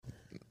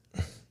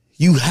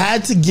You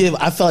had to give.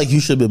 I felt like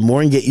you should have been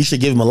more engaged. You should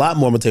give him a lot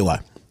more. I'm gonna tell you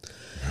why.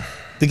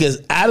 Because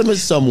Adam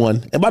is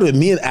someone, and by the way,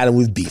 me and Adam,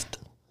 we've beefed.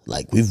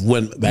 Like we've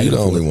went back. You're the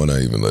only one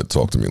I even let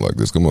talk to me like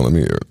this. Come on, let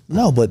me hear it.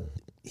 No, but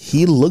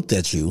he looked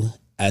at you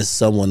as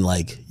someone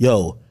like,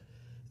 yo,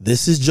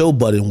 this is Joe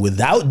Budden.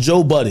 Without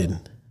Joe Budden,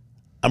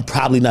 I'm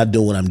probably not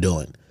doing what I'm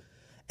doing.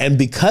 And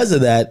because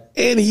of that,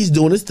 and he's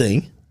doing his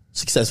thing,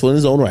 successful in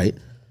his own right,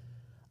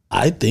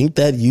 I think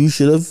that you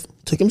should have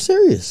took him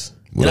serious.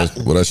 What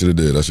I should have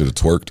did? I should have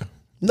twerked.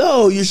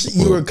 No, you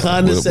were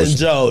condescending.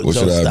 Joe, what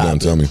should I have done?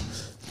 Tell me.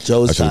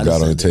 Joe's I should have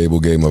got on the table,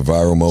 gave him a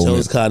viral moment.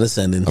 Joe's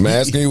condescending. I'm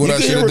asking you what I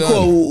should have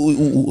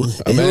done.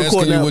 I'm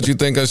asking you what you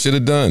think I should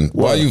have done.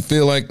 Why you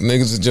feel like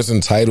niggas is just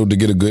entitled to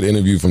get a good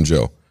interview from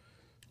Joe?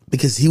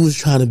 Because he was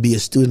trying to be a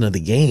student of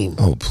the game.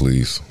 Oh,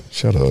 please.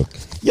 Shut up.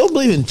 You don't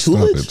believe in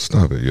tutelage?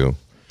 Stop it, yo.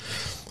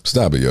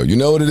 Stop it, yo. You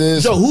know what it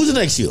is? Joe, who's the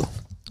next you?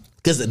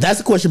 Because that's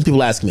the question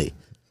people ask me.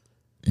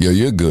 Yo,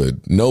 you're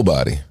good.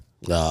 Nobody.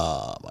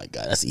 Oh, my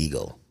God. That's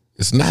ego.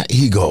 It's not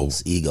ego.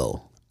 It's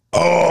ego.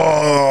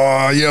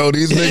 Oh, yo,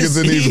 these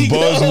niggas in these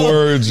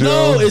buzzwords, yo.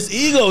 No, it's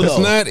ego, though. It's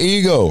not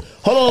ego.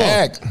 Hold on.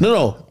 Act.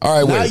 No. All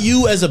right, not wait.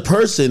 you as a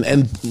person,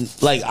 and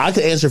like I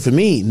could answer for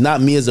me, not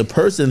me as a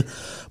person,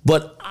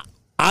 but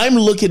I'm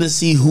looking to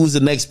see who's the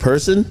next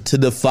person to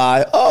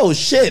defy. Oh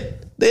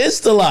shit, the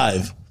Insta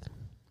Live.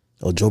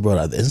 Oh, Joe brought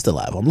out the Insta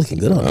Live. I'm looking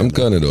good on it. I'm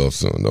cutting it off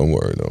soon. Don't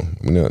worry though.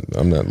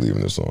 I'm not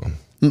leaving this on.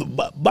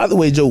 By the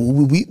way, Joe,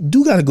 we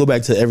do got to go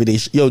back to everyday.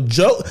 Yo,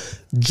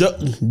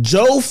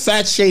 Joe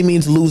fat shame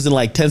means losing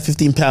like 10,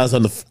 15 pounds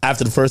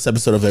after the first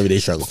episode of Everyday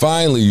Struggle.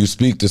 Finally, you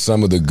speak to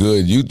some of the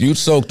good. You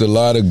soaked a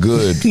lot of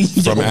good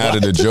from out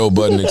of the Joe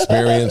Budden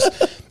experience,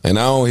 and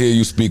I don't hear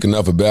you speak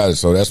enough about it.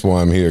 So that's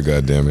why I'm here.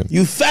 Goddammit.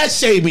 You fat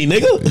shame me,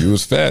 nigga. You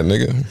was fat,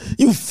 nigga.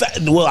 You fat.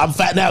 Well, I'm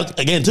fat now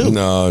again too.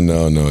 No.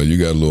 You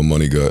got a little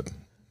money gut.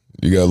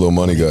 You got a little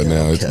money gut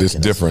now. It's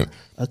different.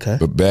 Okay.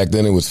 But back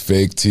then it was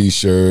fake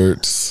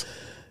T-shirts.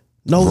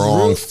 No,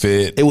 wrong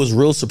fit. It was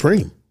real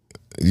Supreme.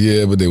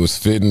 Yeah, but they was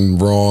fitting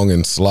wrong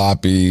and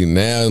sloppy.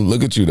 Now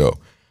look at you though.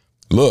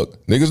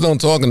 Look, niggas don't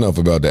talk enough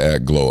about the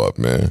act glow up,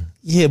 man.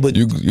 Yeah, but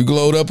you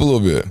glowed up a little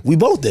bit. We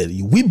both did.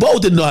 We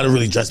both didn't know how to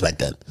really dress back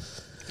then.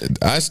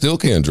 I still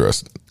can't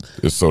dress.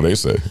 So they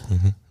say.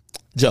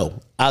 Joe,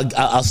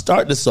 I'll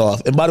start this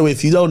off. And by the way,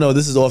 if you don't know,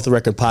 this is Off the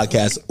Record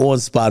Podcast on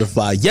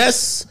Spotify.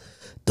 Yes.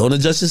 Don't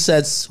adjust your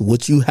sets.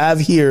 What you have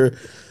here,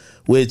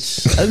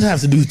 which I didn't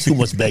have to do too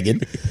much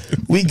begging.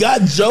 We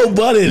got Joe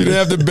Budden. You didn't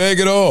have to beg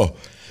at all.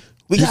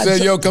 You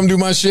said, yo, come do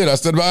my shit. I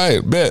said, all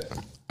right, bet.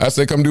 I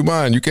said, come do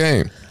mine. You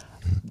came.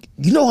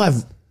 You know,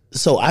 I've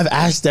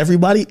asked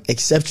everybody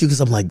except you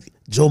because I'm like,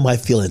 Joe might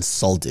feel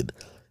insulted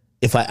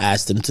if I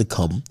asked him to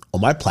come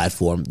on my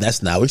platform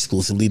that's now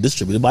exclusively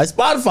distributed by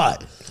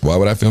Spotify. Why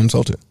would I feel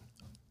insulted?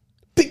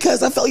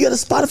 Because I felt you had a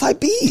Spotify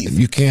beef.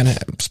 You can't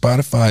have,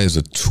 Spotify is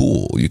a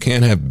tool. You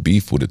can't have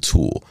beef with a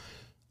tool.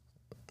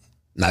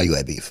 Now you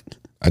had beef.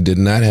 I did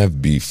not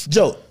have beef.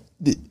 Joe,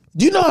 do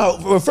you know how,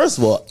 well, first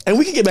of all, and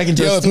we can get back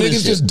into if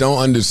niggas just don't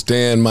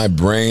understand my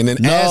brain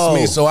and ask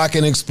me so I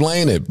can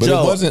explain it. But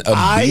Joe, it wasn't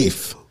a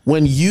beef.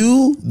 When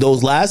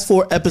those last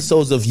 4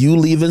 episodes of you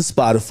leaving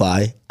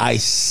Spotify, I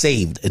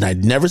saved, and I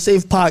never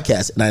saved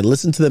podcasts, and I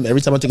listened to them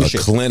every time I took a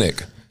shit. A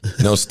clinic.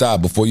 No,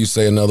 stop. Before you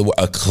say another word.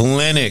 A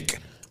clinic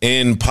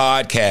in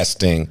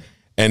podcasting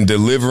and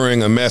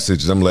delivering a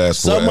message. Them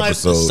last 4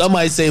 episodes. Some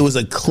might say it was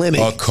a clinic.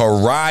 A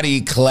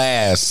karate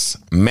class,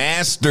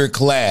 master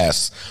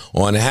class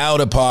on how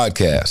to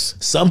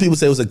podcast. Some people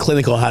say it was a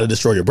clinic on how to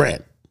destroy your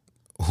brand.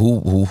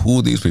 Who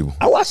are these people?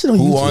 I watched it on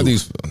YouTube. Who are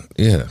these?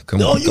 Yeah,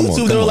 come on. On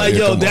YouTube, they were like,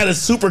 yo, that is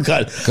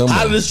supercut.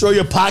 How to destroy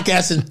your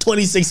podcast in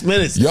 26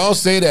 minutes. Y'all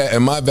say that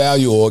and my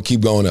value will keep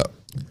going up.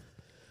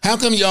 How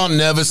come y'all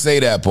never say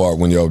that part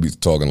when y'all be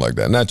talking like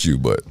that? Not you,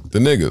 but the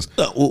niggas.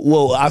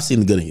 Well, I've seen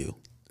the good in you.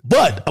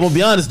 But I'm going to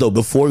be honest, though.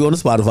 Before going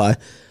to Spotify,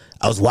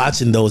 I was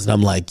watching those, and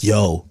I'm like,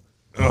 yo,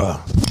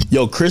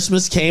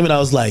 Christmas came, and I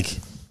was like,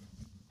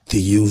 the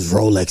used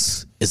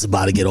Rolex is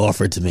about to get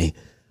offered to me.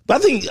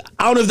 But I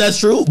don't know if that's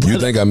true. You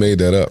think I made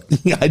that up?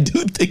 I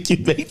do think you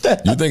made that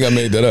up. You think I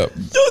made that up?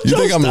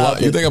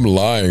 You think I'm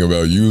lying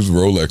about used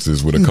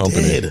Rolexes with a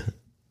company?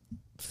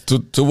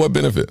 Did. To what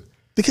benefit?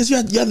 Because you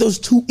had those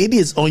 2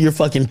 idiots on your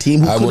fucking team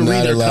who couldn't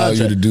read their contract. I will not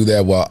allow you to do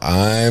that while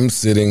I'm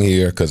sitting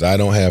here because I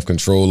don't have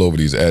control over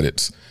these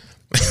edits.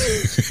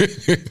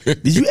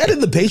 Did you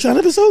edit the Patreon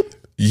episode?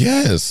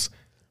 Yes.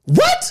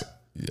 What?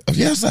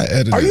 Yes, I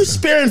edited. Are you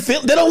sparing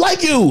film? They don't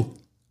like you.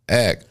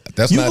 Act.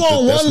 That's you go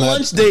on one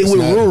lunch date with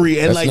Rory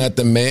and that's not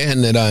the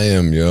man that I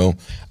am, yo.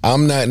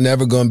 I'm not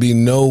never gonna be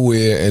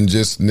nowhere and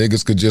just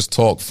niggas could just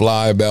talk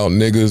fly about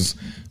niggas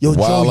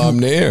while Joe, I'm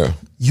there.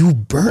 You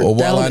burnt or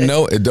while down I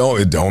know it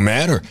don't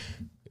matter.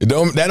 That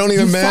don't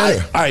even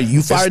matter. All right,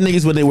 you fired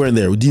niggas when they weren't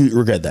there. Do you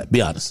regret that?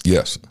 Be honest.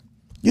 Yes.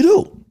 You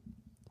do.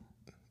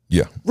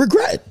 Yeah.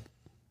 Regret.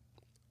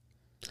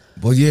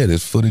 Well, yeah,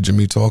 there's footage of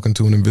me talking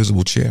to an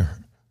invisible chair.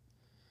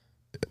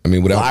 I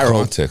mean, without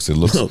context, it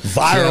looks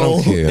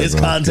viral. It's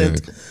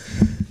content.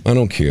 I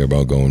don't care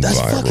about going That's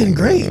viral. That's fucking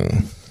great.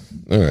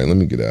 All right, let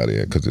me get out of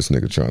here because this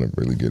nigga trying to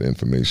really get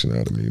information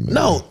out of me, man.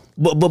 No,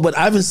 but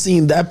I haven't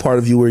seen that part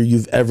of you where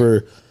you've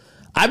ever.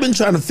 I've been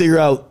trying to figure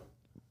out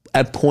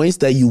at points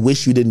that you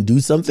wish you didn't do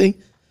something,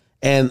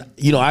 and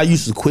I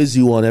used to quiz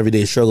you on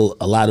Everyday Struggle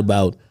a lot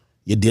about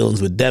your dealings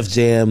with Def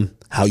Jam,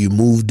 how you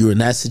moved during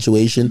that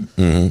situation.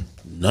 Mm-hmm.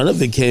 None of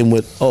it came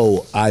with,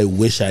 "Oh, I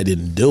wish I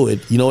didn't do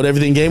it." You know what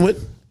everything came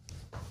with?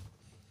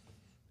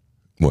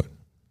 What?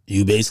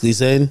 You basically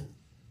saying,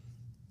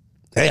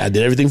 "Hey, I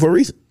did everything for a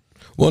reason."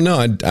 Well,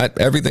 no,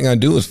 everything I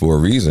do is for a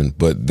reason,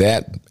 but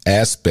that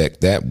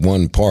aspect, that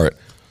one part,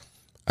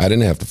 I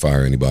didn't have to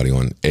fire anybody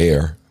on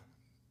air.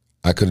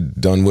 I could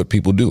have done what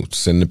people do,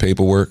 send the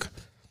paperwork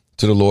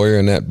to the lawyer,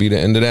 and that be the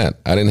end of that.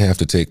 I didn't have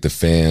to take the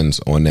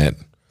fans on that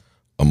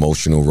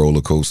emotional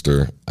roller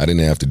coaster. I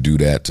didn't have to do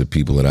that to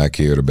people that I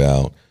cared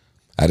about.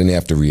 I didn't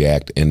have to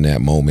react in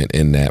that moment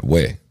in that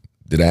way.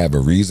 Did I have a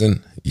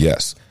reason?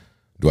 Yes.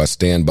 Do I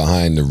stand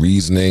behind the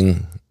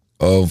reasoning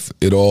of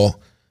it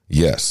all?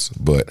 Yes.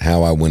 But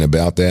how I went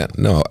about that?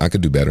 No, I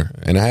could do better.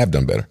 And I have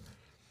done better.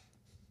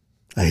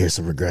 I hear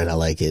some regret. I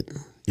like it.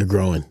 You're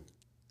growing.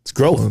 It's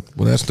growing.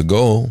 Well, that's the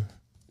goal.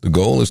 The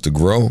goal is to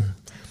grow.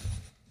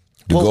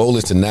 The goal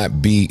is to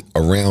not be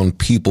around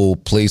people,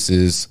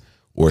 places,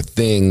 or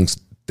things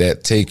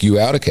that take you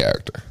out of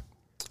character,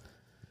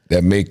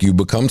 that make you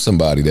become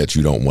somebody that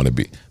you don't want to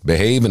be,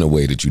 behave in a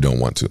way that you don't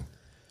want to.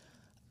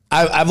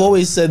 I've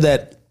always said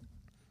that.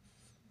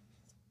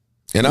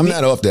 And I'm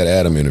not off that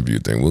Adam interview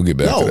thing. We'll get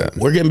back to that.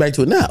 We're getting back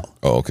to it now.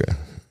 Oh, okay.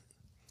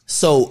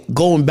 So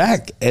going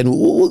back, and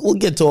we'll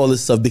get to all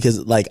this stuff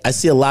because, like, I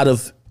see a lot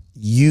of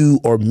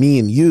you or me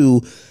and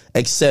you,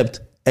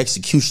 except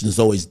execution is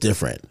always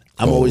different.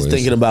 I'm always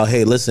thinking about,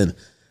 hey, listen,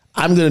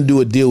 I'm going to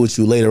do a deal with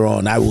you later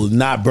on. I will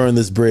not burn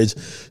this bridge.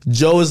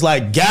 Joe is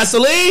like,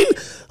 gasoline,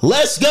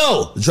 let's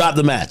go. Drop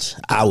the match.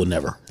 I would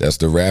never. That's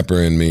the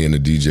rapper in me and the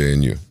DJ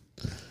in you.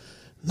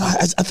 No,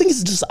 I think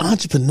it's just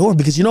entrepreneur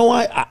because you know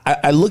why?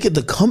 I look at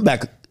the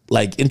comeback,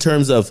 like, in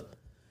terms of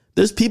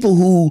there's people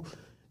who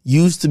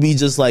used to be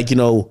just like,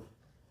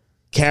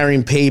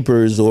 carrying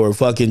papers or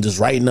fucking just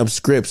writing up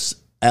scripts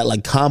at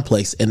like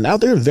Complex, and now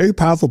they're in very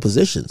powerful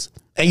positions.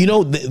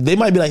 And they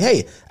might be like,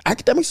 hey,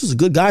 Academics was a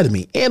good guy to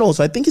me, and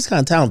also I think he's kind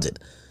of talented.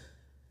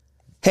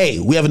 Hey,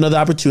 we have another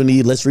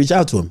opportunity. Let's reach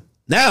out to him.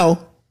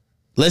 Now,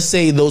 let's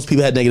say those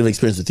people had negative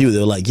experience with you.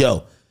 They're like,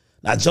 yo,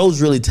 now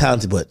Joe's really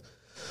talented, but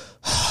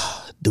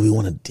do we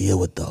want to deal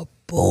with the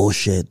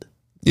bullshit?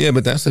 Yeah,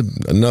 but that's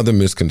another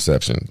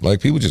misconception.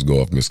 Like, people just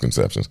go off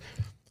misconceptions.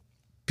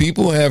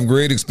 People have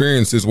great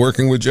experiences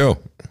working with Joe.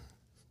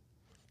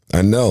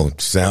 I know,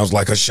 sounds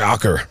like a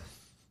shocker.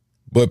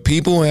 But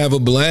people have a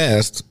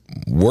blast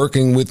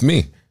working with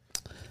me.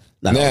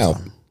 Now,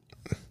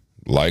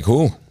 like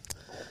who?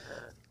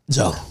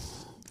 Joe,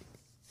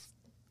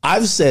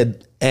 I've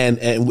said,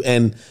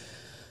 and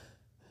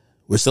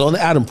we're still on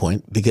the Adam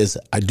point because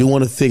I do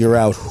want to figure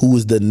out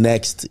who's the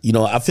next.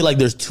 I feel like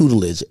there's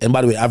tutelage. And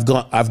by the way,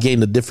 I've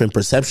gained a different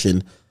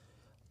perception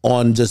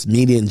on just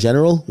media in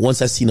general.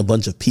 Once I seen a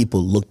bunch of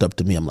people looked up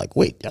to me, I'm like,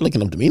 wait, you're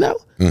looking up to me now?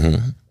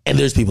 Mm-hmm. And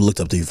there's people looked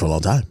up to you for a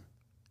long time.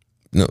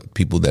 No,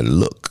 people that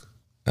look,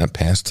 not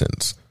past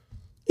tense.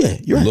 Yeah,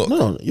 you're right.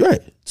 No, you're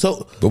right.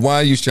 So, but why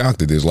are you shocked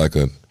that there's like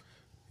a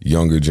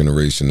younger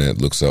generation that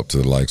looks up to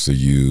the likes of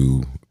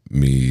you,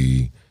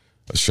 me,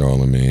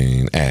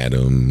 Charlemagne,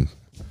 Adam?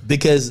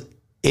 Because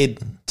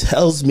it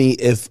tells me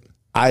if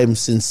I'm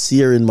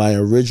sincere in my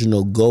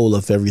original goal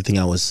of everything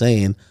I was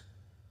saying,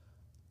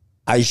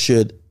 I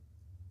should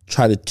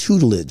try to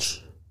tutor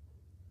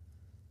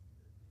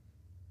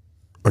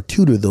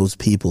those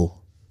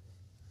people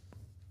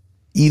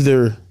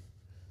either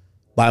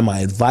by my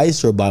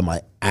advice or by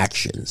my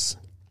actions.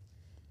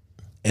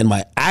 And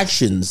my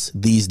actions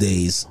these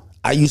days,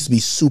 I used to be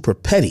super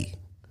petty.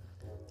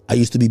 I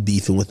used to be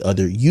beefing with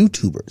other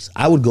YouTubers.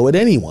 I would go at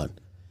anyone.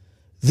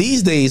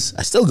 These days,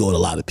 I still go at a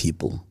lot of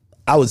people.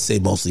 I would say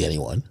mostly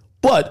anyone.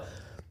 But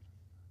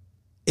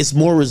it's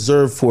more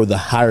reserved for the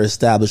higher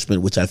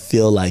establishment, which I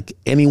feel like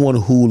anyone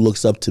who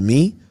looks up to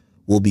me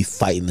will be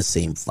fighting the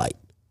same fight.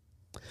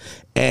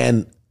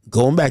 And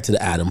going back to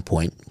the Adam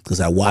point,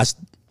 because I watched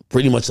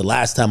pretty much the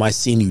last time I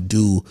seen you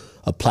do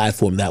a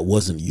platform that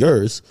wasn't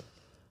yours,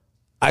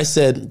 I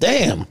said,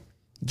 damn,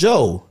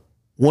 Joe,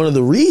 one of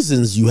the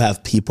reasons you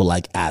have people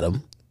like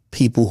Adam,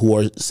 people who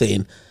are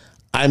saying,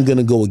 I'm going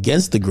to go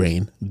against the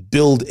grain,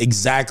 build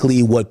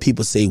exactly what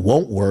people say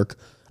won't work,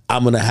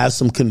 I'm going to have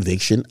some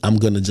conviction, I'm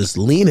going to just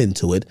lean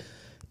into it,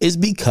 is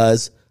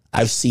because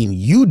I've seen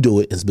you do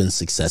it and it's been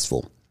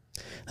successful.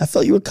 I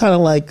felt you were kind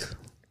of like,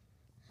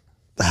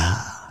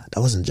 that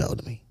wasn't Joe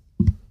to me.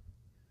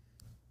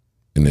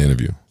 In the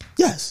interview?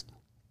 Yes.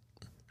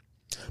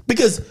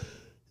 Because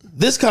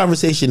this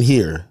conversation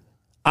here,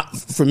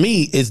 for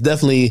me, it's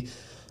definitely,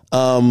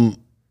 I want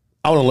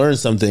to learn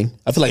something.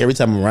 I feel like every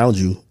time I'm around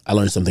you, I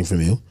learn something from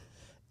you.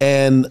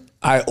 And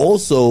I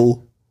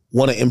also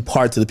want to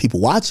impart to the people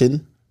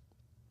watching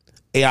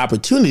an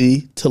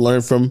opportunity to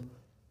learn from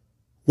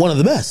one of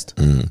the best.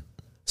 Mm.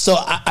 So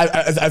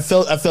I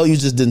felt you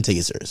just didn't take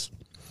it serious.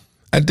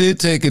 I did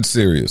take it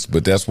serious,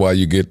 but that's why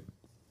you get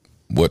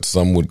what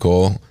some would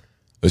call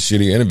a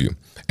shitty interview.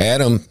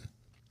 Adam,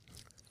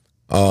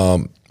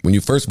 when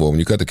you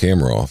cut the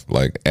camera off,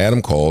 like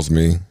Adam calls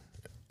me,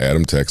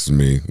 Adam texts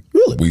me.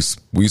 Really?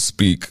 We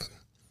speak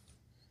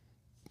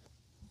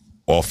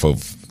off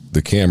of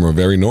the camera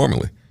very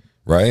normally,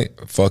 right?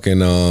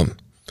 Fucking,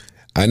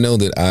 I know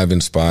that I've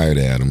inspired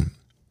Adam,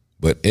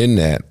 but in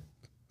that,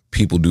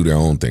 people do their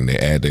own thing. They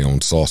add their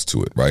own sauce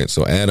to it, right?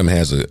 So Adam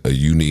has a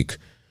unique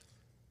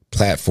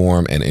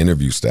platform and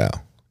interview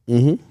style.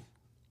 Mm-hmm.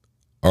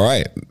 All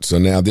right. So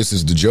now this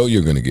is the Joe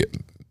you're going to get.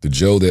 The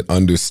Joe that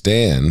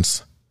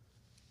understands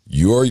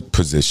your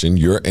position,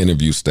 your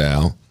interview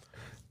style,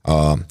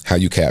 how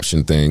you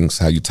caption things,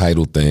 how you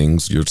title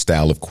things, your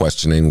style of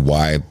questioning,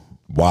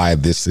 why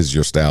this is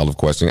your style of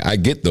questioning. I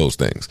get those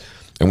things.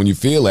 And when you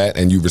feel that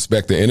and you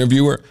respect the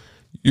interviewer,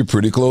 you're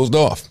pretty closed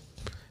off.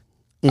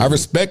 I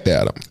respect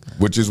Adam,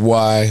 which is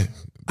why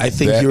I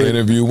think that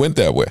interview went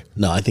that way.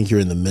 No, I think you're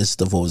in the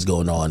midst of what was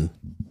going on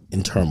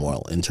in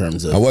turmoil in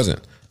terms of... I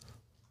wasn't.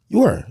 You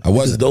were. I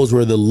wasn't. Those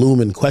were the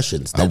looming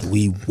questions that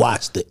we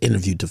watched the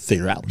interview to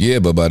figure out. Yeah,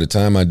 but by the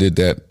time I did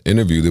that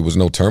interview, there was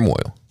no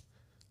turmoil.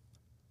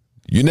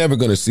 You're never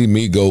going to see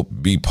me go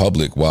be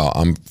public while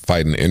I'm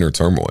fighting inner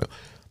turmoil.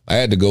 I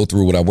had to go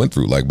through what I went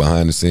through, like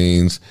behind the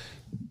scenes,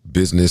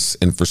 business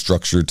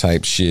infrastructure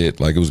type shit.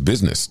 Like it was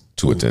business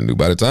to attend to.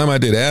 By the time I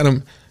did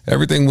Adam,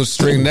 everything was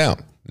straightened out.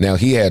 Now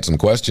he had some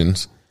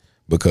questions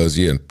because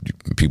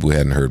people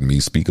hadn't heard me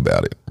speak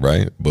about it,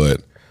 right?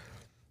 But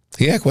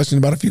he had questions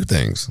about a few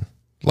things.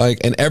 Like,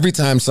 and every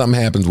time something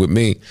happens with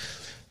me,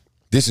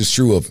 this is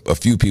true of a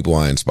few people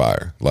I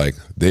inspire. Like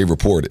they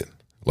report it.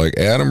 Like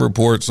Adam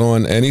reports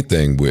on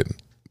anything with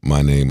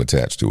my name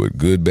attached to it,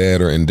 good,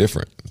 bad, or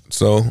indifferent.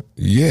 So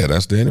yeah,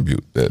 that's the interview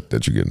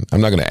that you're getting.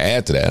 I'm not going to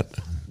add to that.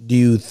 Do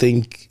you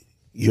think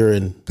you're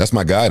in... That's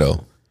my guy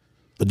though.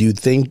 But do you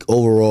think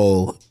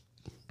overall,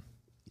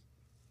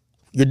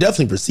 you're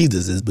definitely perceived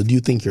as this, but do you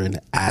think you're an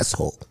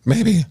asshole?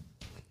 Maybe.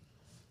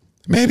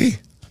 You're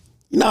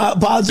not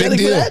apologetic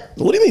for that?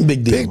 What do you mean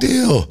big deal? Big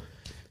deal.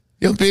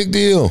 Yo, big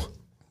deal.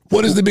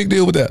 What is the big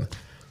deal with that?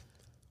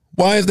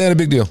 Why is that a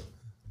big deal?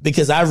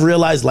 Because I've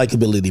realized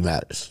likability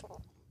matters.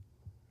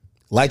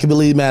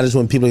 Likability matters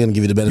when people are going to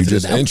give you the benefit of the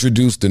doubt. You just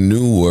introduced a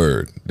new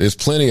word. There's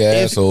plenty of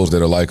assholes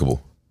that are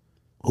likable.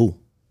 Who?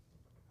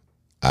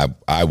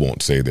 I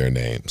won't say their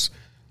names,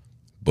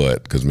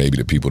 but because maybe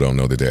the people don't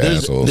know that they're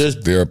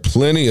assholes. There are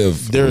plenty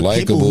of likable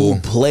people who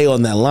play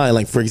on that line.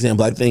 Like, for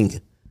example, I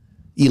think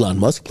Elon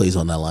Musk plays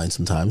on that line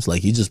sometimes.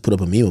 Like, he just put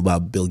up a meme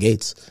about Bill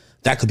Gates.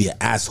 That could be an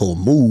asshole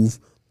move,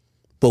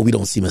 but we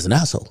don't see him as an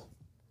asshole.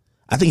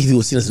 I think if he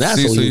was seen as an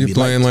asshole, so you're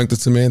playing like the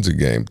semantic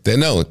game.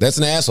 No, that's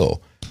an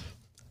asshole.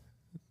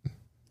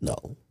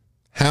 No.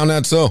 How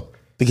not so?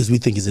 Because we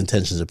think his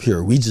intentions are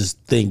pure. We just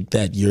think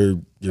that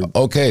you're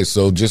okay.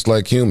 So just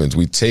like humans,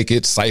 we take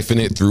it, siphon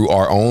it through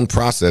our own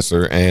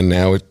processor, and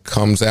now it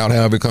comes out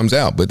however it comes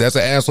out. But that's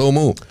an asshole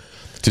move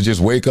to just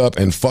wake up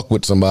and fuck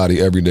with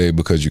somebody every day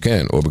because you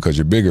can, or because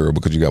you're bigger, or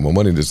because you got more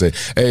money to say,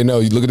 hey,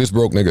 no, you look at this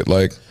broke nigga.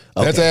 Like,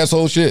 that's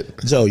asshole shit.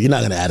 Joe, you're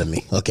not gonna add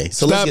me. Okay,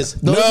 so Stop. let's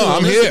get. No,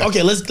 I'm here.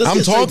 Okay, let's.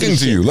 I'm talking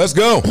to you. Let's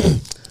go.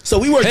 So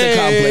we worked at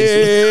Complex.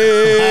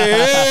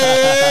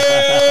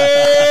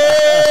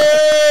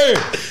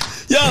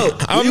 Yo,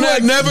 I'm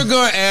never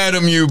gonna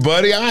Adam you,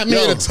 buddy. I'm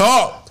here to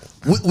talk.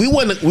 We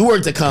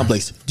worked at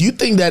Complex. Do you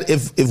think that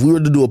if we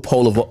were to do a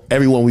poll of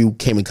everyone we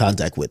came in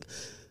contact with,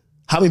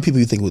 how many people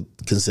you think would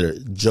consider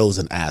Joe's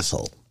an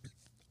asshole?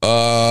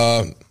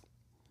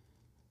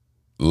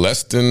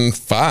 Less than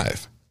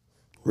 5.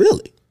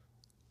 Really?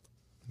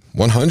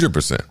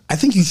 100%. I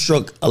think you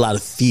struck a lot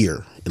of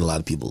fear in a lot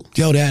of people.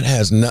 Yo, that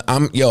has no.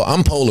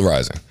 I'm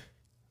polarizing.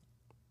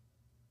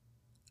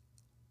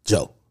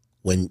 Joe,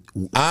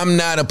 I'm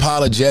not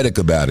apologetic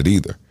about it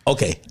either.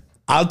 Okay,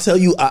 I'll tell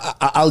you.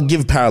 I'll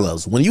give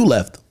parallels. When you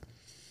left,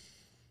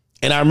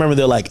 and I remember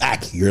they're like,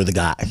 "Ak, you're the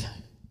guy,"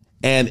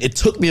 and it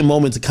took me a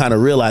moment to kind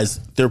of realize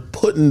they're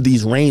putting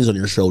these reins on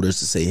your shoulders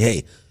to say, "Hey,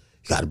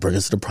 you got to bring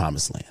us to the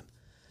promised land."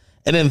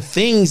 And then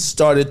things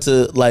started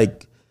to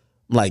like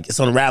it's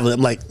unraveling.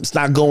 I'm like, it's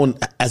not going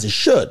as it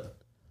should.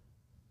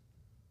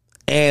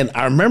 And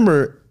I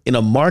remember in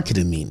a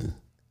marketing meeting,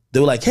 they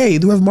were like, hey,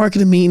 do we have a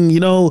marketing meeting? You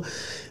know,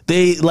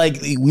 they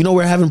like, we know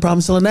we're having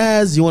problems selling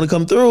ads. You want to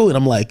come through? And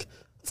I'm like,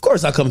 of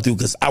course I'll come through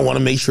because I want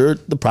to make sure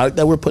the product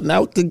that we're putting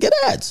out could get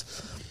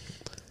ads.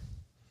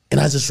 And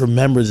I just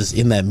remember just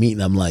in that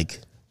meeting, I'm like,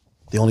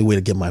 the only way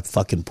to get my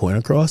fucking point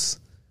across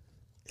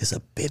is a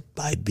bit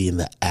by being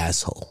the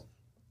asshole.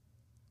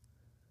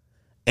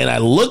 And I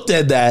looked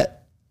at that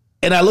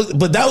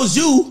but that was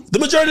you the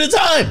majority of the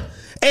time.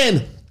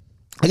 And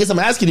I guess I'm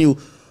asking you,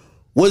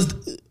 was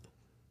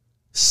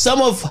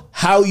some of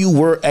how you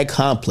were at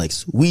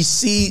Complex, we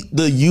see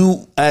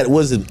you at,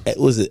 was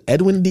it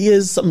Edwin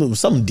Diaz?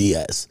 Some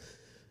Diaz.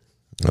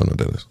 I don't know what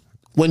that is.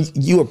 When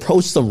you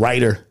approached the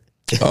writer.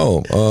 You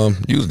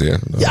was there.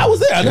 Yeah, I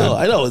was there. I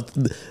know.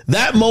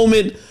 That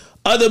moment,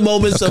 other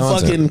moments of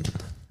fucking.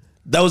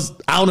 I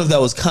don't know if that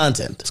was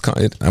content.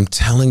 I'm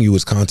telling you,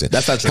 it's content.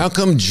 That's not true. How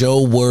come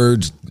Joe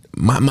words?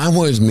 My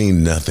words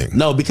mean nothing.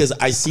 No, because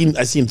I seen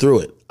through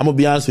it. I'm gonna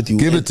be honest with you.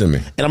 Give it to me,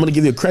 and I'm gonna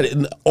give you a credit.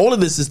 And all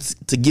of this is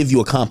to give you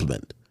a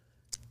compliment.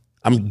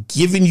 I'm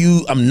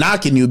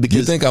knocking you because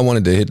you think I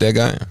wanted to hit that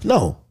guy.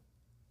 No,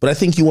 but I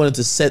think you wanted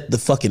to set the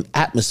fucking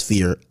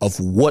atmosphere of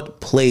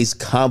what place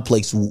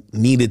Complex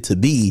needed to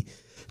be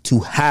to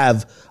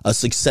have a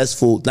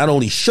successful not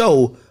only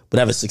show but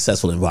have a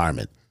successful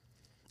environment.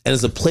 And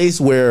it's a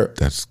place where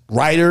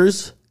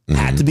writers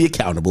had to be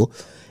accountable.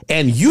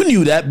 And you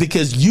knew that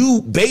because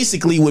you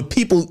basically, with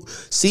people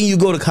seeing you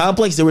go to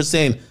Complex, they were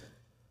saying,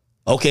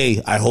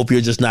 okay, I hope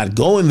you're just not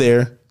going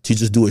there to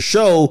just do a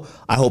show.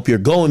 I hope you're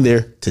going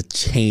there to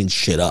change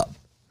shit up.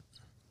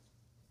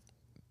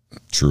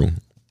 True.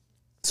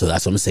 So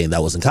that's what I'm saying.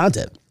 That wasn't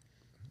content.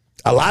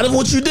 A lot of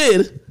what you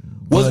did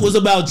was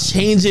about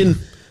changing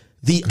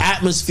the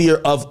atmosphere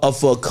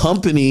of a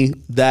company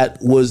that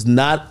was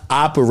not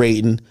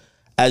operating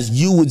as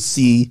you would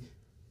see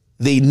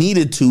they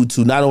needed to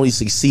not only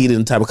succeed in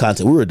the type of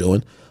content we were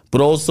doing, but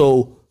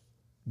also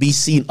be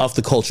seen off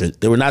the culture.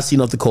 They were not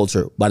seen off the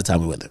culture by the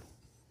time we went there.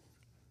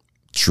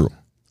 True.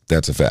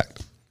 That's a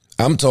fact.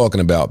 I'm talking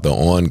about the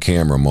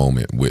on-camera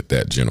moment with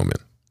that gentleman.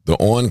 The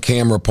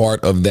on-camera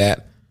part of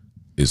that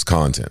is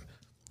content.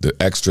 The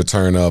extra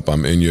turn up,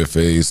 I'm in your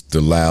face,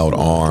 the loud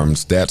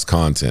arms, that's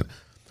content.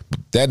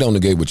 That don't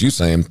negate what you're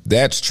saying.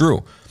 That's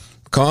true.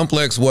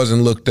 Complex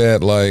wasn't looked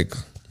at like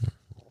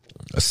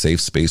a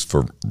safe space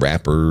for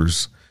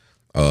rappers,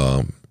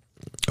 a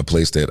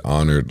place that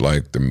honored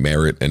like the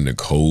merit and the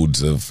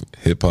codes of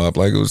hip hop.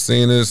 Like it was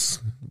seen as,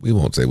 we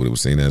won't say what it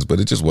was seen as, but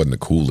it just wasn't the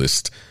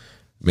coolest,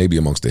 maybe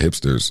amongst the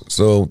hipsters.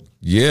 So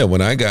yeah,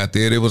 when I got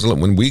there,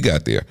 when we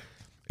got there,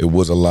 it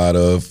was a lot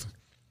of,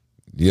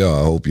 yeah,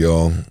 I hope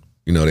y'all,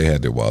 they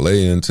had their Wale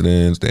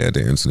incidents, they had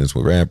their incidents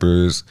with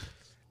rappers.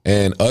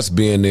 And us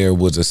being there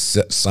was a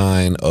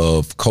sign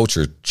of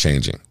culture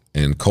changing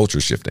and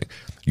culture shifting.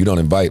 You don't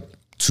invite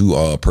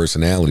two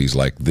personalities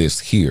like this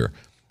here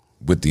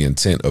with the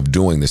intent of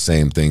doing the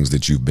same things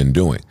that you've been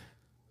doing.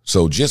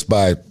 So just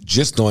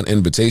on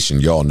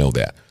invitation, y'all know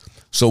that.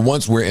 So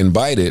once we're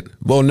invited,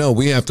 well, no,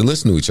 we have to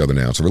listen to each other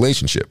now. It's a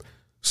relationship.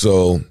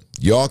 So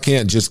y'all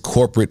can't just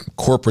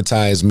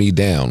corporatize me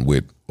down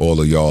with all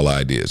of y'all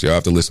ideas. Y'all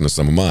have to listen to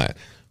some of mine.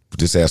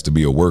 This has to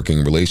be a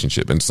working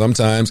relationship. And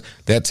sometimes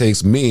that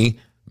takes me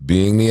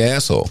being the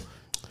asshole.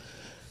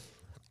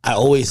 I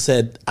always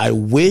said, I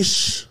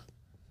wish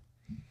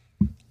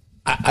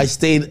I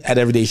stayed at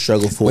Everyday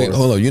Struggle for... Wait,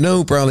 hold on. You know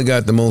who probably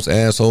got the most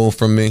asshole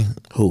from me?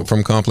 Who?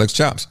 From Complex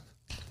Chops.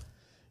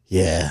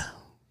 Yeah.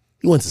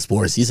 He went to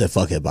sports. He said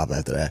fuck hip hop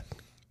after that.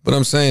 But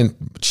I'm saying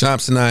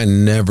Chops and I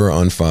never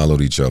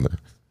unfollowed each other.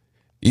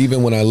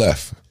 Even when I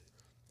left.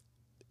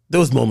 There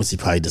was moments he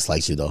probably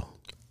disliked you though.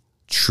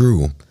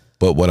 True.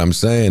 But what I'm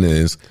saying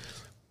is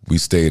we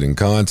stayed in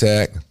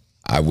contact.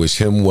 I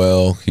wish him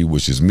well. He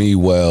wishes me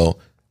well.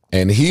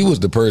 And he was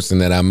the person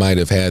that I might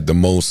have had the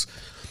most,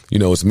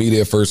 it's me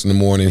there first in the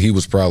morning. He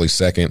was probably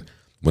second.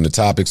 When the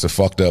topics are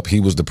fucked up,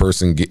 he was the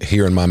person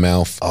hearing my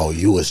mouth. Oh,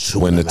 you was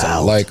chewing them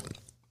out. Like,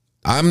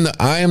 I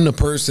am the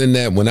person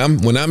that when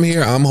I'm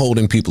here, I'm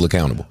holding people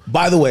accountable.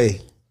 By the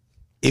way,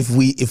 if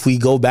we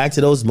go back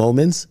to those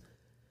moments,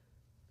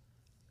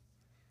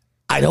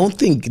 I don't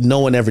think no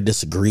one ever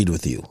disagreed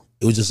with you.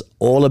 It was just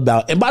all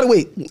about, and by the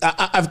way,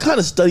 I've kind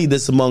of studied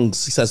this among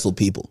successful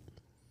people.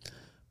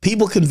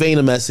 People conveying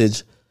a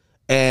message,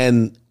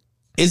 and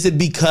is it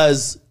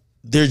because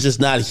they're just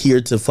not here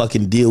to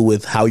fucking deal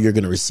with how you're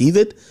going to receive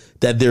it,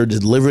 that they're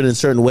delivered in a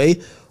certain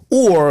way,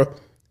 or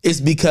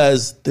it's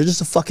because they're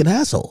just a fucking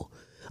asshole?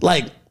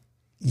 Like,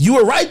 you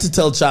were right to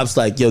tell Chops,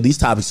 like, yo, these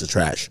topics are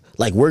trash.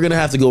 Like, we're going to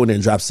have to go in there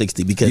and drop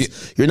 60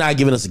 because you're not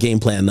giving us a game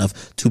plan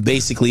enough to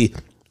basically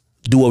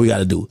do what we got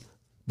to do.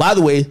 By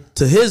the way,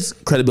 to his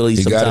credibility,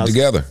 he got it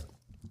together.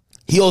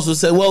 He also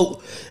said,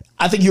 well,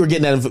 I think you were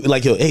getting at,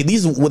 like, yo, hey,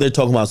 these are what they're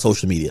talking about on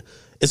social media.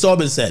 It's all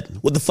been said.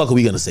 What the fuck are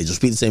we going to say?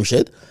 Just repeat the same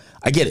shit?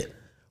 I get it.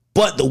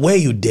 But the way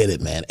you did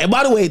it, man. And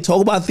by the way,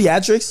 talk about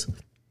theatrics.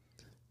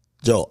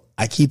 Joe,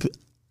 I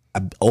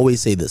always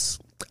say this.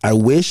 I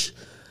wish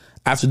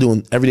after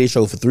doing Everyday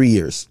Show for 3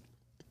 years,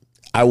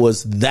 I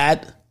was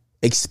that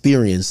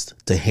experienced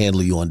to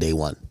handle you on day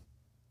one.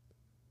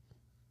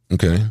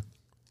 Okay.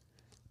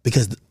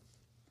 Because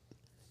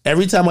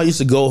every time I used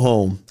to go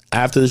home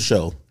after the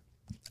show,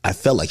 I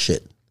felt like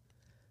shit.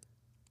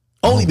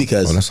 Only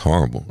because... Oh, that's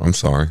horrible. I'm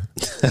sorry.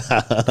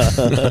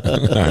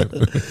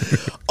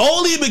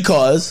 Only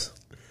because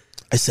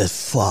I said,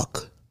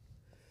 fuck.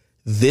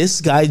 This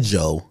guy,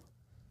 Joe,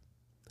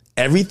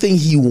 everything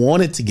he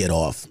wanted to get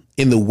off,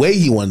 in the way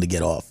he wanted to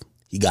get off,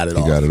 he got it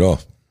off. He got it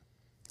off.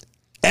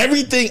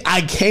 Everything,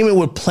 I came in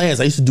with plans.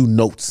 I used to do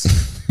notes.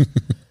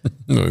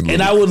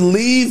 And I would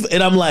leave,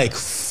 and I'm like,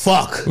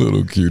 fuck.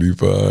 Little cutie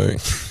pie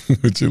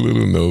with your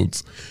little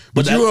notes.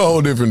 But you a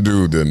whole different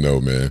dude than though,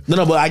 man.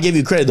 No, but I give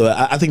you credit, though.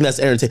 I think that's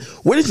Aaron Tate.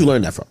 Where did you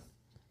learn that from?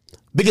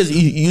 Because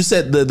you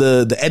said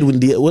the Edwin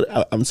Diaz,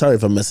 I'm sorry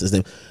if I messed his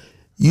name.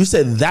 You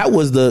said that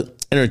was the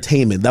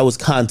entertainment. That was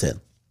content.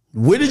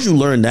 Where did you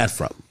learn that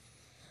from?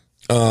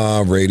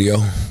 Radio,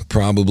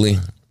 probably.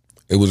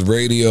 It was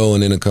radio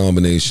and then a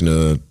combination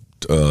of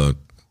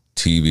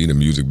TV, the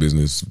music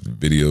business,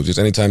 videos, just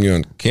anytime you're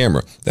on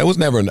camera. That was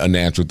never a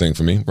natural thing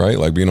for me, right?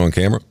 Like being on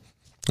camera.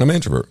 I'm an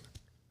introvert.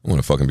 I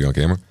want to fucking be on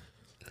camera.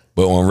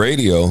 But on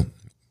radio,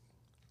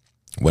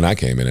 when I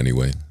came in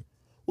anyway.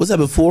 Was that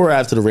before or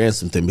after the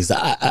ransom thing? Because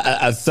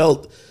I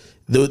felt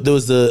there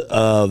was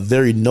a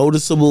very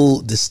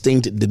noticeable,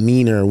 distinct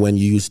demeanor when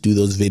you used to do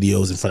those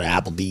videos in front of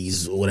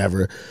Applebee's or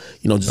whatever.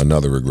 You know, just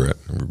another regret.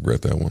 I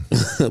regret that one.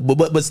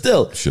 but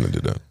still, shouldn't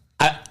have did that.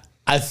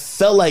 I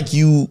felt like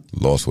you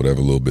lost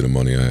whatever little bit of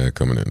money I had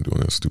coming in and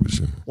doing that stupid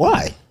shit.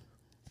 Why?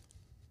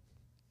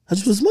 How'd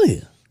you lose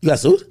money? You got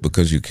sued?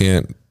 Because you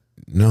can't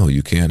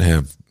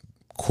have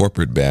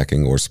corporate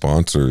backing or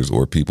sponsors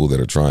or people that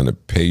are trying to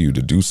pay you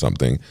to do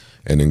something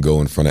and then go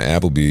in front of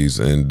Applebee's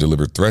and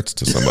deliver threats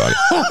to somebody.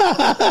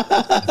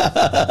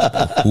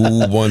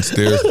 Who wants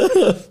their...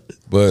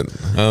 But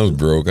I was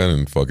broke. I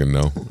didn't fucking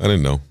know. I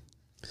didn't know.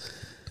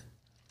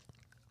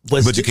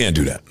 But you can't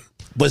do that.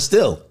 But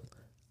still,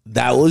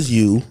 that was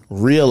you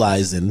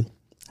realizing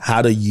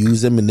how to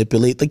use and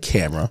manipulate the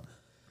camera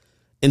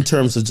in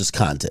terms of just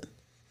content.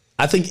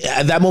 I think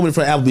at that moment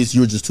for Applebee's,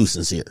 you were just too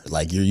sincere.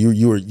 Like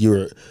you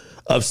were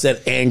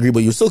upset, angry,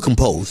 but you're still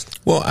composed.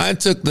 Well, I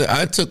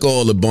took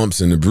all the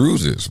bumps and the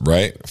bruises,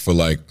 right? For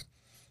like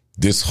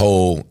this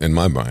whole, in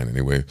my mind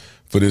anyway,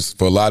 for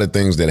a lot of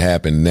things that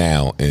happen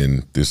now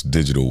in this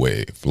digital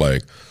wave,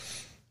 like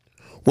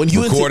when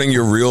you recording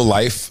your real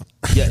life.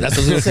 Yeah, that's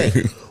what I was gonna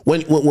say.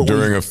 When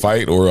during a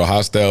fight or a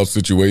hostile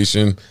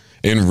situation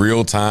in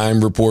real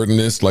time, reporting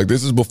this, like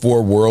this is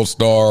before World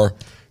Star.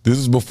 This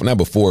is before, not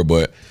before,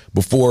 but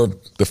before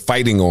the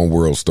fighting on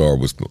World Star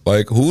was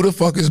like, who the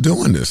fuck is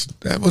doing this?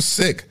 That was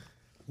sick.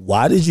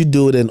 Why did you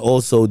do it? And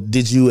also,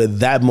 did you at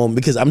that moment,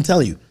 because I'm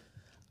telling you,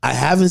 I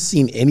haven't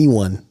seen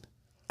anyone,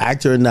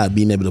 actor or not,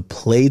 being able to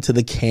play to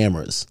the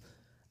cameras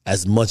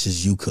as much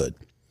as you could.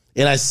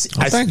 And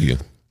thank you.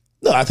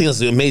 No, I think that's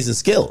an amazing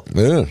skill.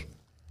 Yeah.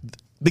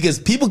 Because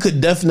people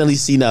could definitely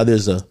see now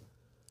there's a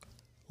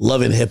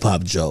Love and Hip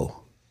Hop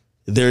Joe.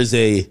 There's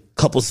a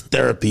couples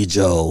therapy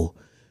Joe.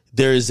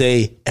 There's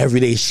a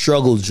everyday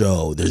struggle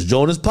Joe. There's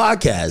Jonah's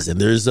podcast,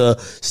 and there's a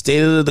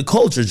state of the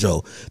culture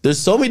Joe. There's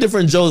so many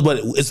different Joes, but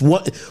it's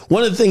one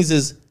of the things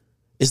is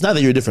it's not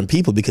that you're different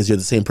people because you're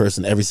the same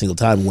person every single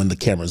time when the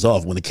camera's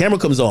off. When the camera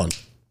comes on,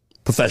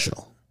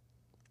 professional.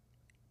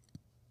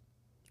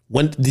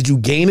 When did you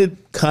gain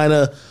it kind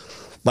of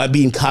by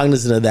being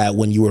cognizant of that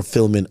when you were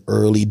filming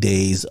early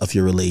days of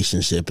your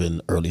relationship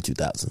in early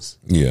 2000s?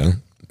 Yeah,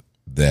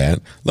 that.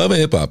 Love and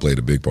Hip Hop played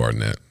a big part in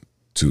that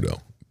too, though.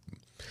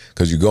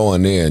 Because you go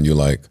on there and you're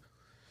like,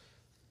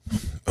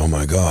 oh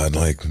my God,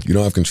 like you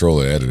don't have control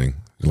of editing.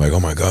 You're like, oh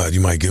my God, you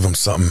might give them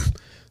something.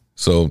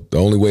 So the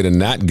only way to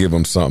not give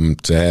them something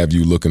to have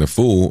you looking a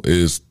fool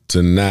is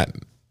to not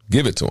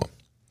give it to them.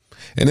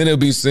 And then there'll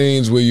be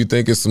scenes where you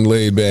think it's some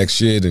laid back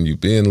shit and you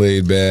being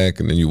laid back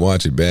and then you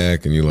watch it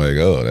back and you're like,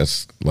 oh,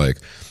 that's like,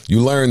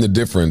 you learn the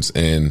difference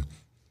in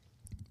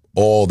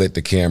all that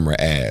the camera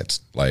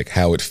adds, like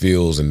how it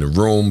feels in the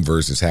room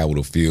versus how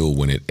it'll feel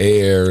when it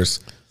airs.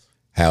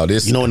 How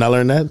this? You know when I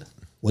learned that?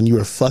 When you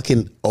were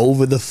fucking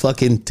over the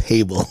fucking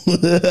table.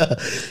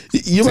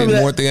 You remember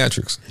that? More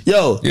theatrics.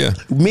 Yo, yeah.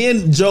 Me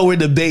and Joe were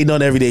debating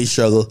on Everyday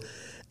Struggle.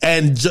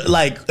 And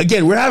like,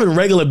 again, we're having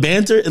regular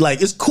banter.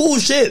 Like, it's cool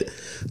shit.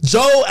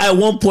 Joe at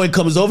one point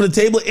comes over the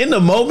table. In the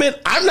moment,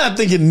 I'm not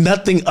thinking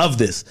nothing of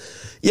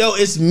this. Yo,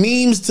 it's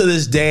memes to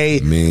this day.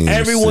 Memes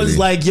Everyone's city.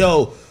 Like,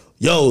 yo,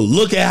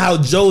 look at how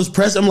Joe's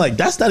pressing. I'm like,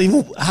 that's not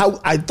even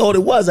how I thought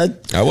it was.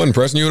 I wasn't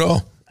pressing you at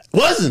all.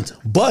 Wasn't.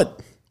 But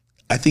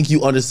I think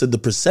you understood the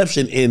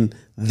perception in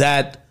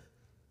that,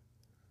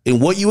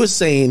 in what you were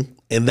saying,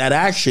 in that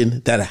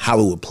action, that how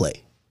it would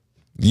play.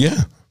 Yeah,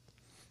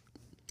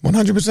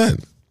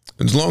 100%.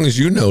 As long as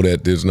you know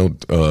that there's no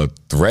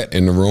threat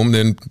in the room,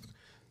 then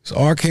it's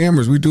our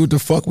cameras. We do what the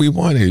fuck we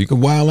want here. You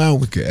can wild out.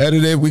 We can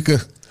edit it. We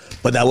could.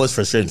 But that was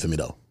frustrating for me,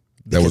 though.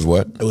 That was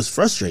what? It was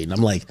frustrating.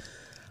 I'm like,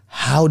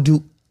 how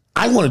do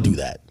I want to do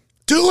that?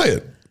 Do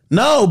it.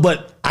 No,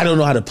 but I don't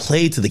know how to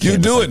play to the cameras.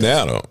 You do it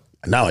now, though.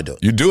 Now I do it.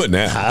 You do it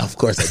now. Of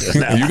course I do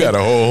it now. you got a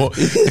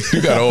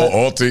whole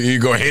alter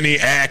ego, any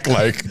act.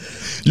 Like,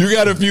 you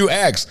got a few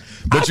acts,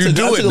 but you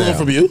do it now.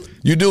 From you.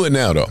 You do it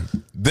now, though.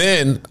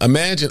 Then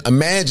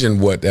imagine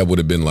what that would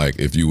have been like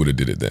if you would have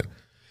did it then.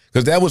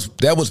 Because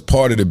that was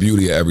part of the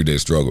beauty of Everyday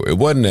Struggle. It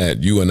wasn't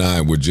that you and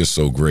I were just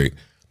so great.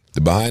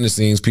 The behind the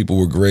scenes people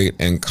were great,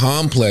 and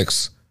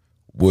Complex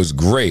was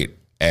great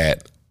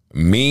at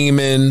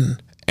memeing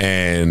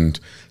and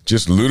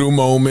just little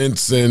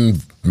moments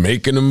and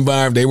making them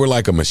vibe. They were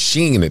like a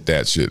machine at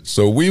that shit.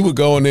 So we would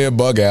go in there,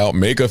 bug out,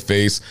 make a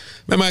face.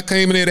 Remember, I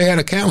came in there, they had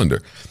a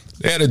calendar.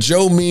 They had a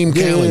Joe meme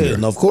calendar. Yeah,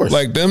 and of course.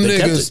 Like them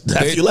niggas.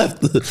 After you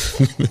left.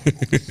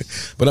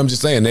 But I'm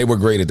just saying, they were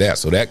great at that.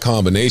 So that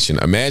combination,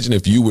 imagine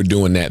if you were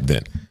doing that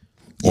then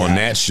on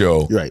that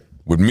show. Right.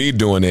 With me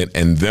doing it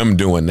and them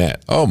doing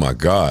that. Oh my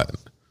God.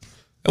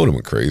 That would have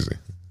been crazy.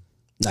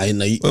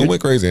 It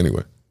went crazy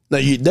anyway. No,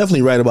 you're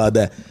definitely right about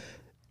that.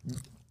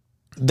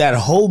 That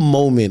whole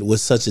moment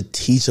was such a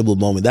teachable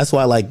moment. That's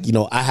why, like, you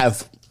know, I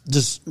have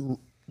just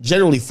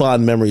generally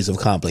fond memories of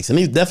Complex, and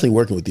he's definitely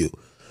working with you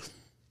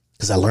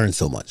because I learned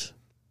so much.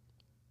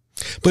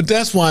 But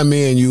that's why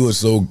me and you are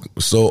so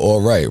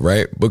all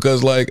right?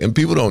 Because, like, and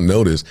people don't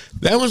notice,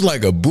 that was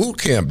like a boot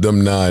camp,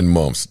 them 9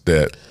 months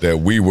that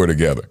we were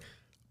together,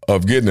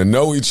 of getting to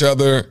know each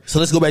other. So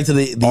let's go back to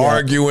the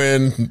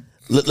arguing.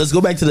 Let's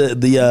go back to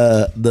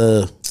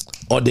the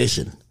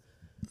audition,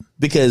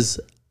 because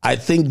I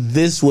think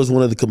this was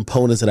one of the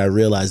components that I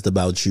realized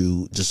about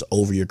you just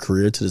over your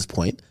career to this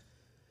point.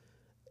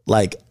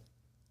 Like,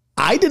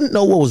 I didn't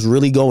know what was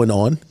really going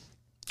on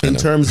in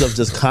terms of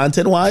just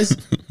content wise.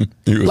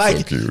 Like,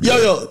 so cute,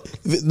 yo,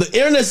 the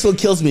internet still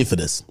kills me for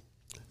this.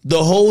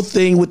 The whole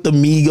thing with the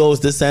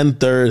Migos, this and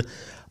third.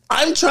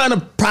 I'm trying to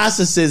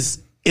process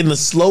this in the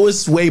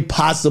slowest way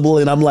possible,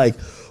 and I'm like,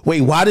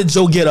 wait, why did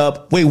Joe get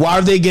up? Wait, why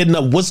are they getting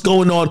up? What's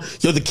going on?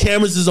 Yo, the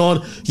cameras is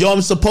on. Yo,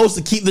 I'm supposed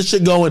to keep this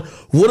shit going.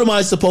 What am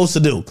I supposed to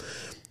do?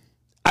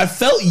 I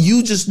felt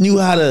you just knew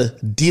how to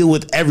deal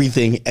with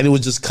everything, and it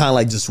was just kind of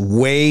like just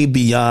way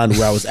beyond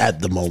where I was at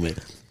the moment.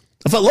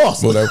 I felt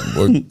lost.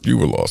 Well, you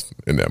were lost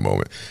in that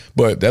moment.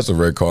 But that's a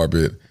red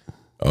carpet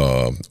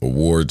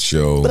award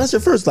show. But that's your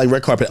first like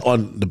red carpet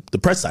on the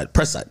press side.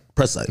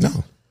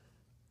 No.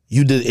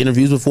 You did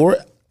interviews before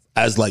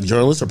as like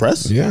journalist or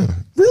press? Yeah.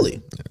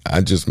 Really? I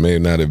just may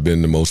not have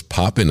been the most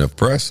popping of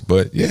press,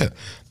 but yeah.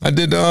 I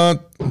did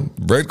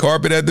red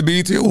carpet at the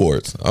BET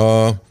Awards.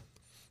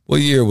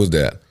 What year was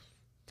that?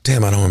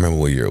 Damn, I don't remember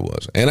what year it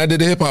was. And I did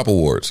the Hip Hop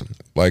Awards,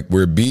 like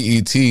where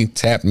BET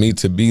tapped me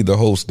to be the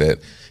host that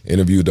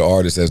interviewed the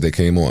artists as they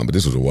came on. But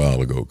this was a while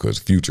ago because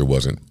Future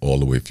wasn't all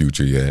the way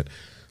Future yet.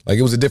 Like,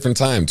 it was a different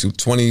time,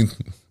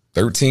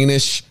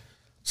 2013-ish,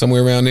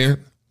 somewhere around there.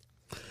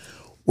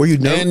 Were you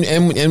nervous?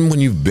 And when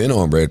you've been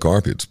on red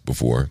carpets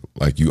before,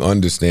 like, you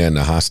understand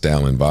the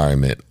hostile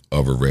environment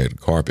of a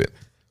red carpet.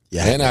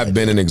 Yeah, and I've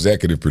been an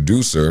executive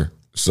producer,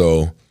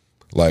 so,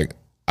 like,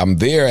 I'm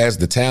there as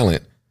the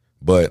talent,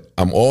 but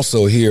I'm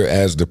also here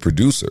as the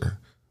producer.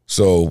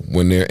 So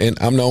when they're in,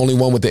 I'm the only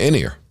one with the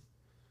in-ear.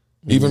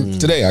 Even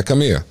today, I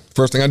come here.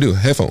 First thing I do,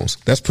 headphones.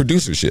 That's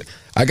producer shit.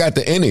 I got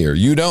the in-ear.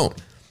 You don't.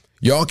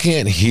 Y'all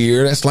can't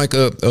hear. That's like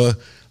a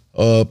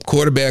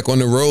quarterback on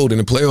the road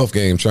in a playoff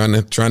game trying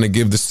to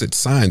give the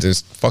signs.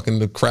 It's fucking,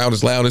 the crowd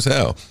is loud as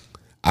hell.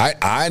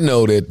 I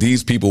know that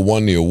these people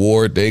won the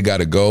award. They got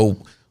to go.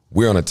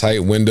 We're on a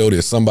tight window.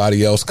 There's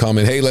somebody else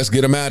coming. Hey, let's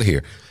get them out of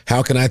here.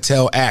 How can I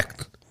tell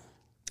ACT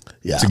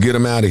to get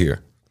them out of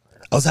here?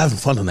 I was having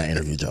fun on that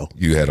interview, Joe.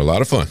 You had a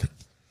lot of fun.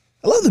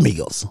 I love the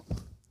Migos.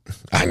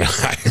 I know,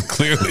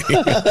 clearly.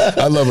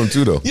 I love them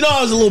too, though. You know,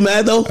 I was a little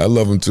mad, though. I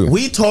love them too.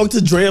 We talked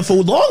to Drea for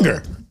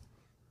longer.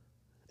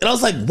 And I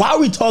was like, why are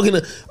we talking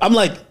to... I'm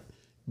like,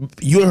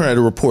 you heard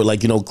a report,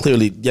 like, you know,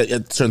 clearly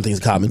certain things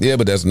common. Yeah,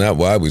 but that's not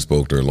why we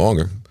spoke to her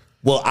longer.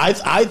 Well, I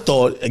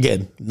thought,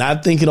 again,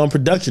 not thinking on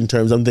production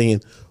terms, I'm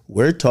thinking,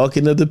 we're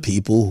talking to the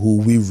people who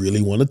we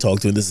really want to talk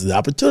to, and this is the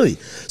opportunity.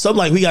 So I'm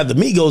like, we got the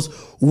Migos.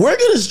 We're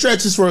going to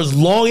stretch this for as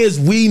long as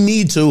we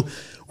need to.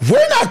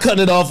 We're not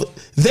cutting it off.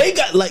 They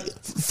got, like,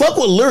 fuck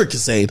what Lyric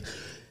is saying.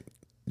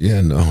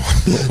 Yeah, no.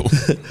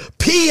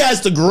 P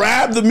has to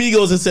grab the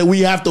Migos and say,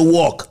 we have to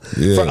walk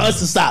for us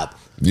to stop.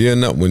 Yeah,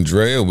 no. When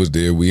Drea was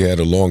there, we had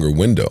a longer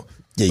window.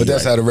 Yeah, but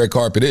that's right. How the red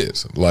carpet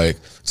is. Like,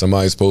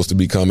 somebody's supposed to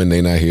be coming,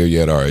 they not here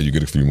yet. All right, you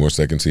get a few more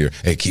seconds here.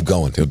 Hey, keep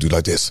going. He'll do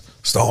like this.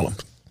 Stall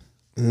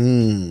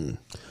him.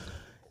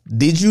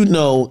 Did you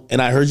know,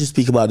 and I heard you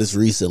speak about this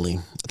recently,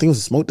 I think it was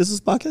a Smoke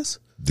Dizza's podcast?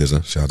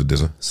 Dizza, shout out to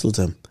Dizza. Salute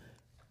to him.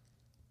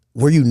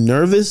 Were you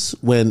nervous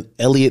when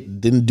Elliot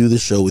didn't do the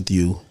show with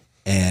you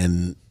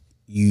and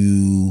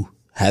you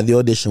had the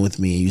audition with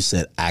me and you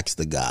said, ask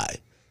the guy?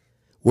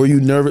 Were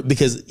you nervous?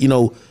 Because, you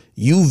know,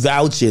 you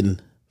vouching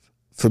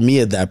for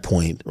me at that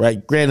point,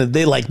 right? Granted,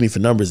 they like me for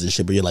numbers and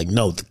shit, but you're like,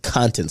 no, the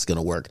content's going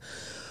to work.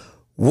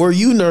 Were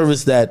you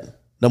nervous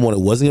that, number one,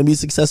 it wasn't going to be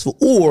successful,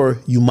 or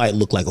you might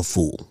look like a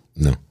fool?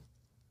 No,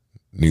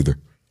 neither.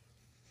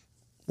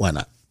 Why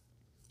not?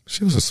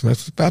 She was a smash.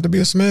 It's about to be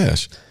a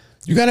smash.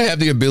 You got to have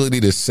the ability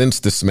to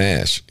sense the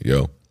smash,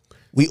 yo.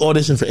 We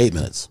auditioned for 8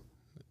 minutes.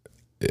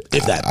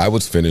 If that. I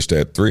was finished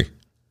at 3.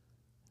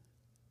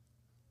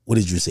 What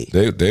did you see?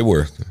 They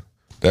were.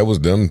 That was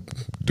them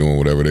doing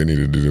whatever they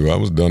needed to do. I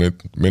was done at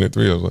minute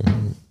 3. I was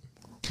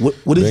like,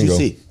 what did you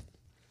see?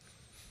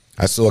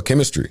 I saw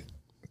chemistry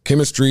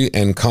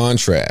and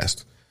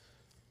contrast.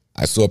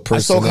 I saw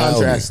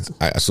personality.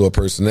 I saw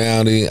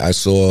personality. I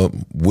saw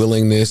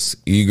willingness,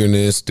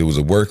 eagerness. There was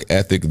a work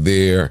ethic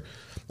there.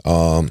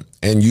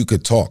 And you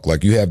could talk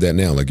like you have that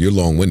now, like you're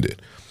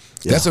long-winded.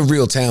 Yeah. That's a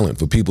real talent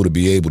for people to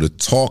be able to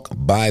talk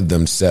by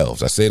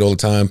themselves. I say it all the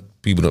time.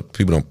 People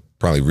don't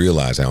probably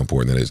realize how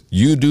important that is.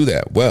 You do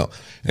that well,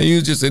 and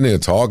you just in there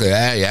talking.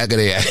 And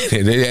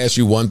they ask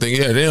you one thing.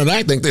 Yeah,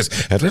 I think this,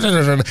 and then like,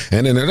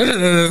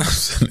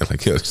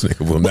 yo, this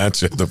nigga will not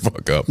shut the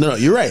fuck up. No,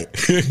 you're right.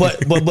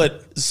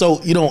 But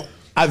so, you know,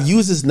 I've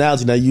used this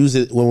analogy, and I use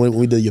it when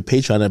we did your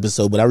Patreon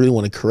episode, but I really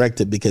want to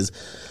correct it because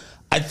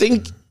I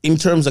think in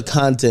terms of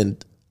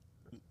content,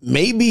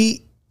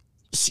 maybe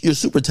you're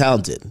super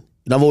talented.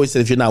 And I've always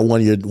said if you're not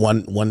one, you're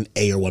one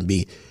A or one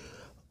B.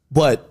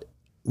 But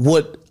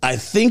what I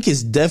think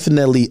is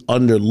definitely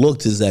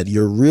underlooked is that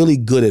you're really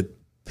good at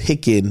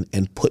picking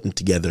and putting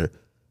together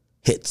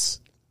hits,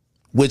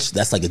 which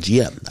that's like a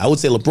GM. I would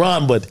say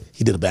LeBron, but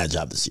he did a bad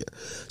job this year.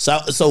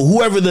 So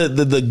whoever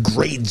the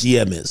great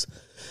GM is.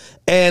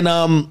 And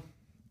I'm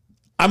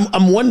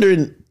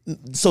wondering,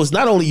 so it's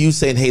not only you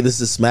saying, hey, this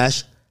is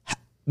smash,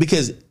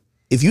 because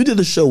if you did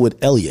a show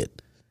with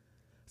Elliot,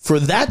 for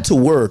that to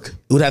work,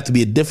 it would have to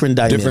be a different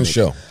dynamic. Different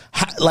show.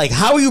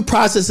 How are you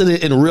processing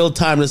it in real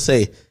time to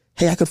say,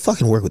 hey, I could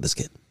fucking work with this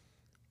kid?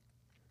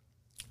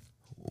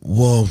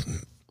 Well,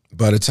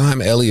 by the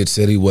time Elliot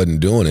said he wasn't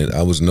doing it,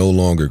 I was no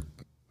longer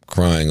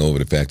crying over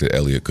the fact that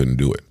Elliot couldn't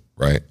do it,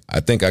 right?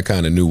 I think I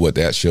kind of knew what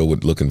that show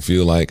would look and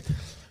feel like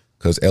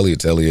because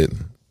Elliot's Elliot,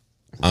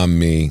 I'm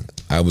me.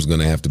 I was going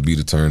to have to be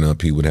the turn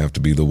up. He would have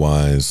to be the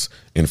wise,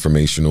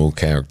 informational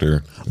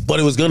character. But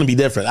it was going to be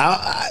different.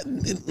 I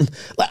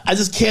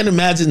just can't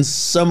imagine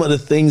some of the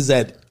things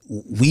that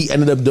we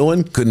ended up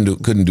doing.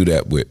 Couldn't do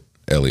that with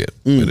Elliot.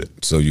 With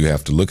it. So you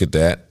have to look at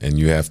that and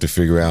you have to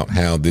figure out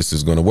how this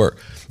is going to work.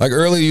 Like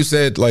earlier you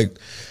said, like,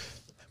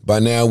 by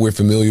now we're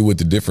familiar with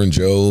the different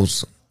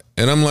Joes.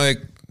 And I'm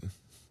like,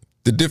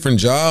 the different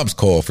jobs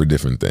call for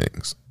different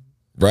things.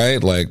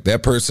 Right? Like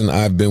that person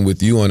I've been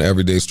with you on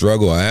Everyday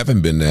Struggle, I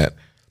haven't been that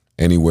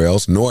anywhere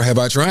else, nor have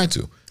I tried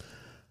to.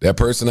 That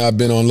person I've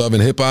been on Love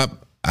and Hip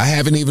Hop, I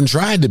haven't even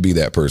tried to be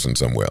that person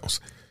somewhere else.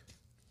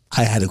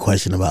 I had a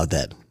question about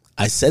that.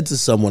 I said to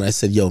someone, I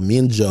said, yo, me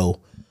and Joe,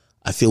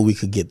 I feel we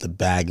could get the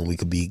bag and we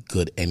could be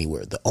good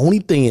anywhere. The only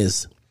thing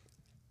is,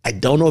 I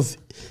don't know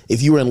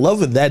if you were in love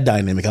with that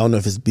dynamic, I don't know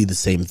if it'd be the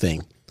same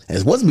thing. And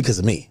it wasn't because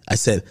of me. I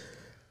said,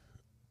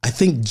 I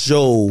think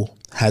Joe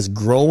has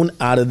grown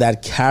out of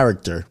that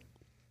character.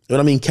 You know what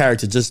I mean?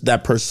 Character, just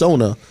that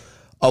persona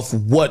of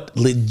what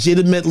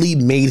legitimately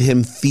made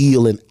him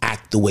feel and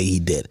act the way he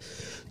did.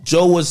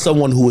 Joe was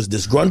someone who was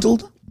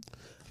disgruntled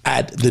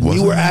at the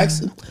newer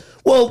acts.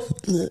 Well,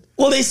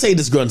 they say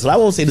disgruntled. I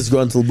won't say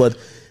disgruntled, but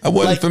I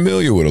wasn't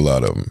familiar with a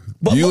lot of them.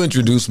 You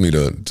introduced me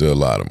to a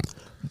lot of them.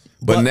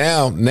 But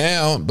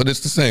now, but it's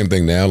the same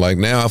thing now. Like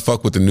now I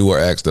fuck with the newer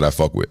acts that I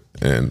fuck with.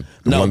 And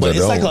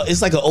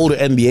it's like an older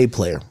NBA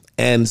player.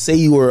 And say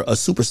you were a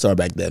superstar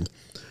back then,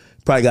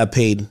 probably got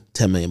paid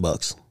 $10 million.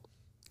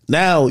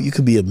 Now you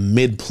could be a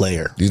mid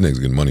player. These niggas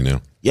getting money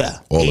now. Yeah,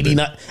 all of it.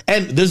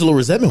 And there's a little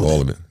resentment.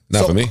 All of it.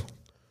 Not for me.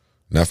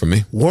 Not for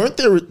me. Weren't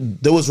there?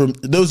 There was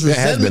resentment. It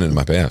has been in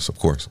my past, of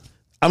course.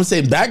 I'm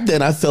saying back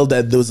then I felt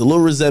that there was a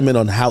little resentment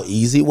on how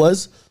easy it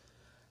was,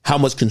 how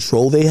much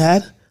control they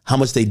had, how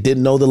much they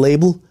didn't know the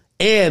label,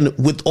 and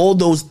with all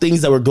those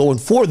things that were going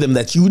for them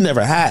that you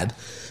never had,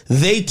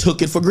 they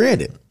took it for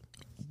granted.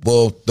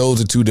 Well,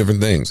 those are two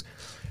different things.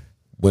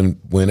 When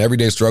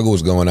Everyday Struggle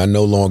was going, I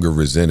no longer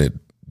resented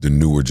the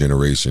newer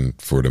generation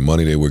for the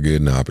money they were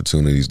getting, the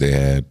opportunities they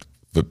had.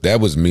 But that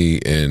was me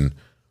in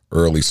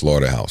early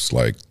Slaughterhouse,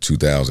 like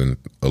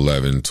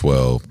 2011,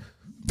 12,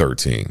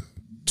 13,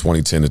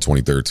 2010 to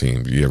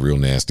 2013. Yeah, real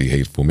nasty,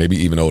 hateful, maybe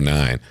even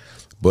 09.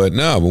 But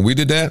no, when we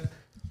did that,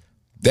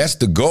 that's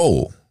the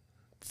goal.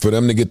 For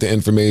them to get the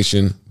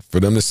information, for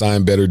them to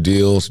sign better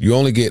deals. You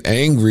only get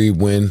angry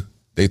when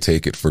they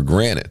take it for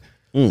granted.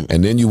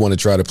 And then you want to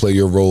try to play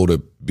your role to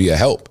be a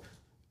help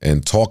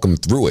and talk them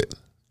through it.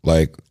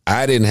 Like,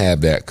 I didn't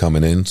have that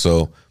coming in.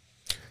 So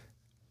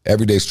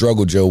Everyday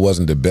Struggle Joe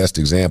wasn't the best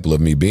example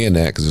of me being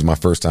that because it's my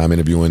first time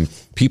interviewing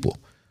people.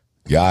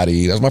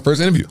 Yachty, that was my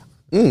first interview.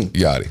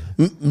 Yachty.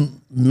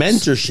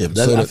 Mentorship.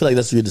 I feel like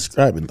that's what you're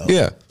describing, though.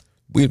 Yeah.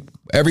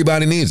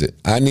 Everybody needs it.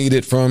 I need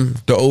it from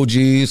the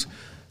OGs.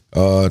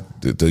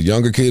 The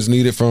younger kids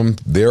need it from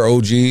their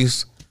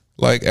OGs.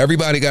 Like,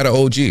 everybody got an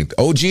OG.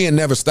 OG and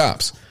never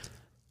stops.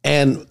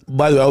 And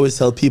by the way, I always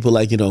tell people,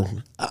 like, you know,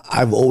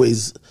 I've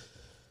always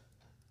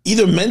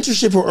either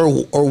mentorship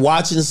or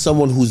watching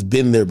someone who's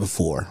been there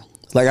before.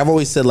 Like I've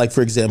always said, like,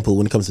 for example,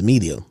 when it comes to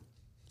media,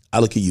 I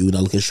look at you and I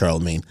look at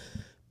Charlamagne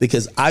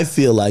because I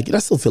feel like, and I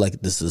still feel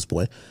like this to this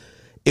point,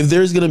 if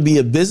there's going to be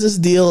a business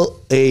deal,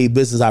 a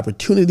business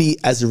opportunity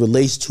as it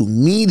relates to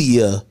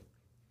media,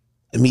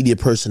 a media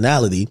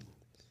personality,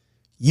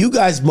 you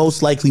guys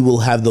most likely will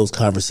have those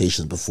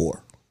conversations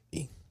before.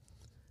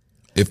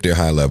 If they're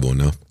high level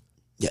enough.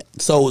 Yeah.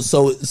 So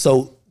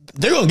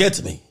they're going to get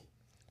to me.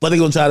 But they're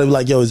going to try to be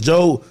like, yo, it's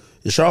Joe,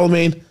 it's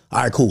Charlamagne.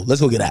 All right, cool.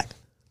 Let's go get act.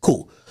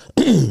 Cool.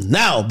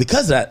 Now,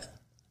 because of that,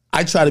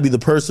 I try to be the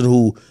person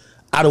who,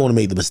 I don't want to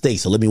make the mistake.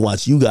 So let me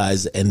watch you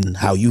guys and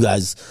how you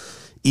guys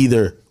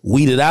either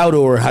weed it out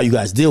or how you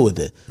guys deal with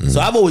it. So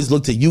I've always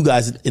looked at you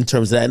guys in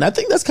terms of that. And I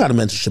think that's kind of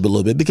mentorship a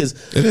little bit because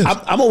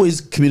I'm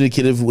always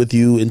communicative with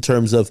you in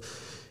terms of,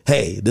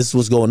 hey, this is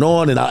what's going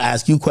on. And I'll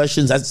ask you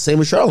questions. That's the same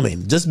with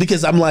Charlamagne. Just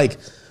because I'm like,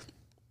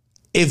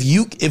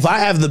 if I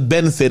have the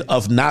benefit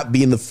of not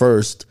being the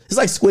first, it's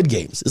like Squid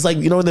Games. It's like,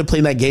 you know, when they're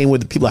playing that game where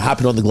the people are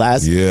hopping on the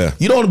glass. Yeah.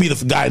 You don't want to be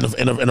the guy in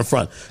the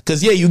front.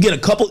 Because, yeah, you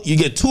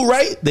get two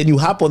right, then you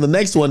hop on the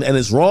next one and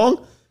it's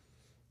wrong,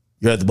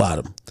 you're at the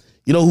bottom.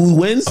 You know who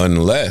wins?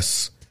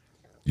 Unless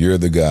you're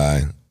the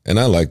guy, and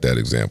I like that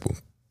example,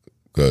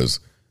 because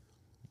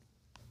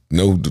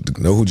know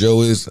who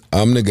Joe is?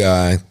 I'm the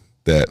guy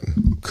that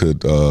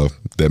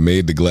that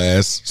made the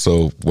glass.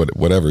 So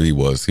whatever he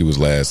was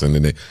last, and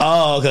then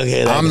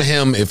okay. I'm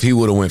him if he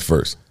would have went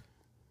first.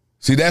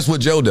 See, that's what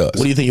Joe does.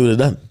 What do you think he would have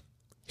done?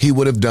 He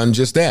would have done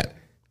just that.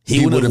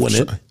 He would have won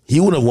it. He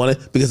would have won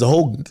it because the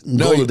whole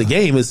goal of the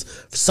game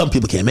is some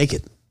people can't make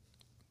it.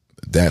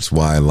 That's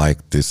why I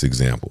like this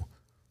example,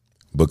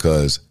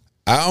 because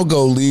I'll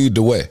go lead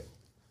the way,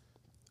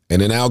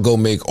 and then I'll go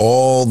make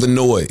all the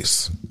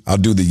noise. I'll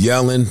do the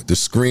yelling, the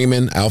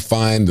screaming. I'll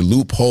find the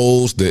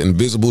loopholes, the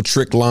invisible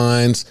trick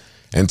lines,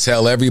 and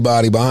tell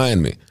everybody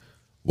behind me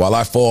while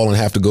I fall and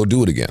have to go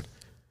do it again.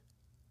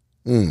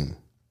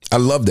 I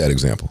love that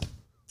example.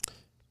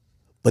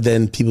 But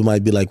then people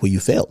might be like, well, you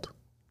failed.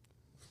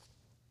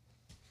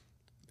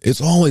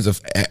 It's always a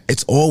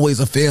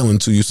fail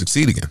until you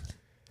succeed again.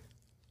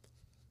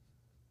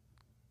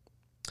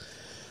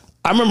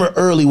 I remember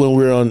early when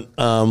we were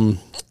on,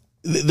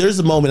 there's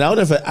a moment, I don't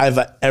know if I've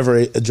ever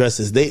addressed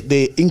this.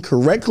 They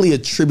incorrectly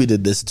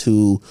attributed this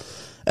to,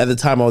 at the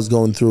time I was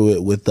going through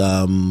it with,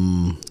 I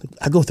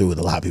go through it with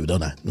a lot of people,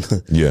 don't I?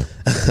 Yeah,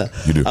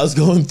 you do. I was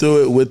going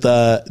through it with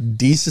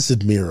Desus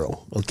and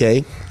Miro,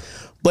 okay?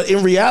 But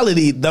in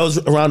reality, that was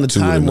around the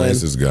time when... Two of the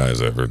nicest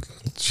guys ever.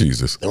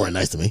 Jesus. They weren't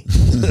nice to me.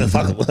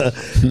 Fuck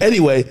them.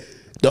 Anyway,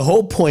 the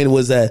whole point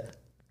was that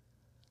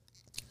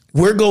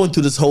we're going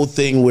through this whole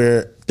thing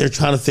where they're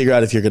trying to figure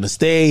out if you're going to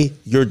stay.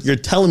 You're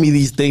telling me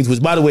these things,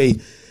 which, by the way,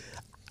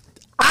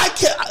 I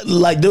can't,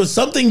 like, there was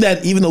something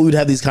that even though we'd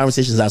have these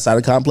conversations outside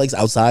the complex,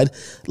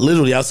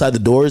 literally outside the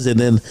doors, and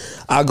then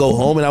I'll go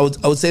home and I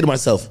would say to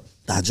myself,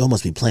 nah, Joe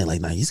must be playing. Like,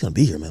 nah, he's going to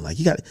be here, man. Like,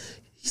 he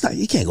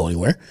can't go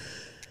anywhere.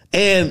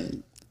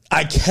 And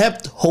I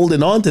kept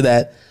holding on to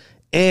that.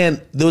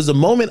 And there was a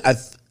moment I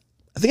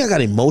think I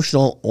got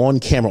emotional on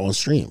camera, on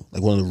stream,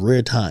 like one of the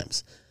rare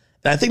times.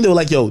 And I think they were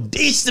like, yo,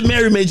 Desus and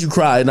Mary made you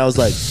cry. And I was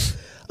like,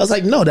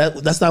 no,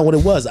 that's not what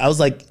it was. I was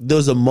like, there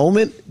was a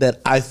moment that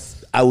I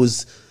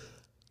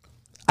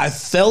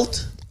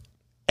felt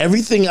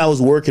everything I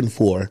was working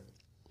for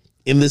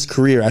in this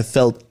career, I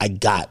felt I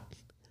got.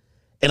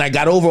 And I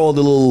got over all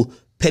the little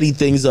petty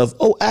things of,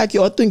 oh,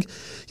 Akio, I think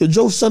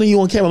Joe's sunning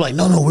you on camera. I'm like,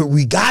 no,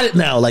 we got it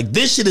now. Like,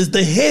 this shit is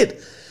the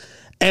hit.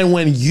 And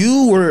when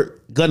you were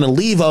gonna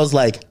leave, I was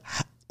like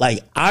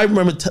I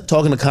remember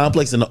talking to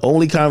Complex, and the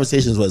only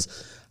conversations was,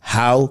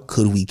 how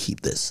could we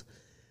keep this?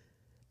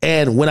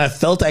 And when I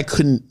felt I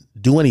couldn't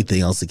do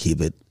anything else to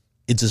keep it,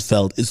 it just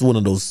felt, it's one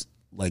of those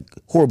like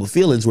horrible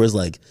feelings where it's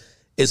like,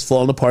 it's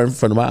falling apart in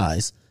front of my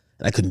eyes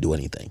and I couldn't do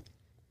anything.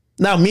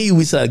 Now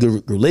we still had a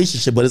good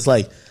relationship, but it's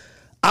like,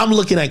 I'm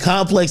looking at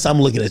Complex, I'm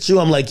looking at you,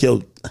 I'm like,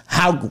 yo,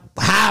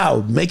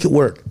 how make it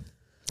work?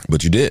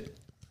 But you did.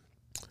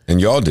 And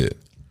y'all did.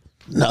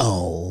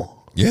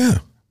 No. Yeah.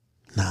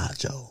 Nah,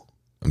 Joe.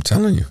 I'm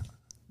telling you.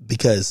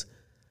 Because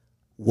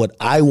what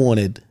I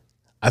wanted,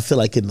 I feel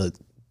like in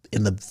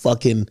the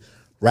fucking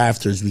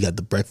rafters, we got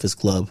the Breakfast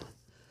Club,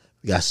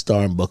 we got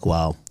Star and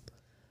Buckwild.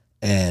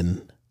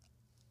 And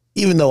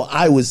even though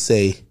I would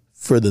say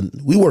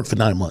we worked for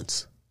 9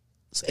 months.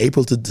 It's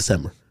April to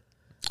December.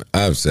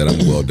 I've said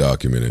I'm well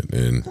documented,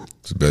 and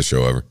it's the best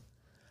show ever.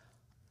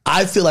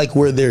 I feel like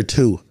we're there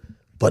too,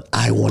 but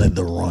I wanted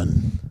the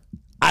run.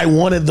 I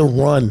wanted the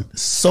run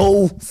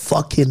so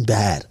fucking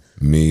bad.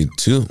 Me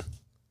too.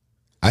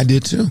 I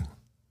did too.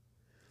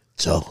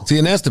 Joe. See,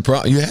 and that's the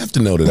problem. You have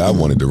to know that I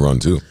wanted to run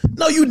too.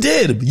 No, you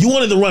did. You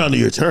wanted to run under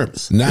your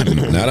terms. Not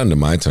under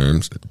my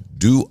terms.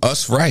 Do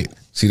us right.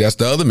 See, that's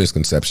the other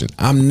misconception.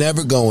 I'm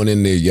never going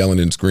in there yelling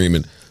and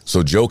screaming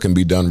so Joe can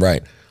be done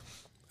right.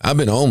 I've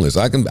been homeless.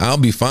 I'll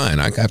be fine.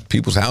 I got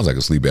people's house I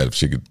can sleep at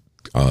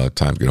if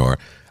times get hard.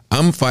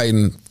 I'm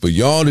fighting for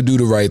y'all to do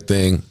the right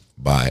thing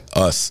by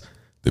us,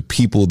 the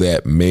people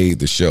that made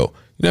the show.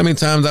 You know how many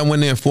times I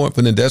went there and fought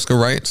for Nadeska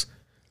rights?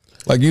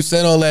 Like, you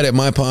said all that at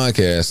my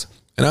podcast,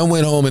 and I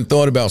went home and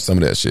thought about some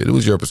of that shit. It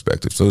was your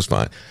perspective, so it's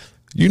fine.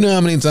 You know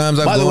how many times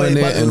I've gone in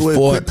there and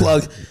fought. Quick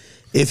plug,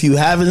 if you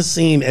haven't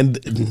seen,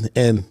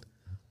 and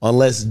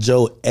unless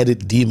Joe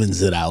edit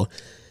demons it out,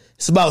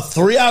 it's about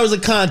 3 hours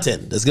of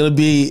content. That's going to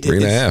be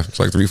 3.5. It's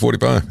like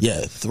 3:45. Yeah,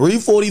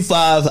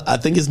 3:45. I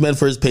think it's meant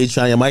for his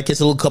Patreon. I might catch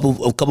a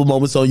couple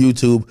moments on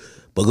YouTube,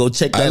 but go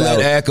check that out.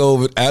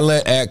 I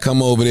let Ack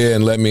come over there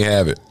and let me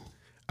have it.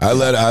 I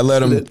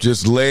let him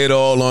just lay it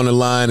all on the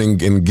line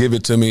and give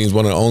it to me. He's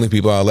one of the only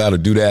people I allow to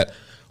do that.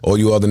 All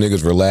you other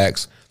niggas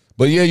relax.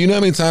 But yeah, you know how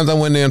many times I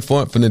went there and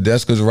fought for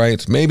Nadeska's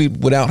rights? Maybe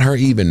without her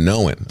even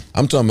knowing.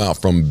 I'm talking about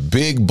from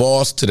big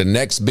boss to the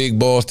next big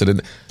boss to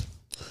the...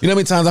 You know how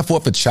many times I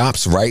fought for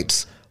Chop's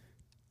rights?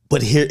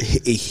 But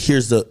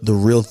here's the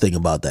real thing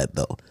about that,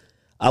 though.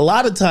 A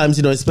lot of times,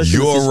 especially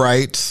your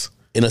rights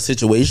in a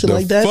situation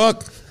like that.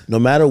 Fuck, no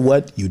matter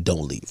what, you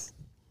don't leave.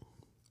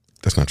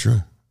 That's not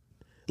true.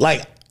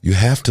 Like, you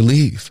have to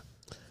leave.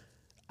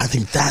 I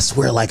think that's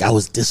where like I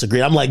was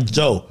disagreeing. I'm like,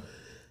 Joe.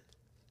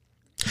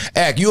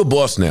 Ack, you're a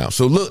boss now.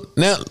 So look,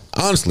 now,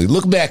 honestly,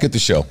 look back at the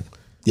show.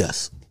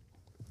 Yes.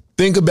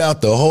 Think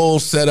about the whole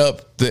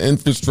setup, the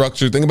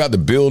infrastructure. Think about the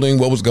building,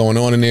 what was going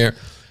on in there.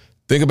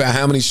 Think about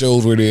how many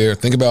shows were there.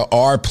 Think about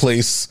our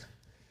place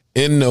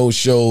in those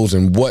shows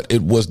and what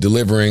it was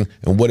delivering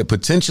and what it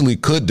potentially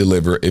could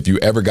deliver if you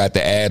ever got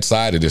the ad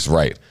side of this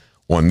right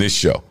on this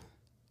show.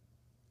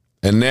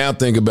 And now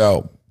think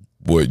about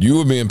what you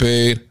were being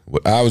paid,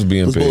 what I was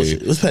being paid.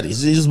 Bullshit. It was petty.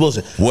 It's just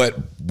bullshit. What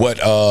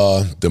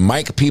the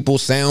mic people,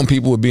 sound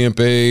people were being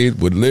paid,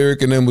 what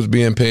Lyric and them was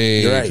being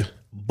paid. You're right.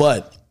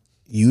 But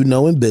you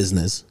know in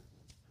business,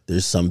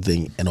 there's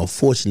something, and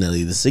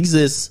unfortunately this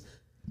exists.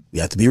 We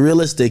have to be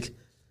realistic,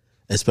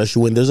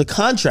 especially when there's a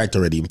contract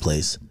already in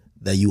place,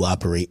 that you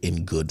operate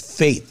in good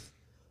faith.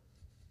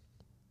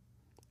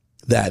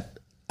 That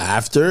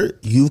after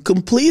you've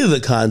completed the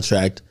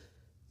contract,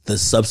 the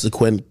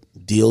subsequent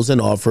deals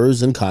and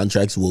offers and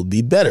contracts will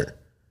be better.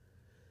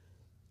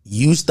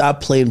 You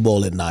stop playing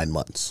ball in 9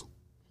 months.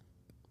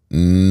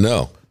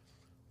 No,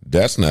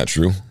 that's not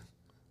true.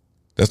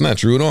 That's not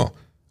true at all.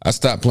 I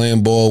stopped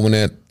playing ball when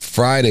that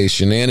Friday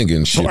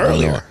shenanigans shit went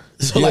Earlier. on.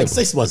 So like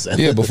 6 months in.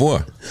 Yeah,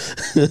 before.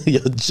 Yo,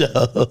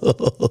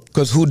 Joe.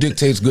 Because who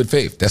dictates good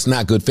faith? That's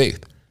not good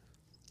faith.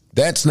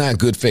 That's not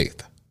good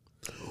faith.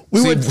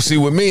 See,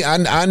 with me,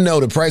 I know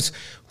the price.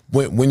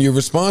 When you're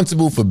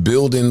responsible for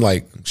building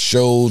like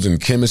shows and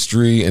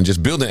chemistry and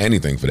just building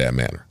anything for that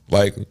matter,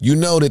 like you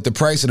know that the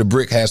price of the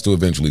brick has to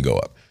eventually go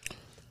up.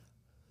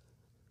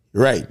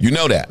 Right. You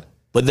know that.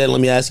 But then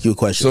let me ask you a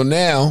question. So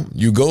now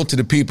you go to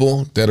the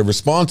people that are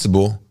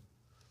responsible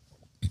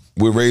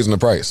with raising the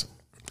price,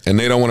 and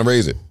they don't want to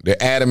raise it. They're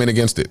adamant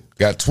against it.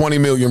 Got 20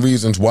 million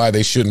reasons why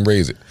they shouldn't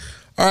raise it.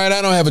 All right,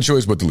 I don't have a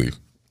choice but to leave.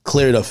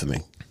 Clear it up for me.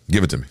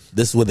 Give it to me.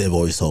 This is what they've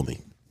always told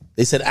me.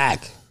 They said,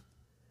 act.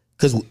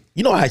 Because,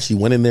 you know, I actually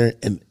went in there,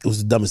 and it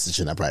was the dumbest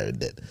decision I probably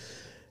did.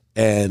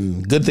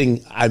 And good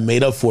thing I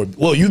made up for it.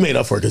 Well, you made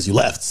up for it because you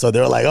left. So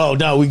they were like, oh,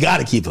 no, we got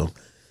to keep him.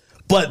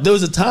 But there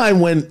was a time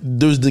when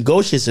there was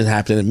negotiation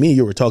happening, and me and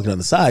you were talking on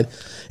the side.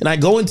 And I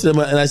go into them,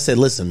 and I said,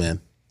 listen,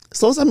 man,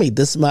 as long as I made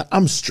this amount,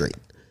 I'm straight.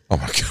 Oh,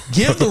 my God.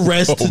 Give the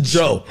rest to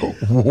Joe.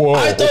 Whoa.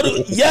 I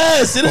thought,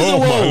 yes, it is a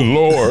whoa. Oh, my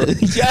Lord.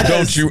 Yes.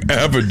 Don't you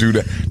ever do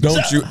that.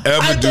 Don't you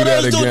ever do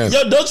that again.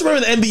 Yo, don't you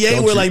remember the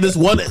NBA where like this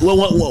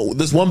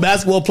one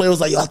basketball player was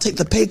like, yo, I'll take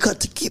the pay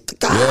cut to keep the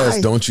guy. Yes,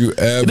 don't you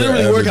ever. It didn't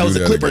really work out with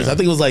the Clippers. Again. I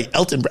think it was like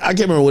Elton. I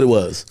can't remember what it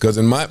was. Because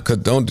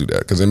don't do that.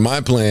 Because in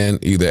my plan,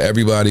 either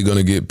everybody going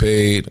to get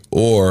paid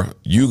or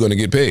you going to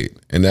get paid.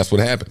 And that's what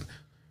happened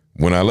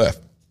when I left.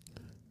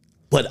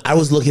 But I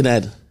was looking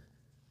at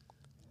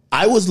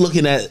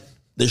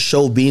the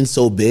show being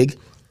so big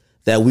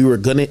that we were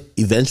going to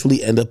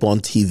eventually end up on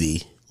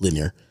TV,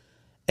 linear,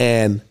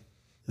 and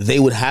they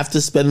would have to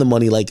spend the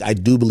money like I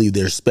do believe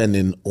they're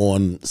spending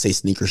on, say,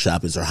 sneaker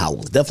shoppers or hot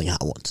ones. Definitely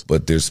hot ones.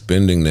 But they're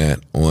spending that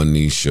on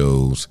these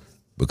shows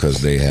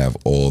because they have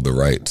all the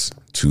rights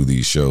to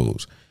these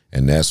shows.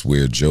 And that's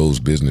where Joe's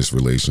business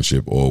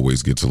relationship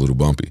always gets a little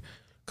bumpy.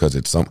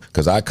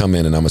 Because I come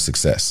in and I'm a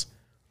success.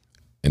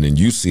 And then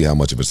you see how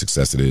much of a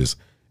success it is.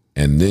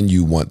 And then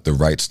you want the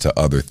rights to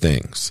other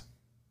things.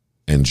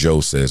 And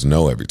Joe says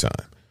no every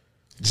time.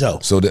 Joe.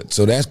 So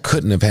that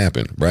couldn't have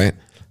happened, right?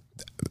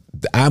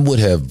 I would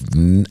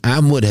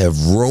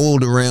have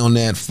rolled around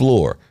that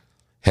floor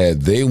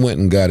had they went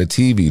and got a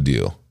TV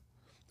deal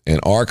and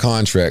our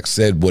contract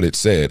said what it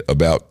said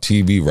about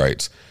TV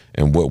rights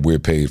and what we're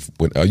paid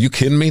for. Are you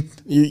kidding me?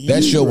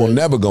 That show will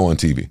never go on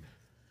TV.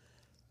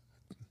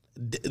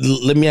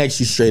 Let me ask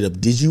you straight up.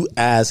 Did you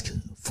ask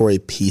for a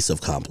piece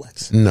of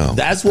Complex? No.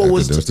 That's what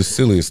was... That was the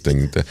silliest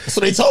thing. So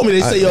they told me.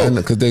 They say, yo...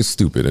 Because they're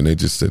stupid. And they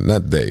just said,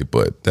 not they,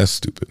 but that's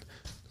stupid.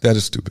 That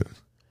is stupid.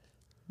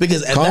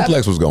 Because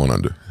Complex was going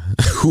under.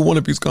 Who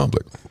wanted a piece of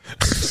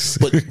Complex?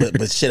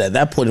 but shit, at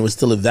that point, it was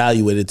still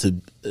evaluated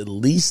to at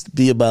least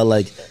be about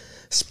like...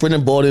 Sprint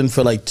and Budden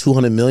for like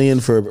 $200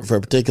 million for a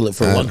particular,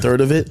 for 1/3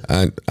 of it.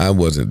 I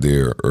wasn't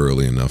there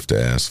early enough to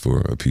ask for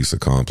a piece of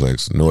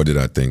Complex, nor did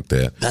I think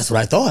that. That's what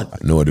I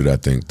thought. Nor did I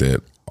think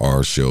that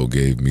our show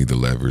gave me the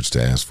leverage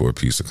to ask for a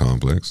piece of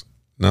Complex.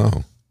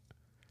 No.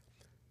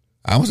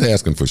 I was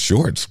asking for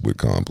shorts with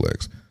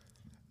Complex.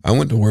 I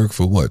went to work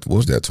for what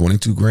was that,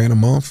 22 grand a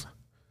month?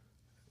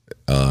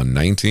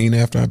 19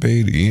 after I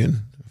paid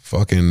Ian.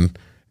 Fucking,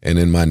 and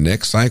in my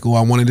next cycle,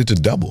 I wanted it to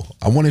double.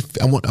 I wanted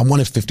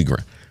 50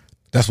 grand.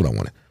 That's what I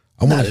wanted.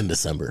 Not in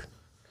December.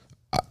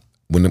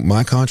 When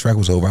my contract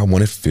was over, I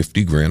wanted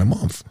 50 grand a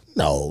month.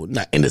 No,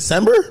 not in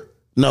December?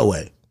 No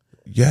way.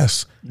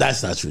 Yes.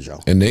 That's not true,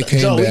 Joe. And they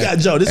came back. We got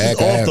Joe. This is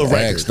off the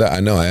record. I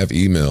know. I have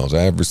emails.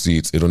 I have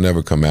receipts. It'll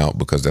never come out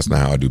because that's not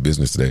how I do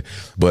business today.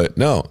 But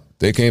no,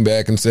 they came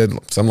back and said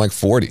something like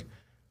 40.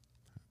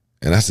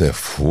 And I said,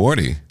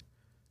 40?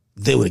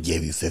 They would have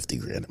gave you 50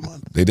 grand a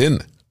month. They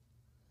didn't.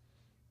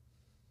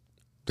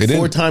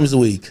 4 times a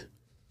week.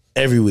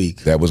 Every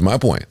week. That was my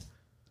point.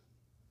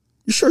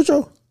 You sure,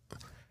 Joe?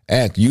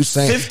 Act, you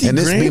saying, 50 and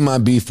this grand? be my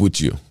beef with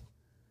you.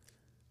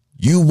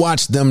 You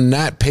watch them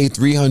not pay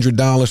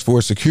 $300 for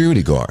a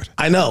security guard.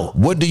 I know.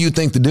 What do you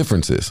think the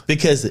difference is?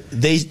 Because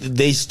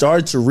they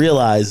start to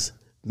realize,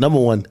 number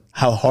one,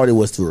 how hard it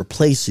was to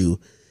replace you.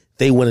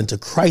 They went into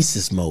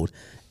crisis mode.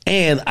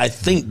 And I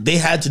think they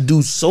had to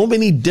do so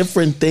many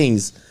different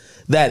things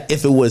that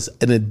if it was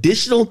an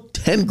additional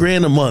 10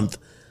 grand a month,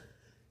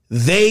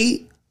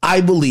 they,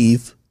 I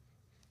believe,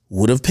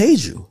 would have paid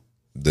you.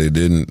 They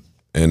didn't,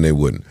 and they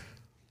wouldn't.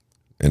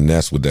 And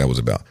that's what that was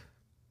about.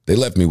 They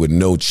left me with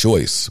no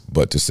choice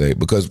but to say,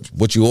 because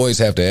what you always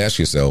have to ask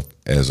yourself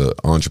as an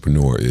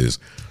entrepreneur is,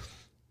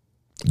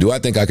 do I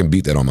think I can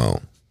beat that on my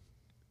own?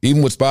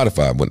 Even with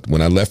Spotify,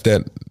 when I left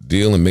that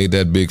deal and made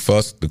that big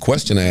fuss, the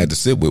question I had to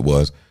sit with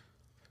was,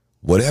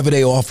 whatever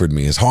they offered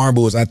me, as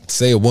horrible as I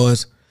say it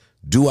was,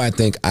 do I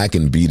think I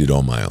can beat it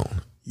on my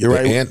own? You're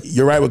right.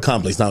 You're right with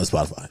Complex, not with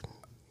Spotify.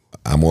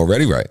 I'm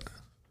already right.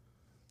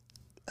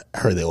 I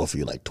heard they offer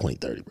you like 20,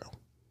 30, bro.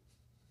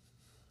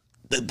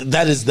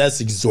 That's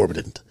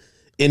exorbitant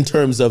in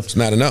terms of. It's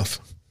not enough.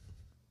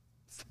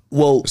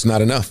 Well, it's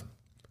not enough.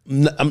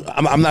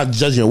 I'm not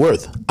judging your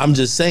worth. I'm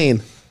just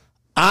saying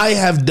I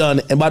have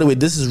done, and by the way,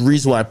 this is the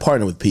reason why I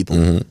partner with people.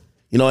 Mm-hmm.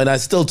 You know, and I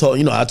still told,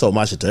 you know, I told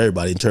my shit to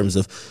everybody in terms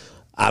of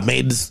I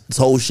made this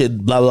whole shit,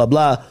 blah, blah,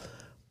 blah.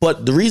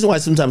 But the reason why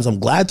sometimes I'm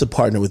glad to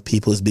partner with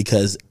people is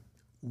because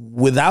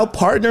without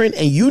partnering,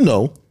 and you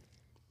know,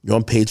 you're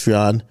on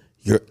Patreon,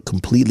 you're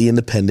completely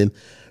independent.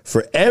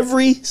 For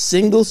every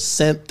single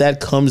cent that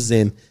comes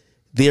in,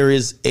 there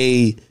is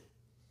a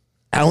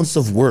ounce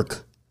of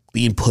work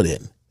being put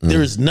in.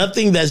 There is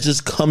nothing that's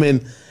just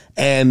coming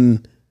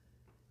and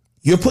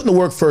you're putting the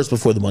work first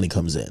before the money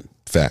comes in.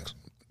 Facts.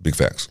 Big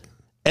facts.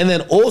 And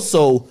then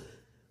also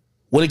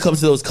when it comes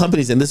to those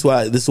companies, and this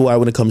is why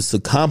when it comes to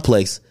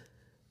Complex,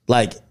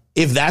 like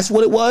if that's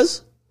what it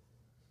was,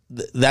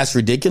 that's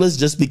ridiculous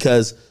just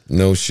because.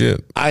 No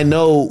shit. I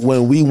know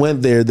when we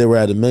went there, they were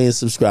at 1 million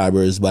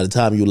subscribers. By the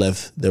time you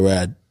left, they were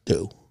at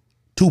 2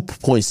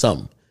 point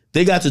something.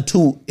 They got to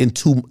 2 in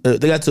 2.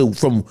 They got to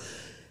from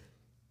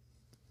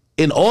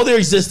in all their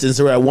existence,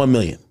 they were at 1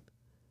 million.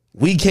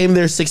 We came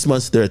there 6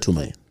 months. They're at 2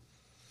 million.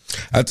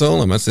 I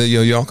told them, I said,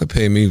 yo, y'all could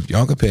pay me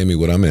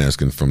what I'm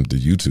asking from the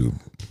YouTube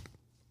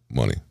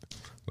money.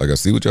 Like I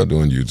see what y'all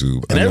do on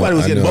YouTube. And everybody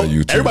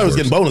was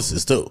getting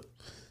bonuses too.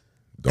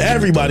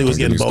 Everybody was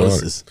getting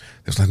bonuses.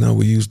 It's like, no,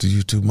 we used the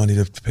YouTube money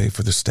to pay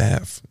for the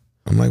staff.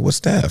 I'm like, what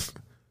staff?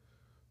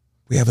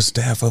 We have a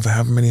staff of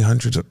however many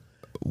hundreds of.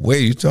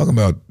 Wait, you talking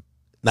about?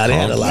 Now they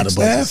had a lot of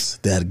budgets.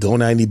 They had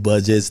Go90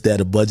 budgets. They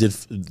had a budget,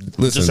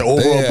 just an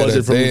overall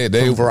budget from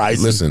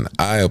Verizon. Listen,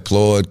 I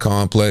applaud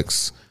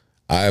Complex.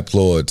 I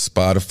applaud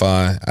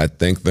Spotify. I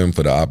thank them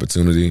for the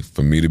opportunity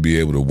for me to be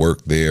able to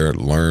work there,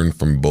 learn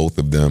from both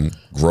of them,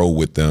 grow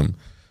with them.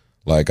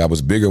 Like I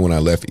was bigger when I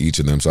left each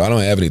of them, so I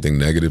don't have anything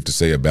negative to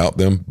say about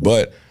them.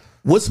 But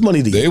what's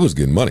money to you? They was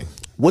getting money.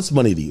 What's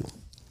money to you?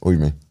 What do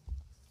you mean?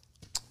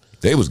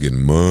 They was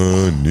getting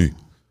money.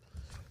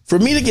 For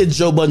me to get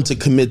Joe Budden to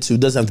commit to, it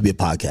doesn't have to be a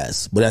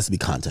podcast, but it has to be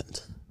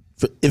content.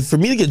 For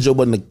me to get Joe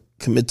Budden to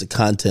commit to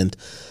content,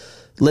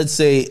 let's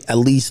say at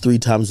least 3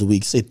 times a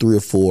week, say 3 or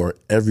 4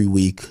 every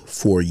week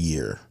for a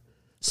year.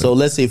 So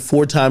let's say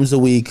 4 times a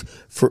week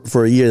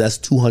for a year, that's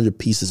 200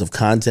 pieces of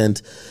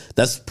content.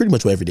 That's pretty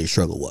much what Everyday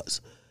Struggle was.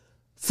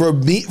 For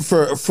me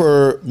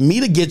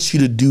to get you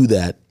to do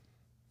that,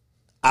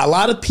 a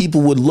lot of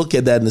people would look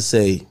at that and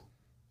say,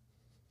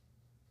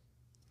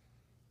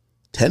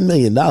 $10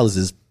 million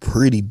is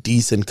pretty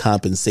decent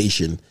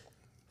compensation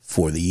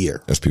for the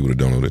year. That's people that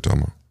don't know what they're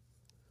talking about.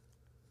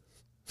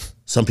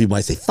 Some people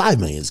might say $5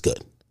 million is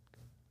good.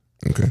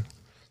 Okay.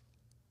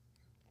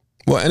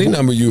 Well, any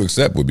number you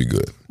accept would be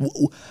good.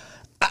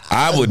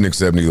 I wouldn't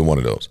accept neither one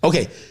of those.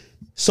 Okay.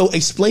 So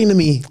explain to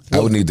me. I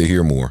would need to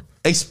hear more.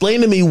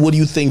 Explain to me, what do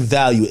you think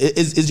value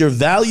is? Is your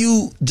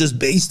value just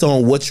based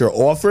on what you're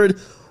offered,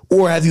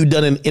 or have you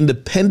done an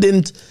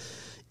independent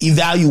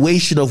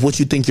evaluation of what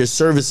you think your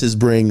services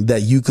bring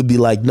that you could be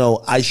like,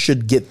 no, I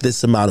should get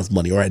this amount of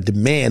money, or I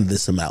demand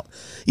this amount?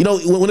 You know,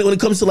 when it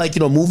comes to like, you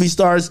know, movie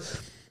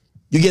stars,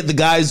 you get the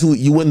guys who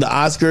you win the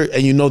Oscar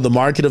and you know the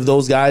market of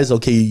those guys.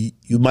 Okay,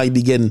 you might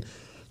be getting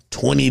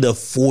 20 to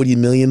 40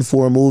 million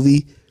for a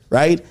movie,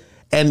 right?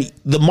 And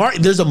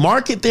there's a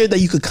market there that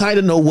you could kind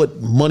of know what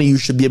money you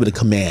should be able to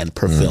command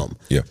per film.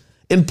 Yeah.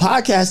 In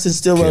podcasts, it's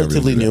still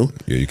relatively new.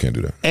 Yeah, you can't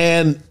do that.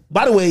 And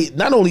by the way,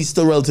 not only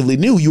still relatively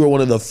new, you were one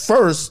of the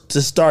first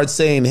to start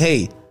saying,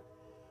 hey,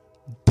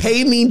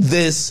 pay me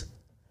this.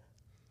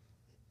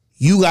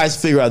 You guys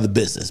figure out the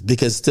business,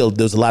 because still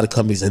there's a lot of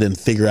companies that didn't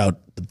figure out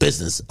the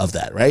business of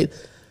that, right?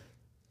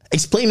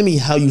 Explain to me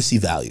how you see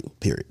value,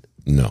 period.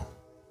 No,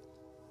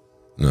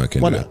 I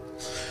can't do that.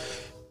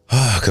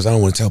 Because I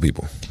don't want to tell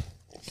people.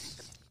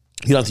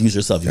 You don't have to use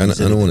yourself. I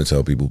don't want to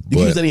tell people. You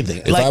can use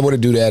anything. If I were to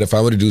do that, if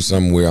I were to do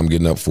something where I'm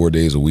getting up 4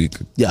 days a week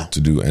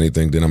to do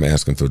anything, then I'm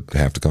asking for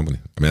half the company.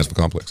 I'm asking for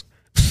Complex.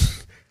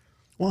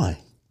 Why?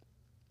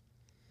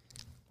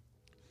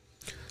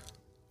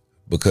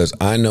 because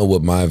I know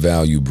what my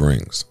value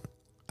brings.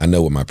 I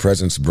know what my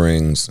presence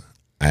brings.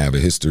 I have a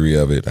history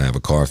of it. I have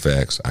a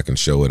Carfax. I can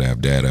show it. I have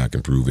data. I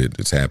can prove it.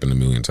 It's happened a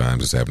million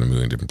times. It's happened a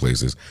million different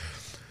places.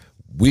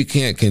 We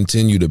can't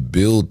continue to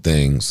build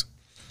things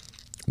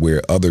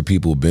where other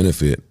people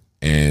benefit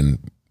and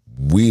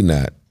we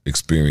not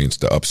experience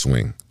the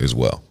upswing as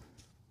well.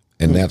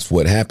 And that's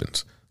what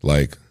happens.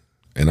 Like,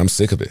 and I'm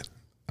sick of it.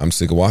 I'm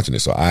sick of watching it.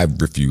 So I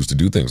refuse to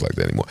do things like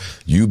that anymore.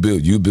 You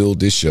build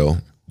this show.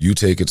 You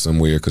take it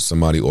somewhere because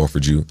somebody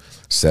offered you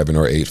 7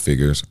 or 8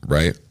 figures,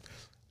 right?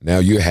 Now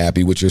you're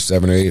happy with your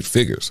 7 or 8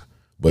 figures.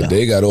 But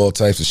they got all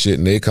types of shit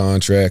in their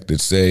contract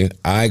that say,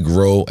 I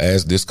grow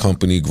as this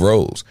company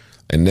grows.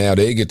 And now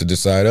they get to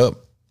decide,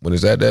 when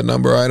it's at that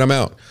number, all right, I'm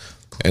out.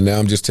 And now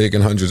I'm just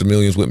taking hundreds of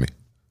millions with me.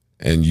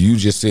 And you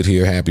just sit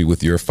here happy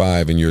with your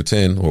 5 and your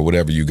 10 or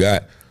whatever you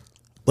got.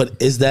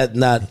 But is that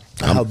not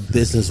how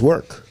business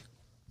work?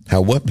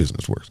 How what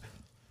business works?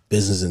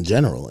 Business in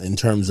general, in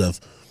terms of...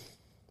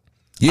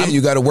 Yeah,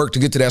 you got to work to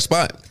get to that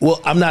spot. Well,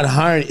 I'm not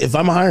hiring... If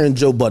I'm hiring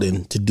Joe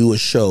Budden to do a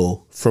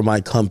show for my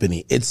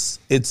company, it's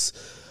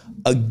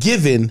a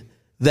given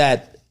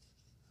that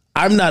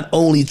I'm not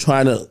only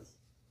trying to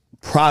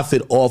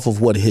profit off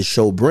of what his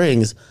show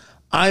brings,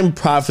 I'm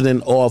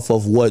profiting off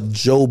of what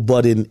Joe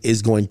Budden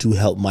is going to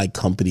help my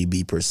company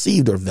be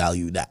perceived or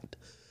valued at.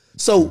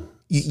 So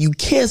you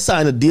can't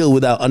sign a deal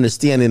without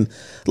understanding,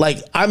 like,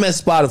 I'm at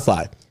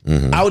Spotify.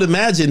 Mm-hmm. I would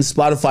imagine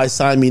Spotify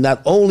signed me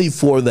not only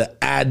for the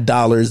ad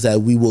dollars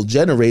that we will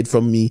generate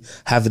from me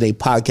having a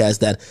podcast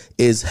that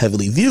is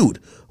heavily viewed,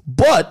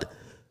 but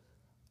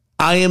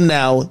I am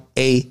now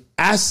a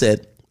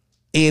asset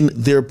in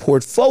their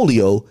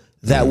portfolio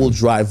that will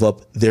drive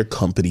up their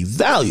company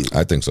value.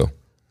 I think so.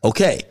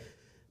 Okay.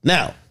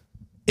 Now,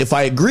 if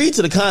I agree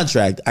to the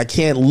contract, I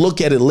can't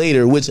look at it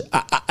later, which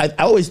I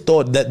always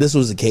thought that this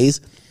was the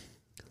case,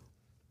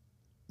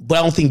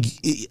 but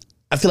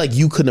I feel like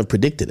you couldn't have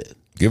predicted it.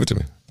 Give it to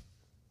me.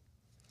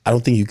 I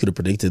don't think you could have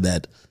predicted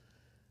that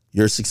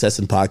your success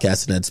in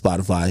podcasting at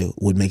Spotify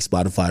would make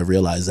Spotify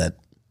realize that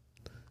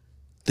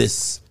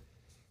this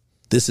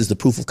is the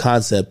proof of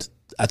concept.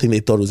 I think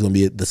they thought it was going to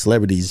be the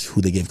celebrities who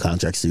they gave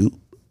contracts to,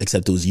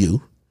 except it was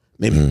you,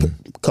 maybe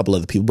a couple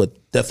other people,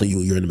 but definitely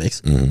you're in the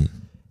mix. Mm-hmm.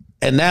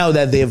 And now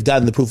that they have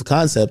gotten the proof of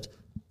concept,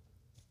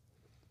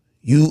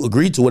 you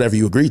agreed to whatever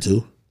you agreed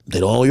to. They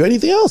don't owe you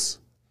anything else.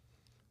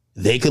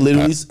 They could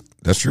literally...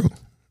 That's true.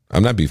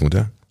 I'm not beefing with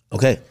that.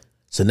 Okay.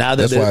 So now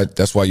that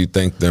that's why you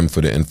thank them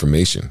for the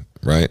information,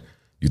 right?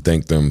 You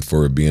thank them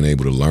for being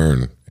able to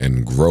learn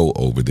and grow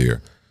over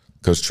there.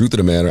 Because truth of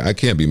the matter, I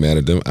can't be mad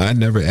at them. I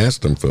never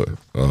asked them for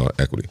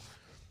equity.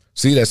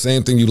 See, that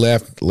same thing you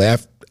laughed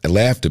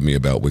at me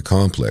about with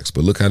Complex,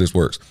 but look how this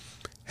works.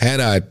 Had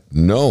I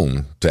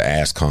known to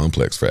ask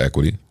Complex for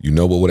equity, you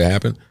know what would have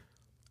happened?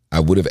 I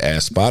would have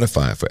asked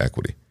Spotify for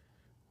equity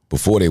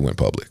before they went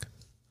public.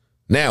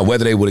 Now,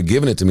 whether they would have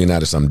given it to me or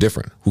not is something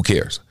different. Who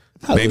cares?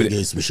 Probably maybe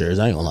gave some shares.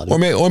 I ain't gonna lie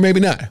to you. Or maybe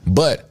not.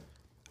 But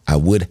I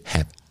would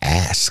have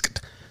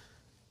asked.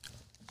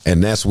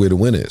 And that's where the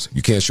win is.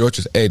 You can't short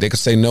yourself. Hey, they could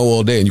say no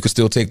all day and you could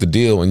still take the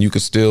deal and you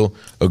could still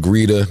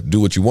agree to do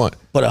what you want.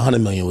 But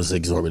 $100 million was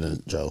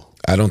exorbitant, Joe.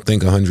 I don't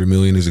think $100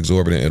 million is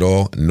exorbitant at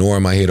all, nor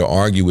am I here to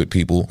argue with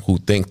people who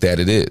think that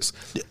it is.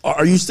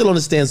 Are you still on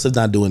the stance of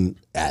not doing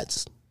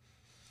ads?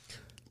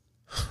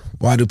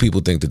 Why do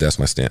people think that that's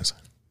my stance?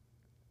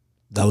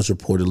 That was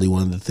reportedly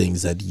one of the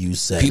things that you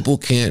said. People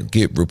can't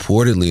get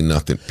reportedly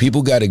nothing.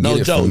 People got to get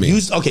it Joe, from me.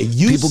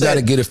 People got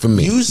to get it from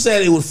me. You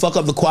said it would fuck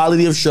up the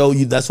quality of show.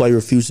 That's why you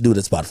refused to do it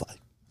at Spotify.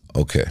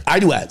 Okay. I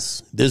do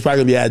ads. There's probably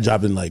going to be ad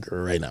dropping like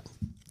right now.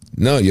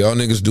 No, y'all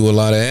niggas do a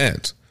lot of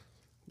ads.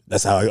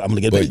 That's how I'm going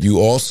to get paid. But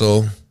you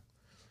also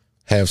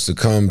have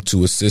succumbed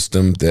to a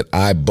system that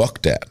I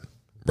bucked at,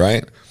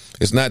 right?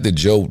 It's not that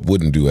Joe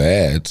wouldn't do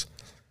ads.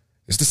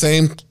 It's the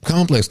same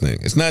Complex thing.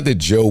 It's not that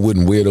Joe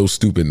wouldn't wear those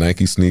stupid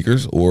Nike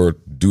sneakers or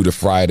do the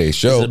Friday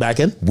show. Is it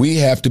back in? We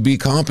have to be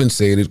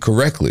compensated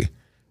correctly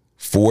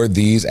for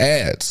these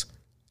ads.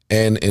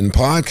 And in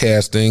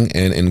podcasting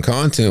and in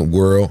content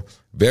world,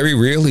 very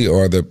rarely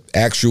are the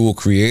actual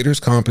creators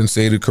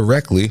compensated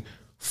correctly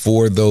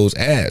for those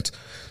ads.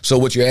 So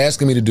what you're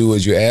asking me to do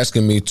is you're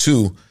asking me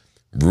to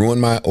ruin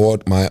my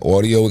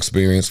audio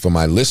experience for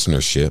my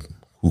listenership,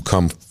 who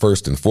come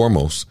first and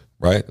foremost.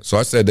 Right? So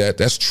I said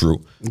that's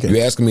true. Okay. You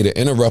asking me to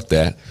interrupt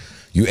that.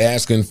 You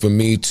asking for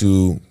me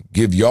to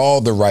give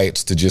y'all the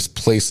rights to just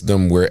place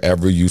them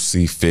wherever you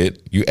see fit.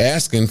 You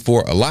asking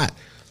for a lot.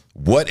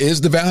 What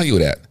is the value of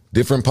that?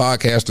 Different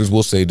podcasters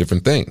will say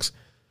different things.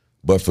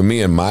 But for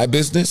me in my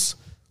business,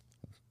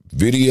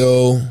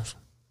 video,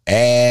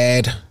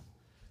 ad,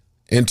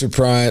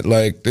 enterprise,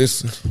 like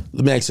this.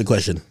 Let me ask you a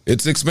question.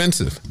 It's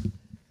expensive.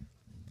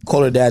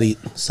 Call Her Daddy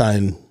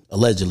signed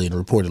allegedly and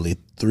reportedly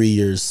 3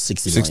 years,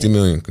 $60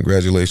 million.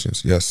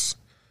 Congratulations. Yes.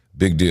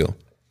 Big deal.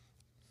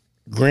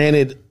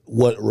 Granted,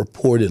 what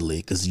reportedly,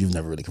 because you've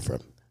never really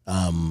confirmed,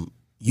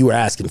 you were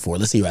asking for,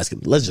 let's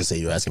just say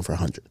you're asking for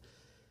 100.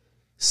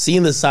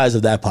 Seeing the size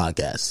of that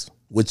podcast,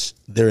 which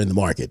they're in the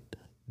market,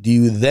 do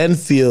you then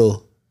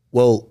feel,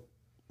 well,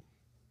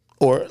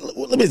 Or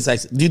let me say,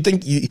 do you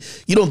think you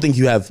don't think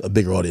you have a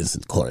bigger audience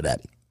than Call Her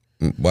Daddy?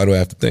 Why do I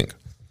have to think?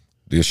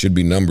 There should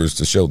be numbers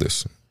to show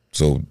this.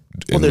 So,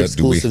 they're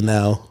exclusive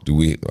now. Do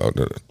we?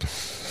 They're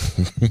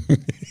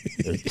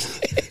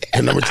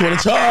number 2 on the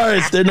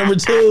charts. They're number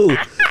 2.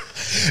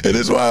 And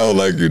that's why I don't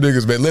like you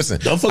niggas, man. Listen,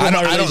 don't fuck with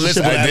my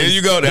relationship with there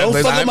you go. Don't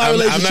fuck with my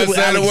relationship with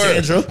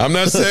Alexandra. I'm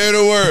not saying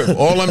a word.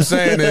 All I'm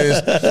saying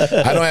is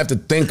I don't have to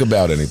think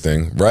about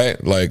anything,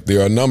 right? Like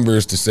there are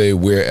numbers to say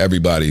where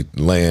everybody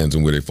lands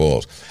and where they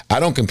falls. I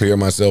don't compare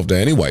myself to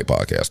any white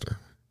podcaster.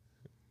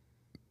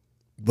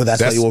 But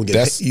that's why you won't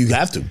get paid. You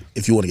have to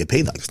if you want to get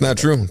paid. Like it's not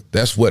true.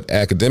 That's what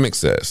academics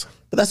says.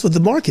 But that's what the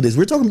market is.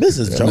 We're talking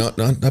business, Joe.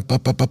 No.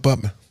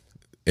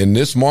 In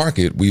this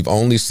market, we've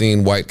only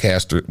seen white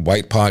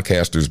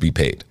podcasters be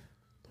paid.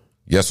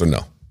 Yes or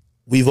no?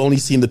 We've only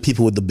seen the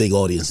people with the big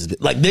audiences.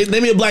 Like, name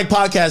me a black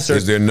podcaster.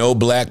 Is there no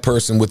black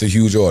person with a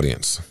huge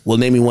audience? Well,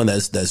 name me one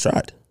that's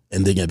tried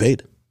and didn't get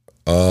paid.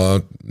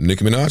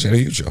 Nicki Minaj had a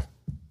huge show.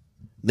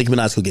 Nicki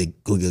Minaj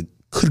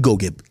could go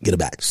get a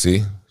bag.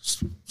 See?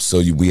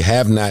 So we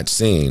have not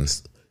seen...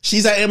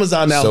 She's at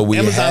Amazon now. So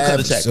Amazon cut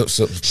a check.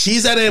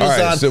 She's at Amazon.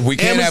 Right, so we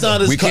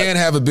can't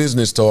have a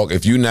business talk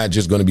if you're not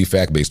just going to be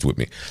fact-based with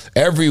me.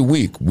 Every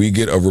week we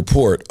get a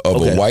report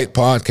of a white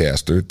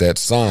podcaster that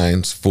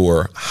signs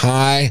for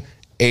high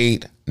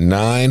 8,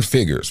 9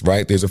 figures,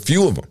 right? There's a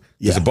few of them.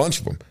 There's a bunch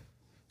of them.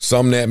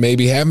 Some that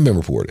maybe haven't been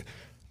reported.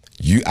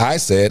 I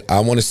said, I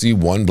want to see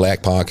one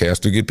black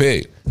podcaster get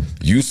paid.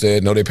 You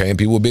said, no, they're paying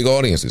people with big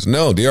audiences.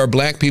 No, there are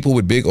black people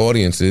with big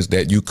audiences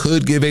that you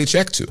could give a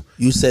check to.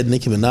 You said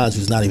Nicki Minaj,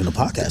 who's not even a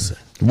podcaster.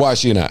 Why is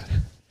she not?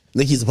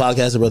 Nicki's a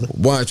podcaster, brother.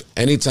 Watch,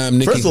 anytime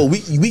Nicki... First of all,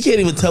 we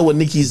can't even tell what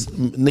Nicki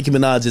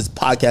Minaj's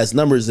podcast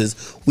numbers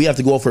is. We have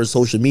to go off her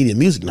social media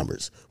music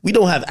numbers. We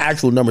don't have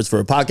actual numbers for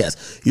a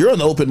podcast. You're on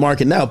the open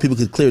market now. People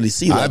could clearly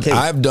see that.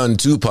 I've done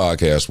 2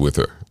 podcasts with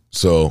her,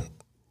 so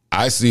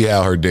I see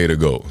how her data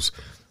goes.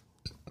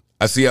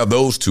 I see how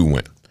those 2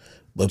 went.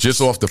 But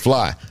just off the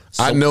fly.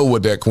 So, I know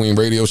what that Queen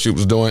radio shit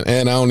was doing,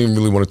 and I don't even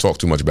really want to talk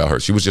too much about her.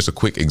 She was just a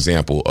quick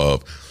example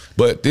of,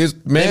 but there's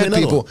mad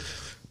people.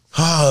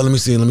 Let me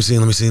see. Dave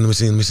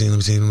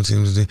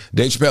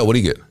Chappelle, what did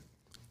he get?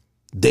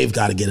 Dave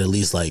got to get at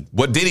least like.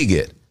 What did he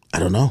get? I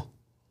don't know.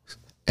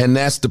 And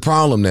that's the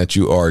problem that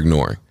you are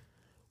ignoring.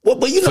 Well,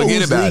 but you know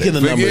who's leaking the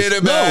numbers.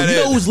 You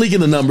know who's leaking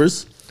the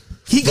numbers.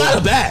 He got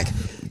a bag.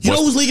 You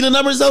know who's leaking the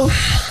numbers, though?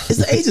 It's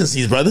the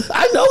agencies, brother.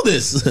 I know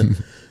this.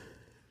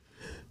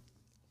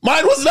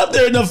 Mine wasn't up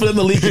there enough for them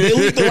to leak it. They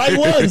leaked the right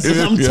ones.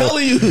 I'm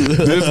telling you.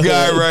 This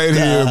guy right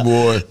here,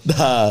 boy.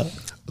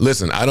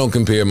 Listen, I don't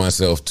compare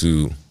myself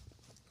to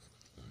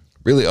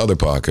really other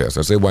podcasts.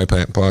 I say white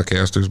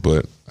podcasters,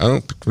 but I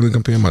don't really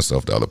compare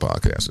myself to other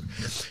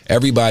podcasters.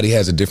 Everybody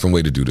has a different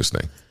way to do this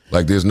thing.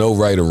 Like, there's no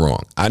right or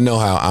wrong. I know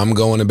how I'm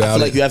going about it. I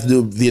feel like you have to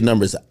do it via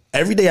numbers.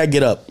 Every day I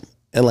get up,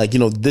 and like,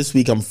 this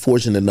week I'm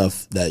fortunate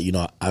enough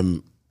that,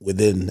 I'm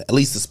within at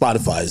least the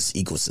Spotify's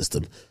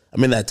ecosystem.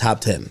 I'm in that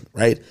top 10,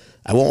 right?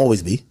 I won't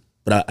always be,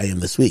 but I am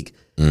this week.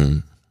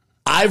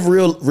 I've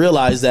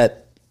realized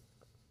that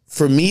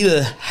for me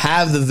to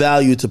have the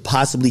value to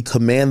possibly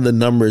command the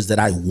numbers that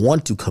I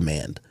want to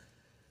command,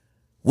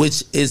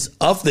 which is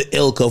of the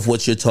ilk of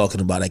what you're talking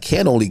about, I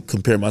can't only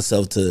compare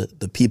myself to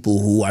the people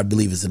who I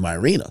believe is in my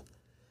arena.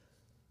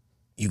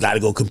 You got to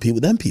go compete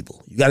with them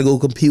people. You got to go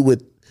compete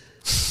with.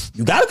 If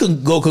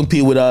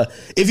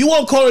you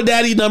want Call Her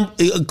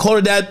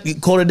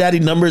Daddy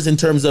numbers in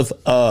terms of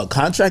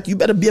contract, you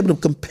better be able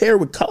to compare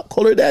with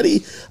Call Her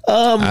Daddy.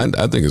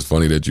 I think it's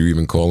funny that you're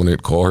even calling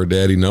it Call Her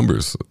Daddy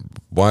numbers.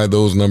 Why are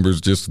those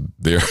numbers just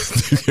there?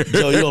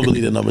 Joe, you don't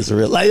believe the numbers are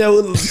real. Like,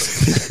 you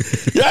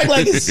act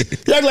like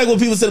what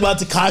people said about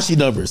Tekashi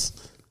numbers.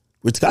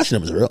 Where Tekashi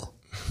numbers are real.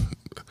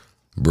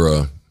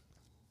 Bruh,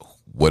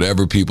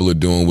 whatever people are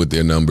doing with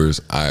their numbers,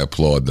 I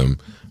applaud them.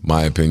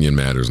 My opinion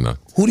matters not.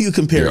 Who do you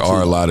compare There to?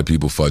 are a lot of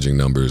people fudging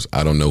numbers.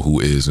 I don't know who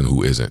is and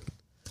who isn't.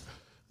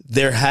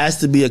 There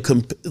has to be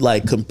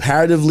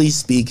comparatively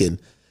speaking,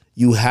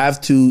 you have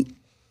to,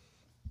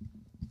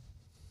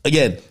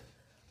 again,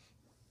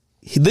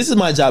 this is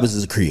my job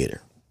as a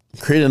creator,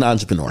 an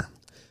entrepreneur.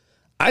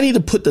 I need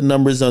to put the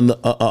numbers on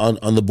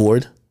the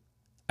board.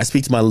 I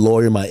speak to my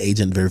lawyer, my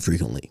agent very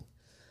frequently.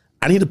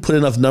 I need to put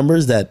enough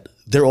numbers that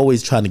they're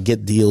always trying to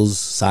get deals,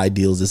 side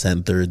deals, this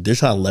and third. They're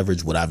trying to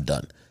leverage what I've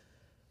done.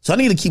 So I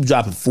need to keep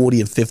dropping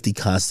 40 and 50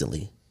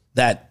 constantly.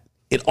 That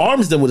it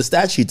arms them with a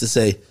stat sheet to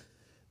say,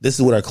 this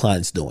is what our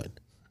client's doing.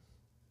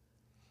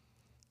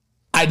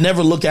 I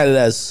never look at it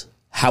as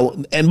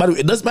how, and by the way,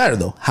 it doesn't matter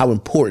though, how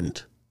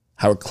important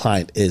our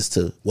client is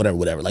to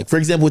whatever. Like for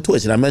example, with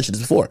Twitch, and I mentioned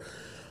this before.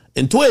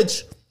 In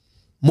Twitch,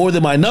 more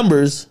than my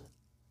numbers,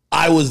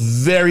 I was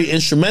very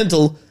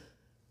instrumental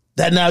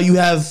that now you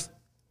have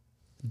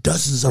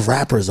dozens of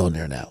rappers on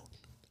there now.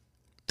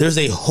 There's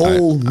a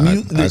whole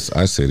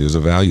I say there's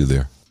a value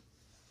there.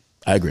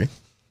 I agree.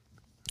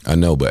 I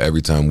know, but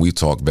every time we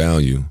talk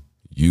value,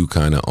 you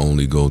kind of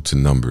only go to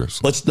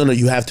numbers. But no,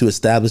 you have to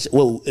establish.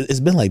 Well,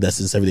 it's been like that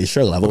since Everyday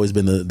Struggle. I've always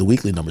been the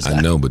weekly numbers guy.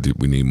 I know, but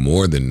we need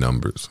more than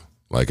numbers.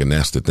 Like, and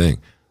that's the thing.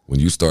 When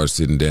you start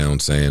sitting down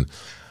saying,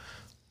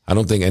 I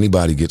don't think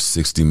anybody gets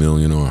 60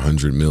 million or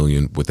 100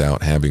 million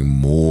without having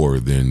more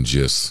than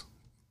just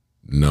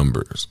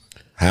numbers.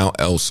 How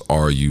else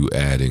are you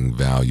adding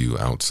value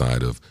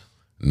outside of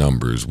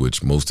numbers,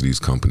 which most of these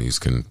companies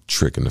can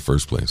trick in the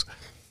first place?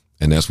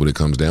 And that's what it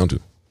comes down to.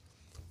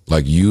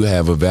 Like, you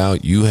have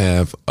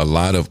a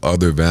lot of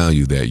other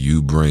value that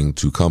you bring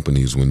to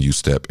companies when you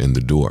step in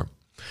the door.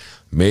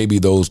 Maybe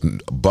those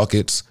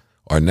buckets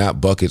are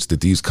not buckets that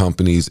these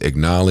companies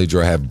acknowledge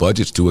or have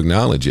budgets to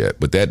acknowledge yet,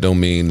 but that don't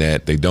mean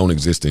that they don't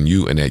exist in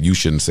you and that you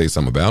shouldn't say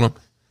something about them.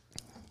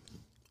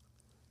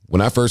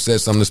 When I first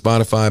said something to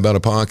Spotify about a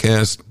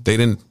podcast, they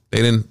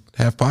didn't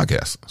have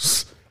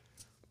podcasts.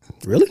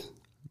 Really?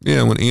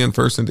 Yeah, when Ian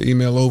first sent the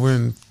email over,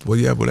 and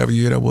whatever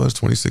year that was,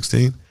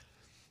 2016,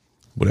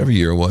 whatever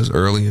year it was,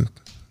 early, and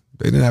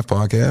they didn't have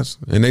podcasts,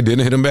 and they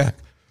didn't hit them back.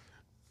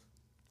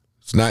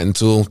 It's not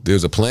until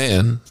there's a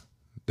plan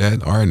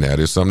that, all right, now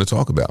there's something to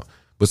talk about.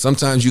 But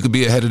sometimes you could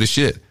be ahead of the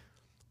shit.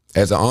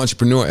 As an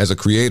entrepreneur, as a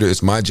creator,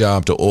 it's my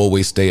job to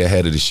always stay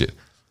ahead of the shit.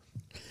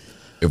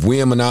 If we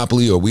in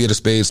Monopoly or we at a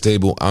spades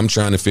table, I'm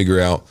trying to figure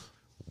out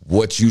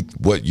what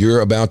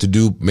you're about to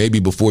do maybe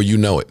before you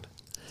know it.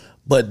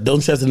 But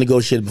don't you have to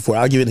negotiate before?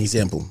 I'll give you an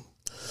example.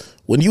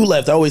 When you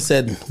left, I always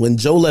said, when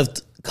Joe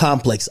left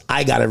Complex,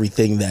 I got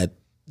everything that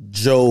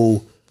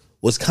Joe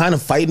was kind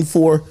of fighting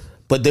for,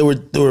 but they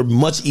were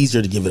much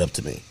easier to give it up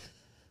to me.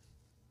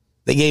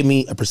 They gave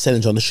me a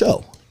percentage on the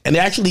show. And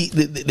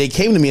they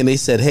came to me and they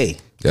said, hey.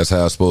 That's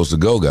how it's supposed to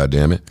go,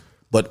 goddammit.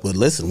 But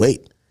listen,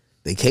 wait.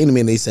 They came to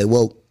me and they said,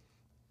 well,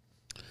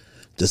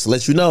 just to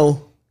let you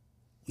know,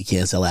 we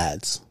can't sell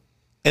ads.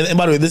 And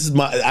by the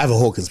way, I have a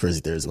whole conspiracy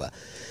theory as well.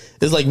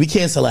 It's like, we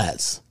can't sell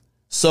ads.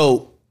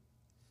 So,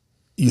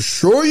 you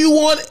sure you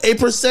want a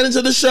percentage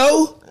of the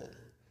show?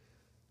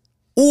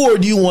 Or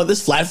do you want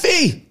this flat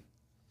fee?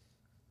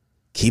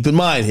 Keep in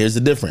mind, here's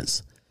the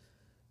difference.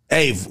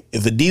 Hey,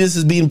 if Adidas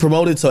is being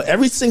promoted, so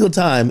every single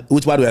time,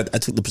 which by the way, I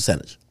took the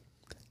percentage.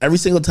 Every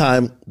single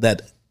time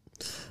that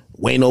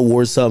Wayno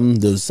wore something,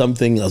 there was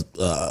something,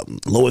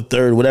 lower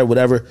third,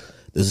 whatever,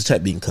 there's a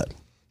check being cut.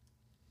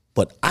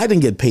 But I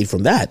didn't get paid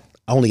from that.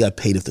 I only got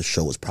paid if the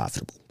show was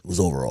profitable. It was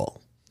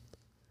overall.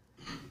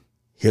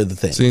 Here's the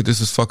thing. See,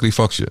 this is fuckity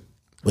fuck shit.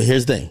 But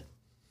here's the thing.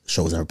 The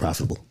show was never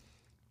profitable.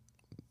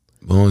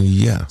 Well,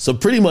 yeah. So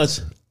pretty much,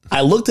 I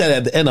looked at it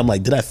at the end. I'm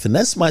like, did I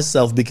finesse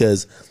myself?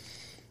 Because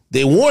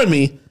they warned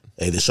me,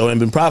 hey, the show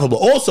ain't been profitable.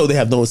 Also, they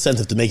have no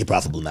incentive to make it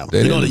profitable now.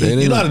 You know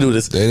how to do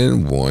this. They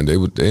didn't warn. They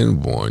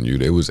didn't warn you.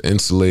 They was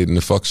insulating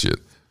the fuck shit.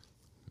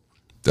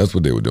 That's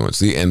what they were doing.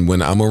 See, and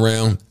when I'm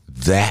around,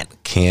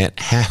 that can't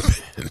happen.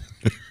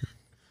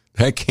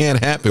 That can't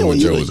happen when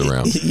Joe was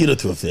around. You know,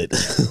 to a fit.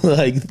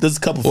 Like, there's a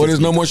couple. Or there's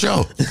no more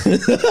show. Or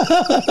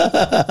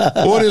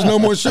there's no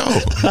more show.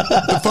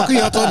 The fuck are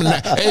y'all talking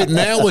about? Hey,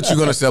 now what you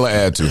gonna sell an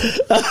ad to? You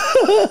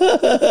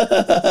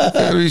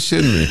gotta be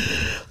shitting me.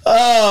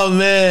 Oh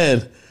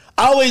man,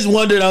 I always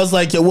wondered. I was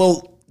like, yo,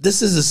 well,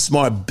 this is a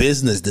smart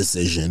business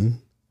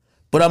decision,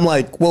 but I'm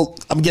like, well,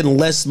 I'm getting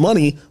less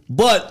money,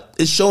 but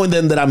it's showing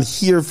them that I'm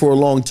here for a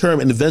long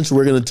term, and eventually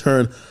we're gonna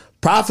turn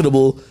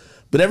profitable.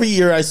 But every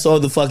year I saw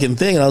the fucking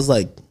thing, and I was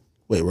like,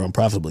 wait, we're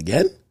unprofitable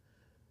again?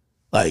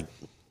 Like,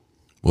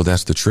 well,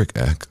 that's the trick,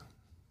 Ak.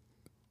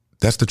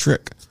 That's the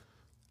trick.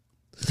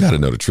 You got to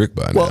know the trick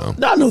by now.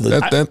 I know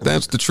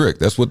that's the trick.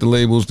 That's what the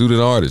labels do to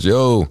the artists.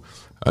 Yo,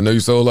 I know you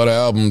sold a lot of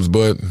albums,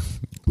 but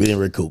we didn't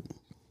recoup.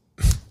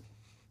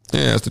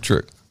 Yeah, that's the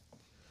trick.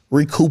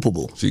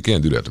 Recoupable. So you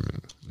can't do that to me.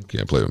 You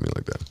can't play with me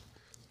like that.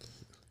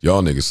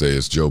 Y'all niggas say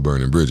it's Joe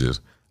burning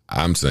bridges.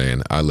 I'm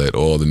saying I let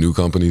all the new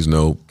companies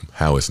know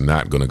how it's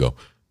not going to go.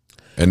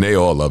 And they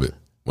all love it.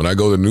 When I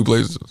go to new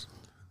places.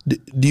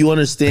 Do you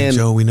understand? Hey,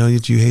 Joe, we know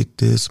that you hate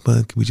this,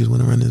 but we just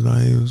want to run this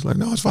by you. It's like,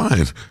 no, it's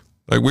fine.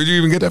 Like, where'd you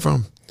even get that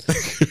from?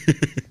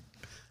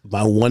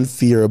 My one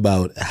fear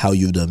about how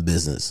you've done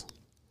business.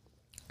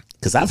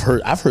 Because I've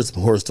heard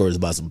some horror stories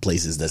about some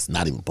places that's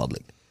not even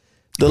public.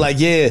 They're like,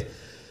 yeah,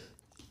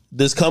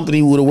 this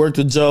company would have worked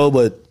with Joe,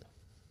 but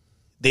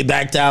they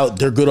backed out.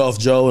 They're good off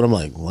Joe. And I'm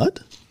like,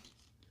 what?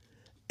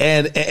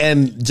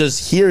 And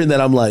just hearing that,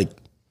 I'm like,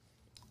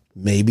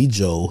 maybe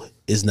Joe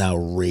is now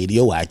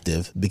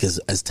radioactive, because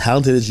as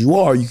talented as you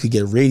are, you could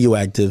get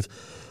radioactive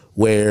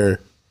where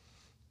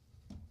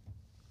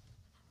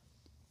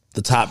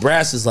the top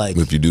brass is like,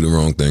 if you do the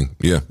wrong thing,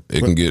 yeah,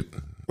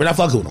 we're not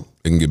fucking with him.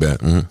 It can get bad.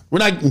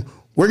 Mm-hmm.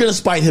 We're going to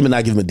spite him and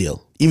not give him a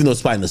deal, even though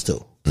it's spiting us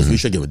too, because we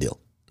should give him a deal.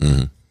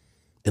 Mm-hmm.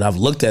 And I've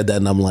looked at that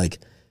and I'm like,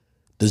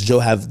 does Joe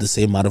have the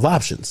same amount of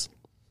options?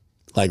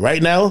 Like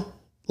right now,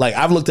 like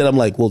I've looked at it, I'm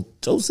like, well,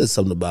 Joe said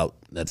something about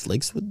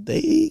Netflix. Would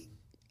they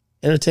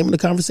entertain the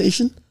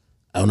conversation?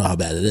 I don't know how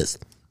bad it is.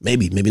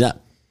 Maybe not.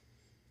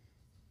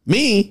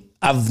 Me,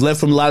 I've left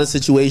from a lot of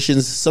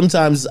situations.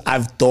 Sometimes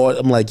I've thought,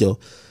 I'm like, yo,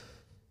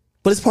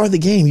 but it's part of the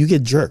game. You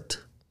get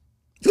jerked.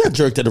 You got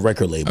jerked at a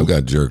record label. I've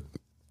got jerked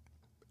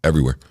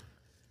everywhere.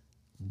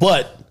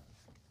 But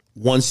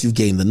once you've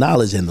gained the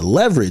knowledge and the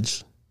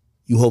leverage,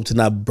 you hope to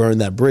not burn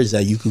that bridge,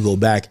 that you could go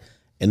back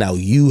and now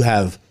you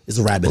have it's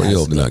a rabbit. Well, you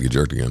hope to not get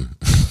jerked again.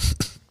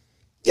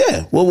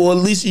 Yeah, well, at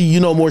least you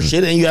know more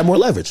shit and you have more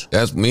leverage.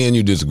 That's me and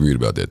you disagreed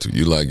about that too.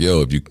 You're like,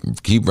 yo, if you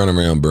keep running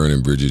around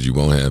burning bridges, you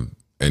won't have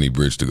any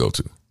bridge to go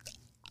to.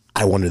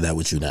 I wonder that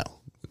with you now.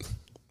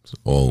 It's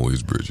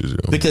always bridges,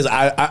 yo. Because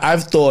I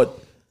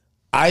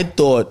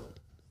thought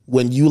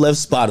when you left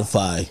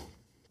Spotify,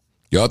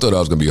 y'all thought I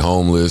was gonna be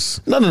homeless.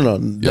 No.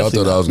 Y'all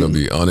thought I was gonna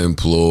be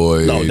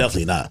unemployed. No,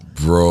 definitely not.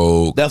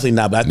 Broke. Definitely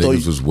not. But I thought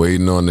niggas was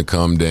waiting on to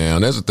come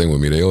down. That's the thing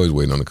with me. They always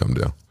waiting on to come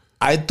down.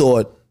 I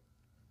thought,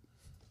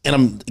 and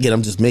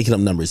I'm just making up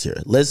numbers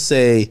here. Let's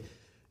say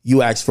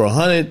you asked for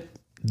 100,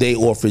 they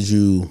offered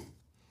you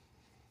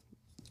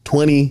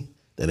 20,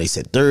 then they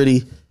said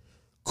 30.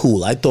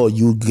 Cool. I thought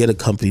you'd get a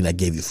company that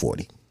gave you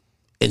 40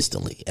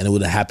 instantly, and it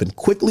would have happened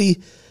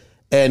quickly.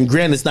 And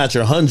granted, it's not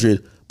your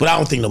 100, but I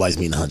don't think nobody's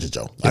meeting 100,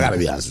 Joe. I gotta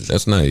be honest with you.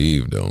 That's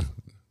naive, though.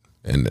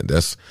 And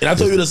I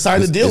told you to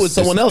sign a deal with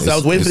someone else. I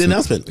was waiting for the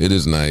announcement. It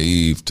is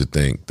naive to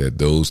think that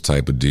those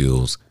type of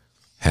deals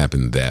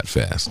happen that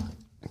fast.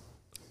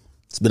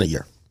 It's been a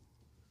year.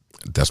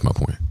 That's my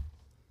point.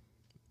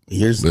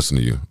 Years. Listen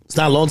to you. It's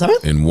not a long time.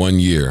 In 1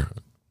 year,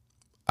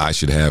 I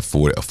should have a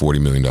 $40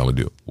 million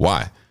deal.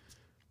 Why?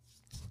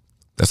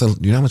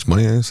 You know how much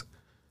money that is?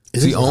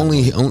 See,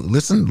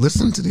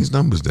 listen to these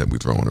numbers that we're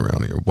throwing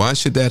around here. Why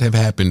should that have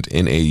happened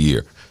in a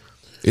year?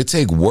 It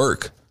takes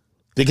work.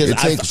 Because it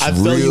takes I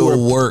feel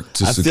real work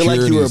to secure these things. I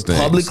feel like you were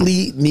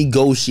publicly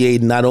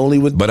negotiating not only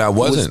with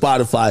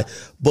Spotify,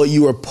 but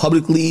you were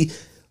publicly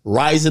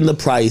rising the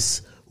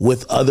price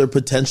with other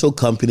potential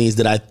companies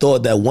that I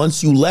thought that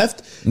once you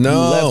left, you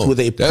left with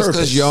a purpose. That's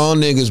because y'all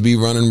niggas be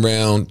running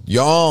around.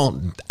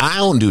 I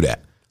don't do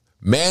that.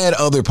 Mad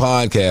other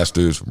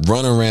podcasters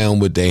run around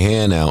with their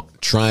hand out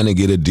trying to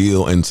get a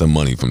deal and some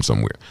money from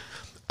somewhere.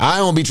 I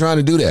don't be trying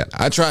to do that.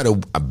 I try to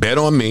bet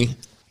on me,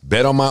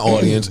 bet on my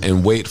audience,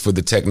 and wait for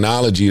the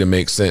technology to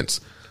make sense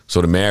so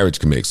the marriage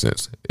can make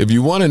sense. If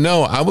you want to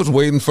know, I was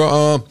waiting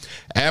for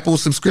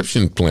Apple's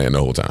subscription plan the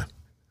whole time.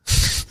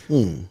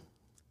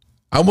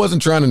 I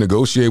wasn't trying to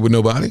negotiate with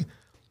nobody.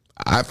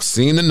 I've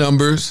seen the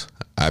numbers.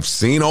 I've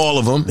seen all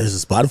of them.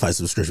 There's a Spotify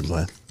subscription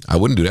plan. I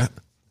wouldn't do that.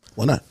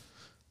 Why not?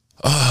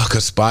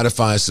 Because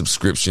Spotify's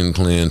subscription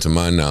plan, to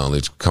my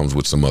knowledge, comes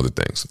with some other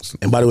things.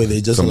 And by the way, they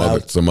just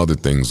some other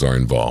things are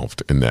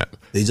involved in that.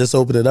 They just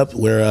opened it up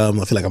where I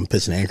feel like I'm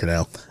pitching Anchor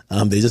now.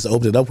 They just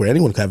opened it up where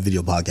anyone can have a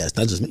video podcast,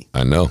 not just me.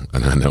 I know,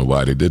 and I know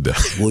why they did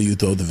that. Will you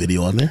throw the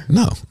video on there?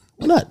 No.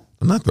 Why not?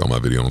 I'm not throwing my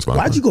video on Spotify.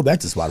 Why'd you go back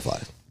to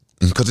Spotify?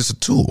 Because it's a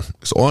tool.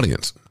 It's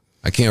audience.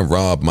 I can't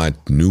rob my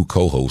new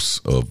co-hosts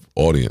of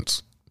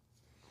audience.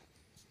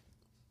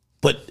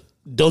 But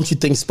don't you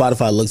think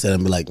Spotify looks at it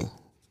and be like,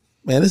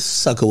 man, this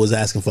sucker was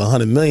asking for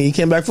 $100 million. He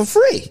came back for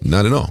free.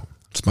 Not at all.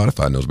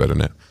 Spotify knows better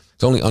than that.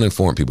 It's only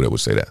uninformed people that would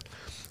say that.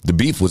 The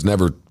beef was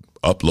never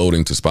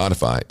uploading to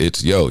Spotify.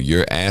 It's,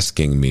 you're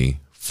asking me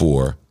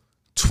for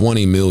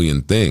 20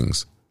 million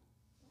things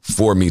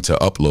for me to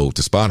upload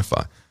to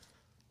Spotify.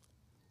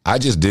 I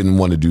just didn't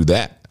want to do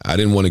that. I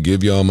didn't want to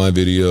give y'all my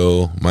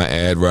video, my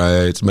ad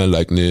rights, my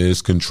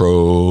likeness,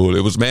 control.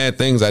 It was mad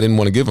things I didn't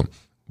want to give them.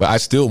 But I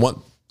still want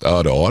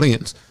the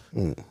audience.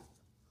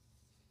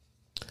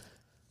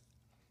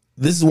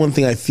 This is one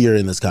thing I fear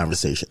in this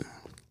conversation.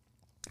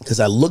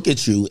 Because I look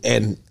at you,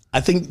 and I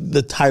think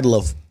the title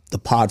of the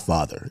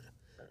Podfather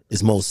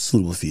is most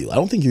suitable for you. I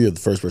don't think you're the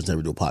first person to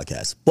ever do a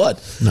podcast. But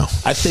no.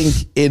 I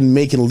think in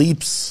making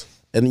leaps,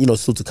 and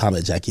salute to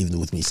Combat Jack even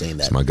with me saying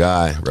that. It's my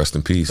guy. Rest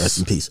in peace. Rest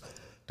in peace.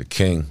 The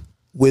king.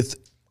 With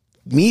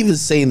me even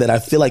saying that, I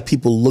feel like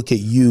people look at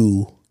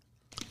you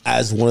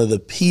as one of the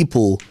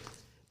people,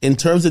 in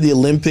terms of the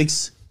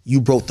Olympics,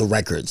 you broke the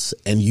records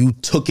and you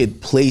took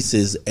it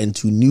places and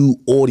to new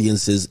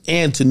audiences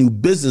and to new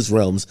business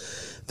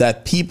realms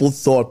that people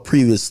thought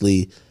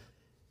previously,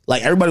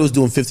 like everybody was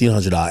doing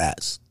 $1,500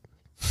 ads.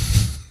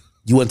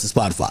 You went to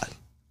Spotify.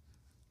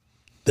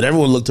 Then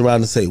everyone looked around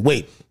and say,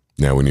 wait,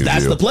 now we need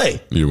that's a deal. The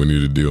play. Yeah, we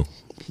need a deal.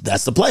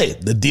 That's the play.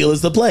 The deal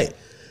is the play.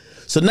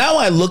 So now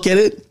I look at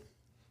it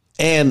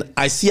and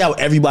I see how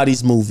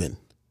everybody's moving.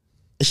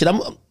 And shit, I'm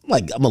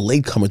a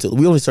latecomer to it.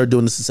 We only started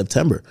doing this in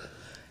September.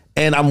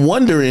 And I'm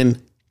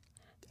wondering,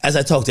 as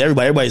I talk to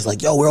everybody's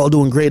like, yo, we're all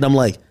doing great. And I'm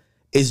like,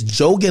 is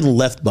Joe getting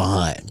left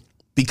behind?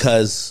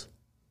 Because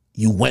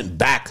you went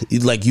back,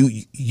 like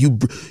you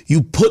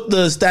put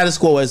the status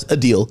quo as a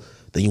deal,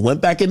 then you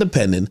went back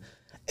independent,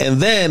 and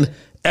then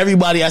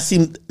everybody's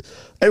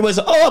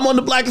like, oh, I'm on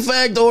the Black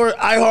Effect or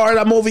iHeart,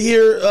 I'm over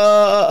here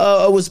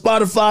with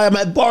Spotify, I'm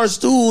at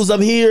Barstools,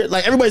 I'm here.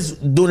 Like everybody's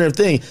doing their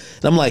thing.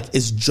 And I'm like,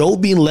 is Joe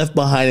being left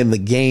behind in the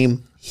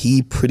game?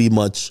 He pretty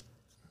much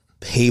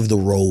paved the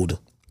road.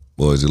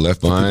 Well, is he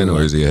left behind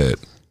or is he ahead?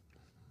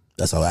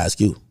 That's how I ask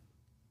you.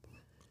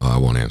 I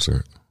won't answer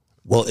it.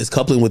 Well, it's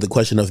coupling with the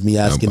question of me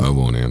asking. I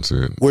won't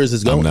answer it. Where is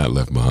this going? I'm not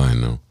left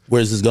behind, no.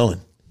 Where is this going?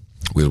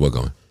 Where's what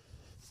going?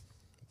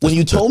 When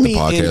you told me the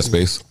podcast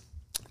space?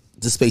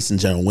 The space in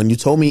general. When you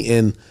told me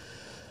in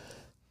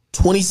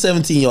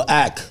 2017, your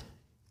act,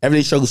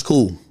 Everyday Struggle's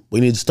cool. we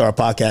need to start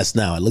a podcast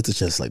now. I looked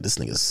at you, it's like, this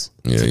nigga's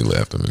he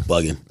laughed at me.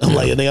 bugging. I'm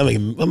like,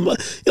 I'm like,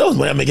 you know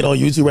what I'm making on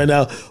YouTube right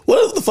now?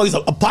 What the fuck is a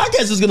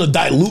podcast is gonna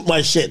dilute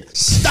my shit?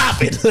 Stop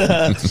it.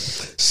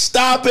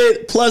 Stop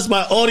it. Plus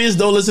my audience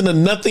don't listen to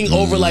nothing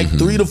over like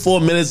 3 to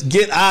 4 minutes.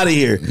 Get out of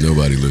here.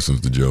 Nobody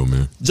listens to Joe,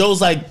 man. Joe's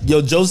like,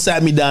 Joe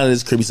sat me down in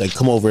his crib. He's like,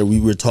 come over. And we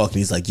were talking.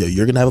 He's like,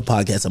 you're gonna have a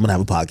podcast. I'm gonna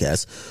have a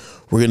podcast.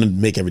 We're gonna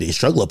make Everyday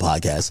Struggle a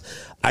podcast.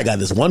 I got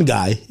this one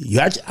guy.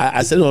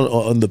 I said it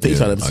on the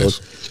Patreon episode.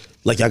 Ice.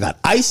 Like, I got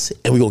Ice,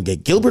 and we're going to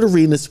get Gilbert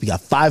Arenas. We got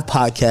 5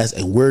 podcasts,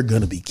 and we're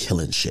going to be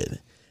killing shit. And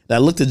I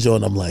looked at Joe,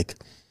 and I'm like,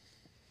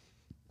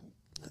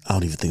 I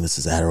don't even think this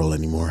is Adderall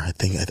anymore. I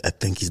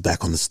think he's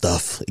back on the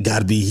stuff. It got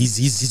to be.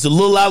 He's a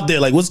little out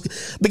there. Like,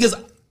 because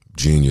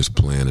genius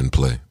plan and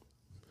play.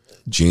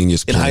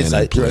 Genius plan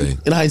and play. Right?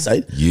 In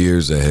hindsight.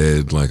 Years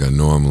ahead, like I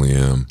normally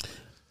am.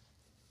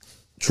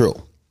 True.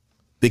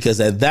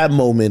 Because at that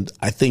moment,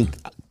 I think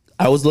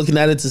I was looking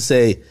at it to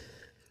say,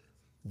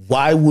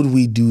 why would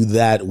we do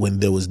that when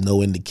there was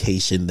no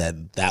indication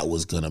that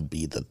was going to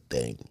be the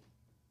thing?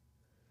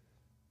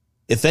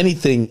 If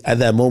anything, at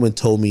that moment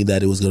told me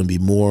that it was going to be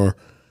more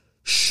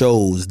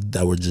shows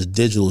that were just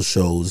digital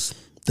shows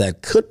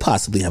that could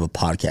possibly have a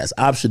podcast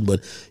option, but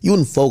you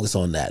wouldn't focus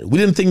on that. We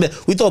didn't think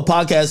that. We thought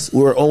podcasts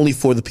were only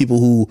for the people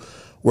who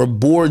were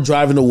bored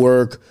driving to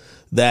work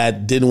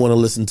that didn't want to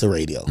listen to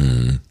radio.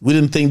 Mm. We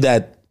didn't think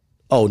that,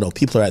 oh no,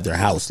 people are at their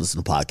house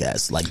listening to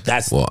podcasts. Like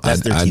that's their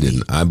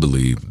TV. I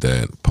believe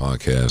that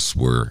podcasts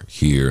were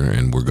here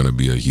and were going to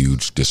be a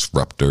huge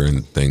disruptor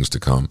and things to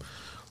come.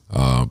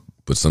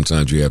 But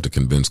sometimes you have to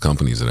convince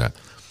companies of that.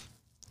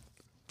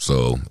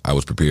 So I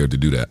was prepared to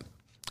do that.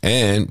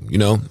 And,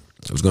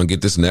 I was going to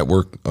get this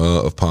network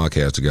of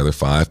podcasts together,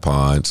 5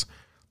 pods.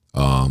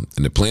 And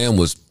the plan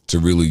was to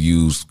really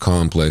use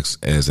Complex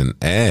as an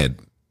ad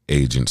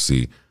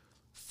agency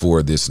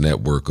for this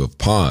network of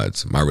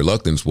pods. My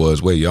reluctance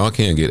was, wait, y'all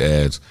can't get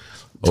ads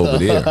over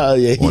there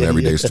on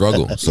Everyday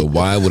Struggle. So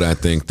why would I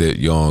think that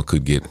y'all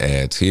could get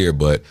ads here?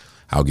 But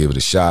I'll give it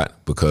a shot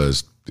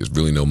because there's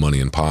really no money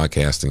in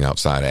podcasting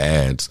outside of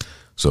ads.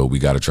 So we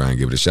got to try and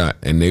give it a shot.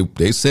 And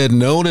they said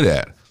no to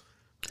that.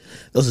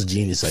 Those are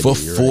genius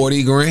ideas. For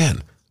 40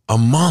 grand a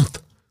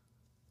month.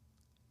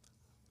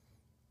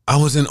 I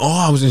was in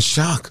awe. I was in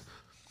shock.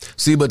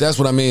 See, but that's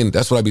what I mean.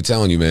 That's what I be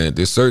telling you, man.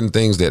 There's certain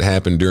things that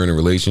happen during a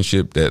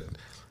relationship that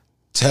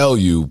tell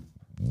you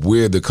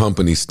where the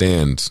company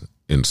stands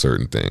in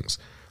certain things.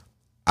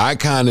 I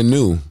kind of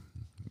knew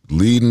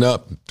leading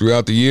up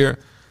throughout the year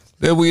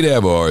that we'd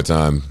have a hard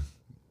time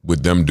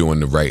with them doing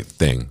the right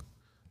thing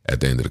at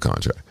the end of the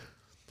contract.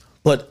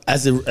 But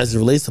as it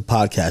relates to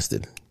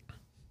podcasting,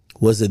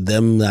 was it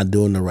them not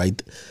doing the right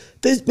thing?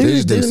 They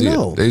just didn't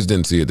know. They just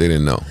didn't see it. They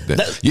didn't know.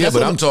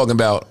 But I'm talking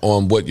about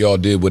on what y'all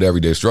did with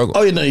Everyday Struggle.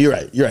 Oh, no, you're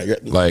right. You're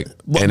right. Like,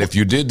 and if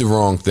you did the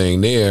wrong thing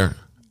there,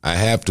 I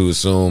have to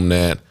assume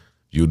that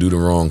you'll do the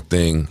wrong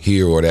thing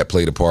here or that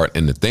played a part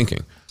in the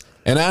thinking.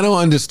 And I don't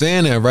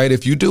understand that, right?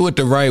 If you do it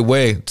the right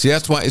way, see,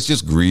 that's why it's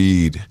just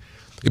greed.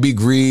 It'd be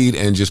greed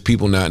and just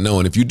people not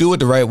knowing. If you do it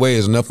the right way,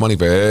 there's enough money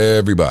for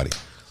everybody.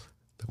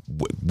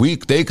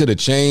 They could have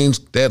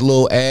changed that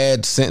little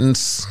ad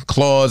sentence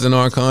clause in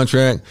our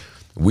contract.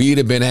 We'd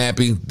have been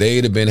happy.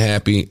 They'd have been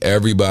happy.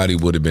 Everybody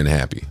would have been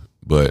happy.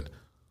 But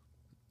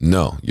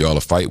no, y'all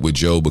a fight with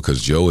Joe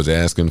because Joe is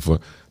asking for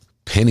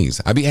pennies.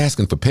 I be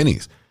asking for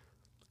pennies.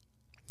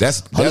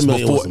 That's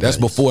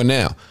before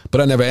now.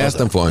 But I never asked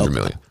them for $100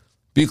 million.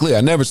 Be clear,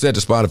 I never said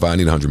to Spotify I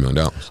need $100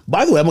 million.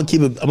 By the way, I'm gonna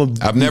keep it.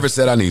 I've never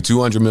said I need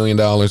 $200 million.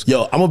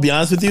 Yo, I'm gonna be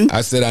honest with you.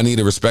 I said I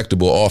need a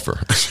respectable offer.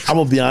 I'm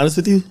gonna be honest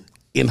with you.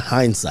 In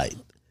hindsight,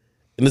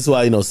 and this is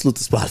why salute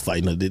to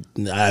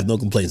Spotify. I have no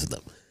complaints with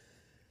them.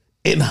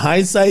 In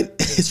hindsight,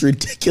 it's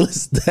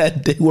ridiculous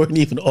that they weren't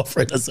even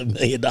offering us $1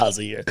 million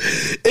a year.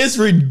 It's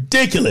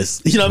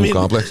ridiculous. You know what I mean?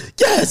 Complex?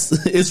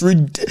 Yes. It's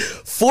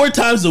 4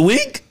 times a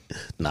week?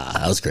 Nah,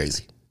 that was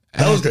crazy.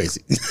 That was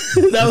crazy.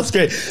 That was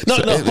great. No,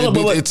 hold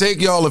on. It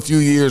take y'all a few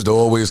years to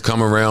always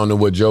come around to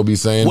what Joe be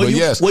saying.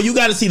 Yes. Well, you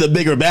got to see the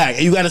bigger bag.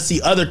 And you got to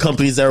see other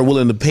companies that are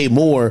willing to pay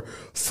more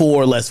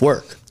for less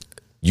work.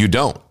 You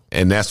don't.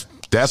 And that's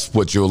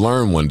what you'll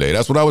learn one day.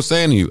 That's what I was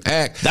saying to you.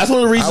 Act. That's one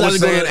of the reasons I was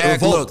saying,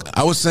 Act, look,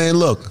 I was saying,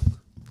 look,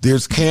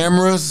 there's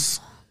cameras,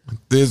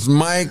 there's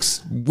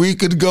mics. We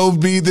could go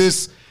be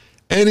this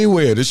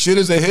anywhere. This shit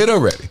is a hit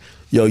already.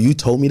 Yo, you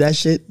told me that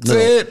shit?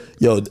 No.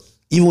 Yo,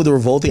 even with the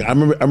Revolt thing, I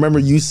remember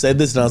you said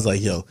this and I was like,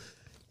 yo,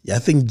 yeah, I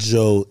think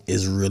Joe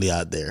is really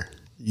out there.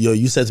 Yo,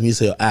 you said to me, you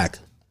said, Act,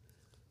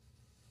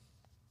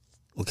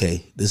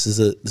 okay, this is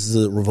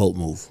a Revolt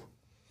move.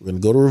 We're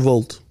going to go to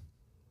Revolt.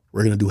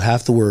 We're going to do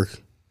half the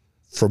work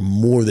for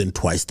more than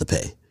twice the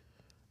pay.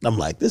 I'm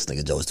like, this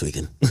nigga Joe is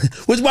tweaking.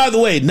 Which, by the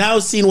way, now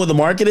seeing what the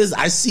market is,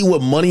 I see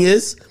what money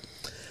is.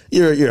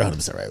 You're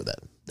 100% right with that.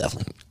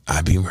 Definitely.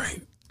 I be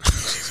right.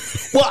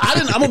 Well,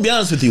 I'm going to be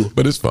honest with you.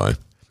 But it's fine.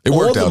 It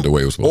worked out the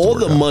way it was supposed to work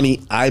out. All the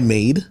money I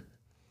made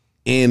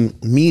in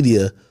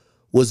media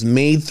was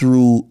made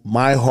through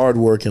my hard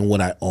work and what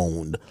I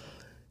owned.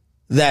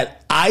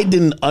 that I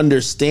didn't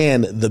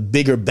understand the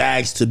bigger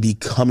bags to be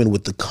coming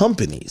with the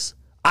companies.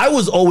 I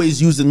was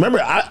always using, remember,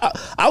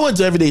 I went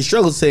to Everyday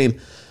Struggle saying,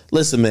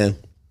 listen, man,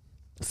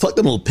 fuck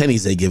them little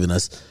pennies they giving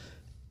us.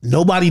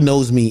 Nobody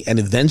knows me, and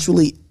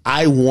eventually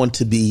I want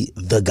to be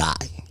the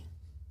guy.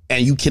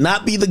 And you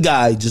cannot be the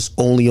guy just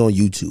only on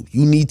YouTube.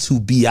 You need to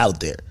be out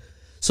there.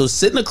 So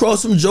sitting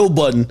across from Joe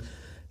Budden,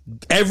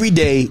 every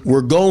day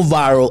we're going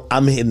viral.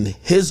 I'm hitting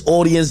his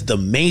audience, the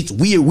main.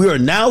 We are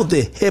now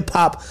the hip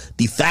hop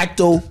de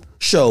facto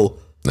show.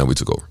 Now we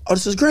took over. Oh,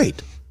 this is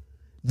great.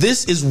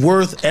 This is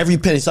worth every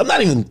penny. So I'm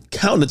not even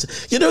counting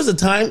it. There was a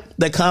time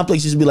that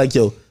Complex used to be like,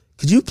 yo,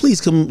 could you please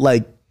come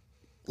like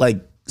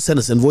send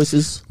us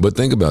invoices? But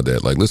think about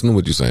that. Like, listen to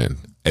what you're saying.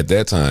 At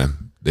that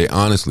time, they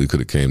honestly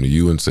could have came to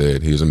you and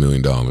said, here's $1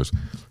 million.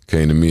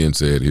 Came to me and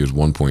said, here's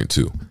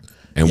 1.2.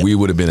 And we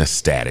would have been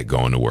ecstatic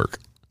going to work.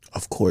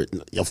 Of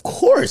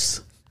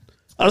course.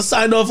 I was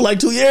signed off for like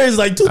 2 years,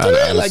 like 2, 3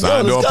 years. I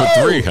signed off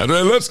for 3. I said,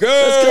 let's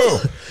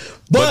go.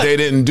 But they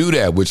didn't do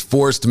that, which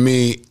forced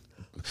me.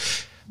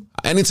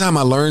 Anytime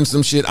I learn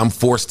some shit, I'm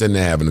forced into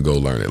having to go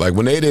learn it. Like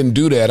when they didn't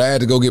do that, I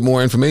had to go get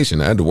more information.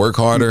 I had to work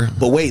harder.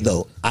 But wait,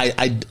 though,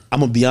 I'm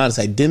gonna be honest.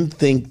 I didn't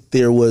think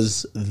there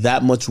was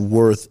that much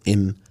worth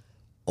in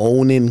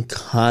owning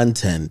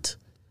content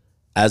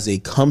as a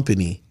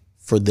company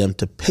for them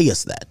to pay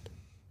us that.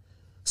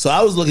 So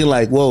I was looking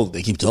like, well,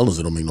 they keep telling us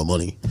they don't make no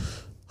money.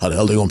 How the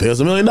hell they gonna pay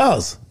us $1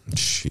 million?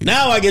 Shit.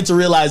 Now I get to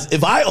realize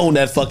if I own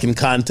that fucking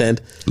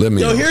content,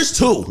 here's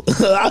 2.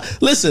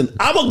 Listen,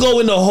 I'm gonna go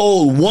in the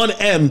whole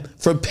 1M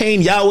for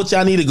paying y'all what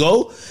y'all need to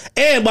go.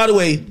 And by the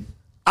way,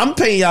 I'm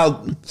paying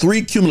y'all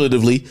 3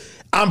 cumulatively.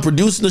 I'm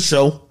producing the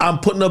show. I'm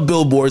putting up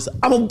billboards.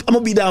 I'm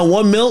gonna be down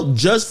 $1 million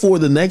just for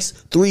the next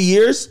 3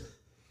 years.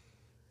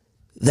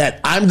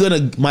 That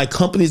my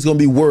company's gonna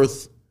be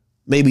worth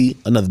maybe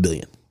another $1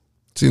 billion.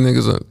 See,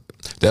 niggas,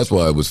 that's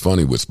why it was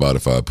funny with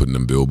Spotify putting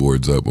them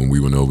billboards up when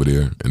we went over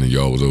there, and then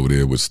y'all was over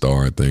there with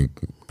Star. I think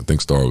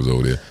Star was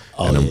over there,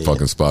 and them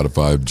fucking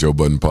Spotify Joe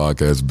Budden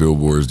podcast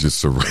billboards just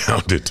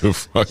surrounded the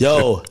fucking.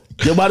 Yo,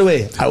 by the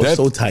way, I was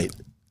so tight.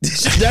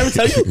 Did I ever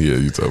tell you? Yeah,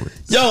 you told me.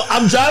 Yo,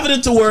 I'm driving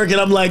into work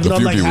and I'm like,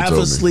 I'm like half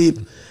asleep,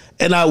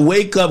 and I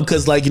wake up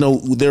because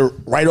they're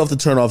right off the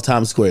turnoff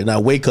Times Square, and I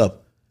wake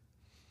up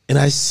and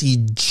I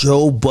see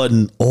Joe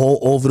Budden all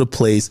over the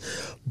place.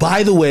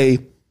 By the way,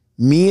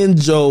 me and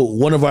Joe,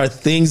 one of our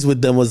things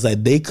with them was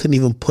that they couldn't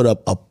even put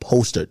up a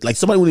poster. Like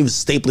somebody wouldn't even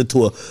staple it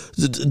to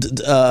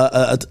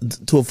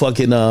a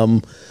fucking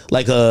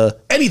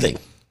anything.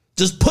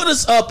 Just put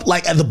us up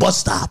like at the bus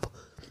stop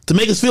to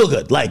make us feel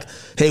good. Like,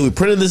 hey, we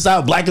printed this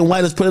out, black and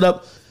white. Let's put it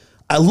up.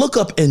 I look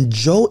up and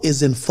Joe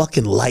is in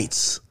fucking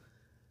lights.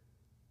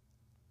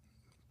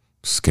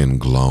 Skin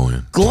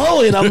glowing.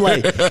 I'm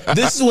like,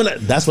 that's when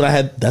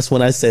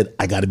I said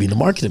I got to be in the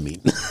marketing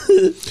meeting.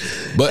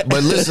 But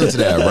listen to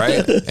that,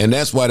 right? And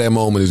that's why that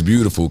moment is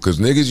beautiful, because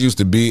niggas used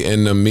to be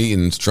in the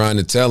meetings trying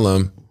to tell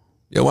them,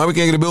 yo, why we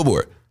can't get a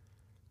billboard?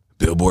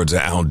 Billboards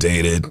are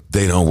outdated.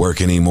 They don't work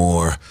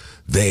anymore.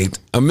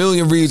 A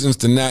million reasons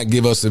to not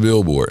give us a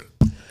billboard.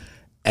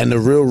 And the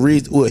real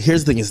reason, well,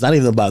 here's the thing. It's not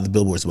even about the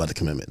billboard. It's about the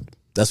commitment.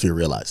 That's what you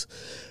realize.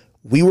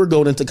 We were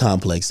going into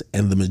Complex,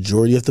 and the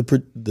majority of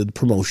the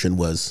promotion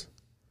was,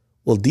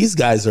 well, these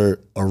guys are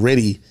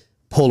already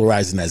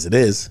polarizing as it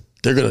is.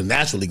 They're going to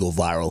naturally go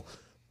viral.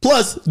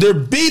 Plus, they're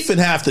beefing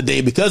half the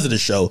day because of the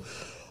show.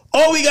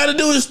 All we got to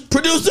do is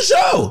produce the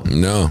show.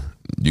 No,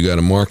 you got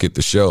to market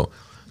the show.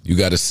 You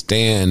got to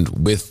stand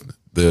with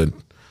the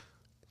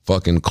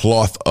fucking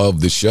cloth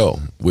of the show,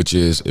 which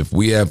is if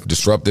we have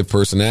disruptive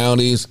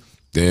personalities,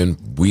 then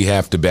we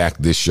have to back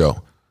this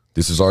show.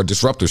 This is our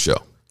disruptor show.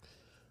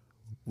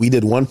 We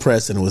did one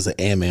press and it was an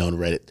AMA on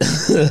Reddit.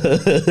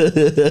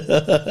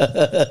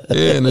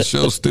 Yeah, and the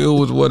show still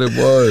was what it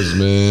was,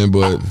 man.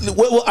 But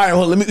all right,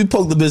 hold on. Let me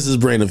poke the business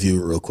brain of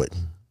you real quick.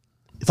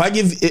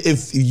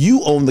 If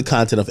you own the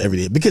content of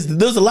Everyday, because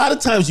there's a lot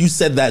of times you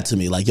said that to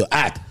me, like, yo,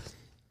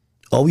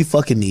 all we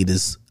fucking need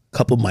is a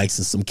couple mics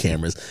and some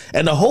cameras.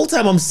 And the whole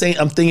time I'm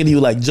thinking to you,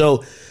 like,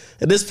 Joe,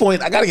 at this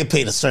point, I gotta get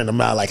paid a certain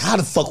amount. Like, how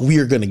the fuck we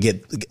are gonna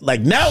get,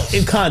 like, now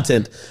in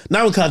content,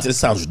 it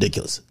sounds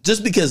ridiculous.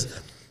 Just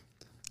because,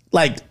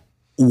 like,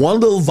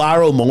 one little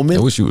viral moment.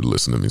 I wish you would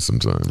listen to me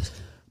sometimes.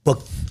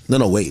 But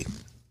no, wait.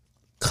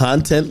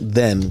 Content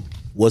then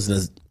wasn't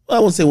as, I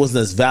won't say it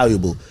wasn't as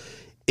valuable.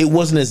 It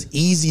wasn't as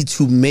easy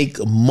to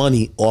make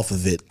money off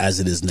of it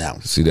as it is now.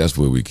 See, that's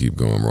where we keep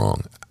going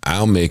wrong.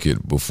 I'll make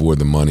it before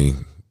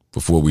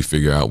we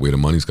figure out where the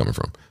money's coming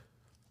from.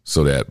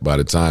 So that by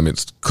the time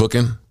it's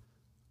cooking,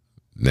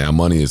 now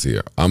money is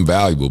here. I'm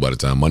valuable by the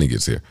time money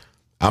gets here.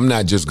 I'm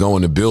not just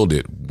going to build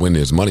it when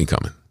there's money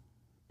coming.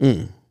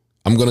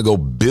 I'm going to go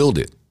build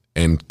it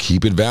and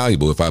keep it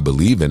valuable if I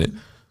believe in it,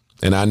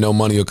 and I know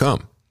money will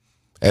come.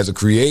 As a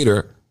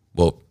creator,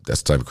 well,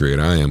 that's the type of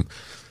creator I am.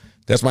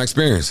 That's my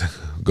experience.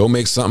 Go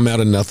make something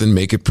out of nothing,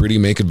 make it pretty,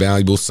 make it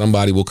valuable.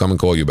 Somebody will come and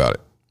call you about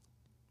it.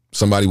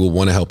 Somebody will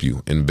want to help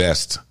you,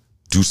 invest,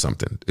 do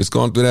something. It's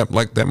gone through that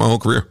like that my whole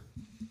career.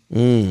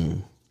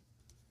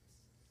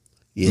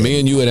 Yeah. Me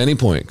and you at any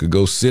point could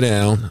go sit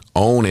down,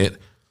 own it,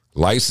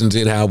 license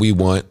it how we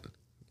want,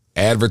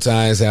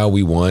 advertise how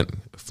we want,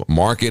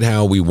 market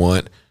how we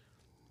want,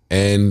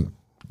 and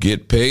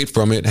get paid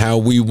from it how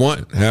we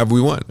want, however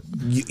we want.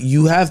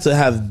 You have to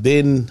have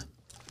been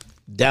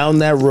down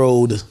that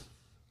road,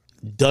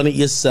 done it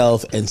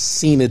yourself, and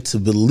seen it to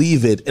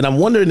believe it. And I'm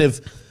wondering if,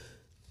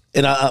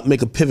 and I'll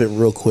make a pivot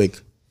real quick.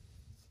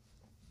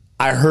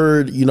 I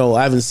heard,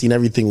 I haven't seen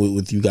everything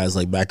with you guys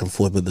like back and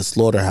forth, but the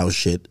slaughterhouse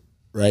shit,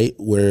 right?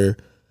 Where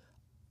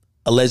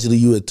allegedly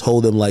you had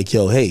told them like,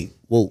 yo, hey,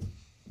 well,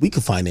 we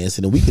could finance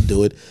it and we could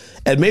do it.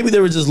 And maybe they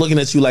were just looking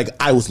at you like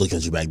I was looking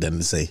at you back then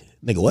and say,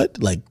 nigga,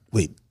 what? Like,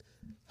 wait,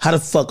 how the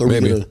fuck are we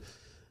gonna,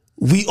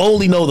 we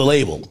only know the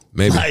label.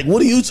 Maybe. Like,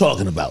 what are you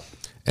talking about?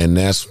 And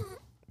that's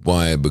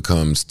why it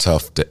becomes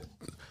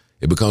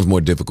it becomes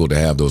more difficult to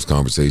have those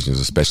conversations,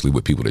 especially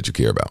with people that you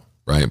care about,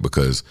 right?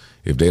 Because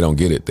if they don't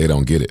get it, they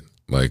don't get it.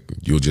 Like,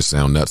 you'll just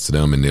sound nuts to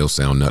them and they'll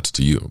sound nuts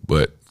to you.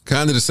 But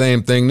kind of the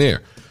same thing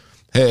there.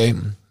 Hey,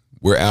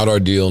 we're out our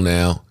deal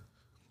now.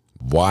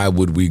 Why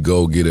would we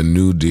go get a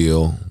new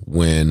deal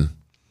when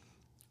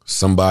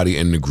somebody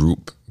in the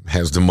group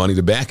has the money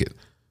to back it?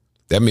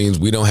 That means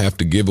we don't have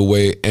to give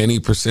away any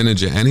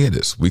percentage of any of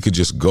this. We could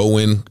just go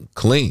in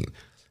clean.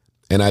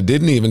 And I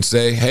didn't even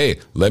say, hey,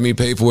 let me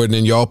pay for it and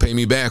then y'all pay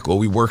me back, or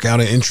we work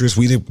out an interest.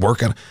 We didn't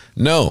work out.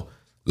 No,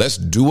 let's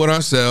do it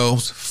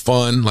ourselves,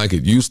 fun like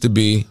it used to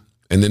be,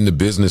 and then the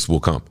business will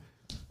come.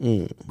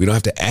 We don't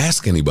have to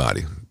ask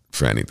anybody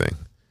for anything.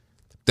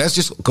 That's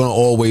just going to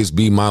always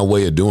be my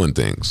way of doing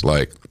things.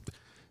 Like,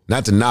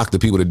 not to knock the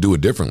people that do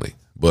it differently,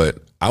 but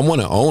I want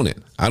to own it.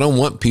 I don't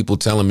want people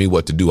telling me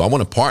what to do. I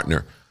want to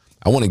partner.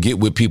 I want to get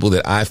with people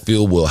that I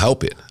feel will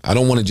help it. I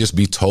don't want to just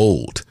be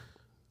told.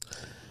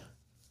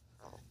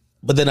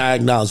 But then I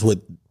acknowledge what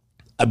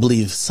I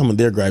believe some of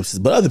their gripes is,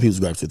 but other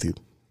people's gripes with you.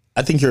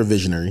 I think you're a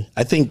visionary.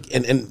 I think,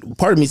 and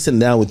part of me sitting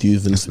down with you,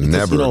 Vince, because,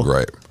 never a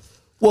gripe.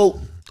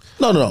 Well,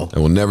 no. It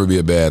will never be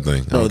a bad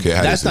thing. I don't care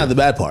how that's not the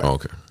bad part. Oh,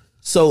 okay.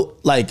 So,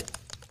 like,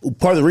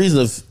 part of the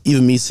reason of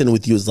even me sitting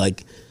with you is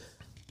like,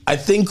 I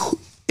think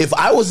if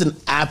I was an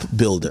app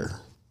builder,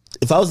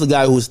 if I was the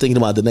guy who was thinking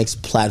about the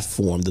next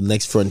platform, the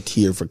next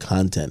frontier for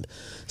content,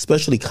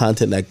 especially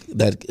content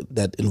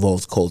that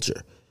involves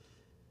culture,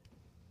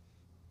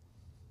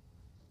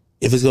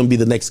 if it's going to be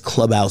the next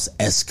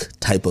Clubhouse-esque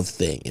type of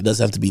thing, it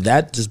doesn't have to be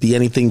that. Just be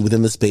anything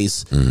within the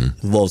space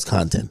involves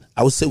content.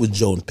 I would sit with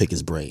Joe and pick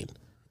his brain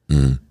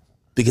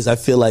because I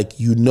feel like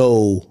you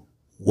know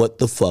what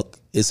the fuck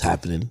is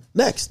happening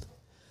next.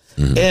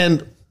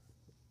 And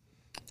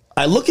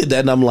I look at that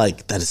and I'm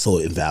like, that is so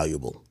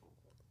invaluable.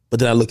 But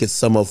then I look at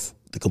some of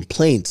the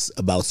complaints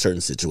about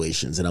certain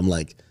situations and I'm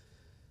like,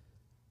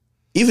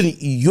 even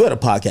you had a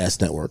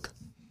podcast network.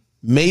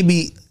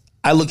 Maybe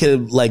I look at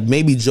it like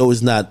maybe Joe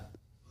is not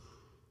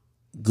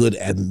good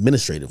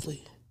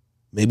administratively.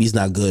 Maybe he's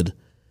not good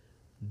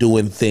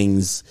doing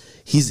things.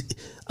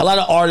 A lot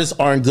of artists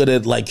aren't good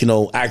at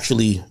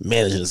actually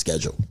managing a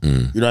schedule.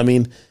 You know what I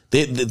mean?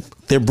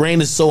 Their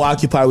brain is so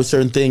occupied with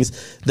certain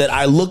things that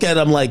I look at it,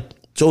 I'm like,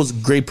 Joe's a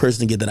great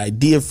person to get that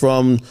idea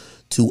from,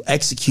 to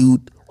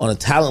execute on a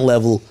talent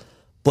level,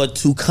 but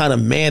to kind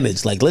of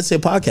manage, like, let's say a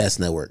podcast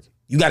network.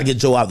 You got to get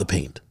Joe out of the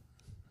paint.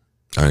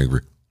 I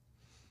agree.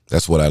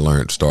 That's what I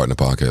learned starting a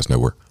podcast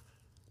network.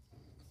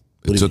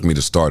 It took me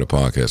to start a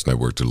podcast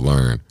network to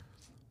learn,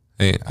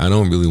 hey, I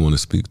don't really want to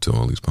speak to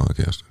all these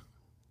podcasters.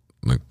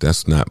 Like,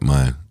 that's not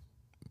my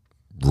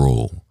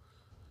role.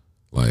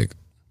 Like,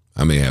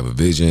 I may have a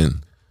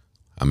vision,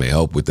 I may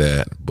help with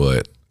that,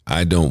 but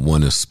I don't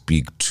want to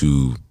speak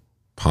to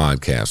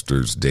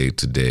podcasters day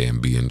to day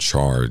and be in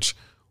charge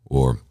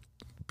or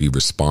be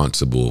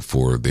responsible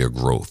for their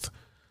growth.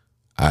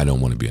 I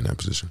don't want to be in that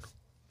position.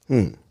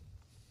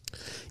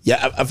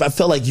 Yeah, I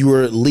felt like you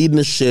were leading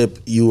the ship.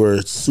 You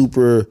were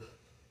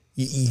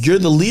you're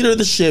the leader of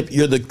the ship.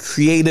 You're the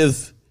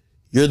creative.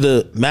 You're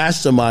the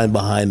mastermind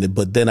behind it.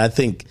 But then I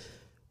think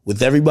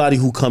with everybody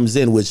who comes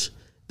in, which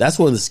that's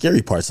one of the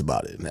scary parts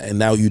about it. And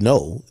now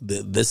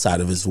this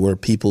side of it is where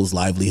people's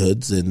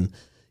livelihoods and,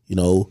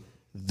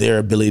 their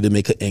ability to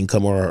make an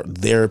income or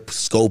their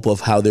scope of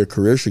how their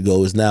career should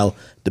go is now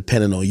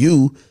dependent on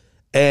you.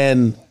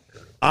 And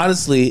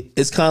honestly,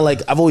 it's kind of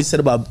like I've always said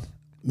about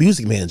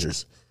music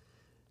managers.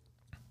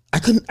 I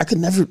could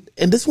never,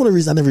 and this is one of the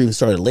reasons I never even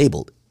started a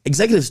label.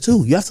 Executives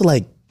too, you have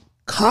to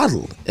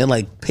coddle and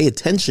pay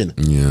attention.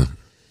 Yeah.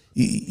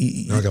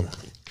 No, I got one.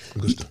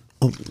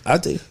 I'm good. I'll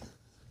tell you.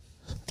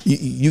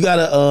 You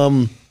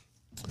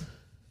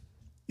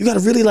gotta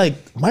really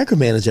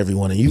micromanage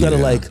everyone, and you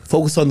gotta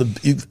focus on the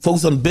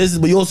business,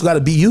 but you also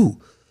gotta be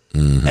you.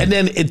 And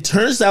then it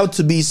turns out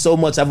to be so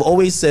much. I've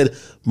always said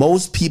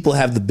most people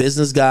have the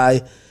business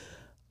guy,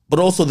 but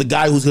also the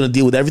guy who's gonna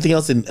deal with everything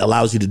else and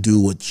allows you to do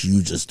what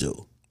you just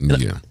do.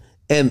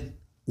 And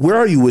where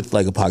are you with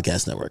a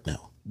podcast network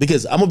now?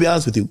 Because I'm gonna be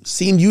honest with you,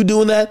 seeing you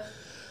doing that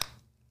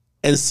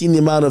and seeing the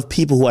amount of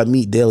people who I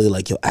meet daily,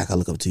 like, yo, Ak, I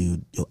look up to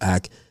you, yo,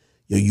 Ak,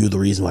 yo, you're the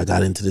reason why I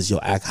got into this, yo,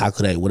 Ak, how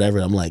could I, whatever.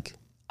 I'm like,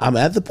 I'm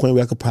at the point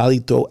where I could probably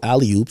throw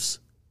alley-oops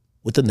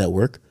with the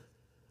network,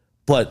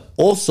 but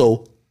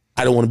also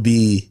I don't want to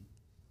be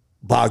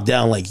bogged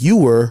down like you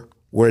were,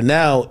 where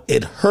now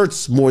it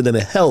hurts more than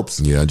it helps.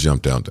 Yeah, I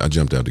jumped out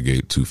the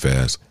gate too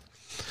fast.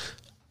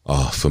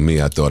 For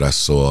me, I thought I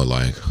saw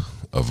like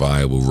a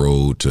viable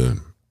road to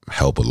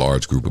help a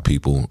large group of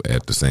people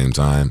at the same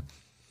time.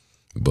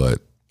 But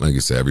like I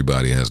said,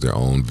 everybody has their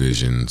own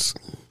visions.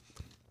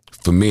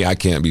 For me, I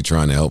can't be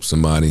trying to help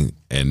somebody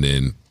and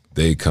then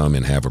they come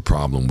and have a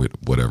problem with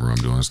whatever I'm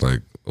doing. It's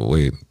like, oh,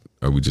 wait,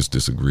 or we just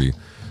disagree.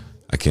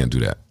 I can't do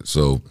that.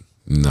 So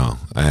no,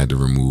 I had to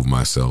remove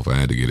myself. I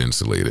had to get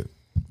insulated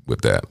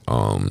with that.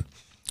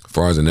 As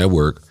far as a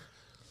network,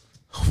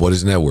 what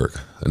is network?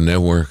 A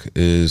network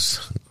is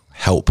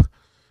help,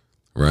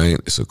 right?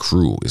 It's a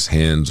crew. It's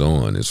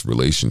hands-on. It's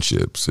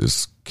relationships.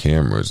 It's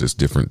cameras. It's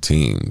different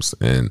teams.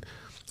 And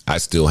I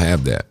still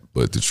have that.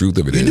 But the truth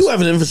of it is, you do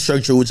have an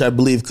infrastructure which I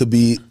believe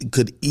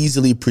could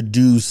easily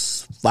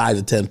produce 5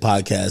 to 10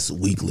 podcasts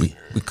weekly.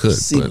 We could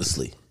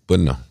seamlessly, but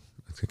no,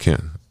 I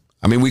can't.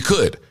 I mean, we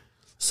could,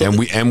 so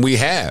and we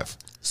have.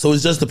 So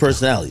it's just the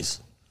personalities.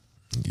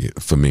 Yeah,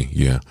 for me,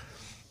 yeah.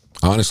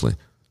 Honestly,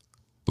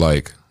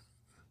 like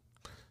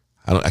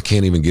I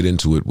can't even get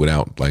into it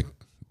without like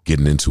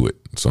getting into it.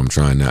 So I'm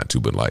trying not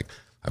to. But like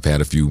I've had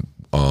a few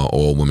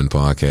all women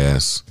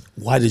podcasts.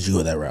 Why did you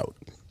go that route?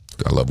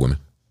 I love women.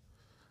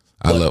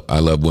 I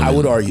love women. I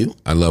would argue.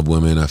 I love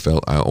women.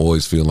 I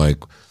always feel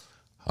like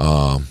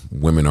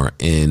women are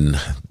in,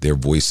 their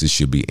voices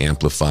should be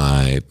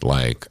amplified.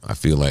 Like I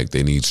feel like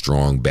they need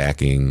strong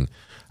backing.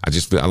 I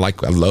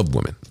love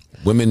women.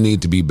 Women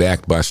need to be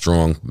backed by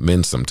strong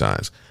men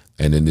sometimes.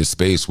 And in this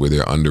space where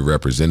they're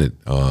underrepresented,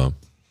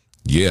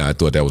 I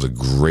thought that was a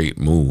great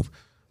move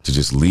to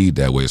just lead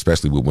that way,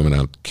 especially with women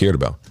I cared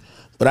about.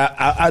 But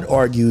I'd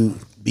argue,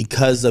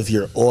 because of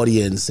your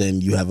audience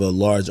and you have a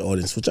large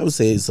audience, which I would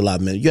say is a lot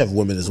of men. You have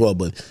women as well,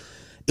 but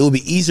it would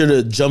be easier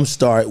to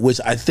jumpstart, which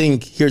I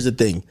think, here's the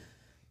thing,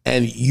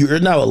 and you're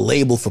now a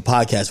label for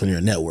podcasts when you're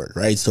a network,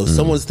 right? So if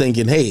someone's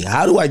thinking, hey,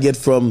 how do I get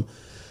from,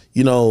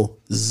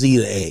 Z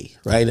to A,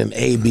 right? And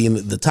A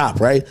being the top,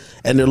 right?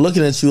 And they're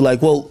looking at you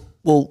like, well,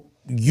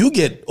 you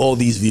get all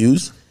these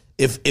views.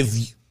 If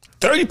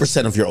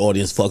 30% of your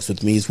audience fucks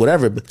with me, it's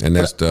whatever. And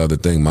that's the other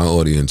thing. My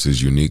audience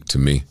is unique to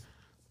me.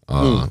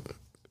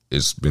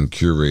 It's been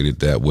curated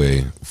that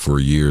way for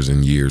years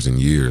and years and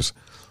years.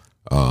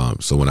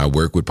 So when I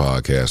work with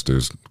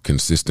podcasters,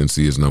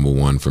 consistency is number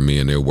one for me,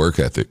 and their work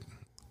ethic.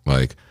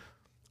 Like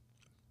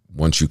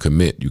once you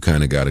commit, you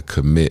kind of got to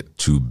commit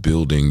to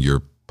building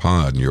your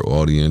pod and your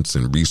audience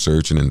and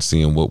researching and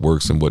seeing what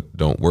works and what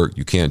don't work.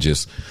 You can't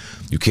just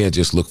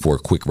look for a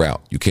quick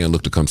route. You can't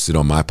look to come sit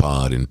on my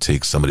pod and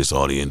take some of this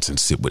audience and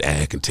sit with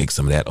Ak and take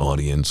some of that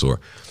audience, or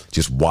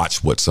just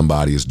watch what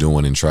somebody is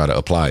doing and try to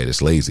apply it.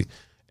 It's lazy.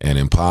 And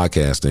in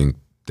podcasting,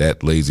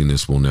 that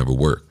laziness will never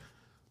work.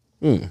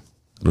 It'll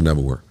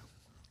never work.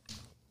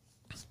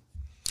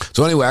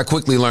 So anyway, I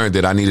quickly learned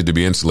that I needed to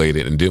be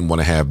insulated and didn't want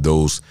to have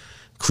those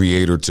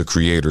creator to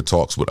creator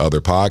talks with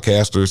other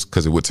podcasters,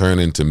 because it would turn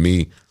into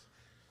me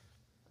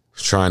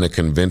trying to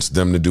convince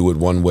them to do it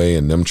one way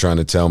and them trying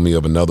to tell me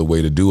of another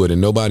way to do it. And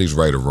nobody's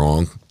right or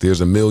wrong. There's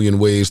a million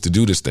ways to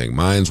do this thing.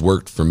 Mine's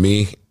worked for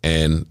me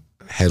and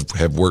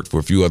have worked for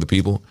a few other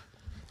people.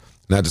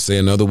 Not to say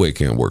another way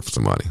can't work for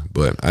somebody,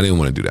 but I didn't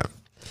want to do that.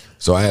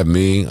 So I have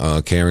me,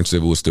 Karen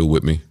Civil is still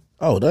with me.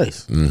 Oh,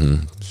 nice.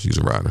 She's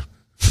a rider.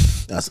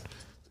 That's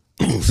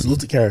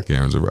salute to Karen.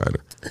 Karen's a rider.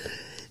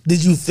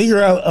 Did you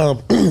figure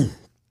out?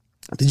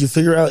 Did you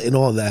figure out in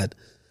all that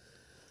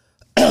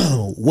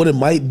what it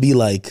might be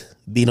like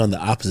being on the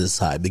opposite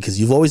side? Because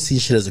you've always seen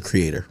shit as a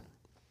creator,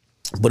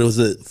 but it was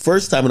the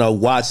first time when I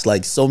watched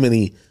like so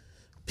many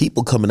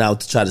people coming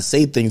out to try to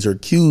say things or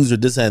accuse or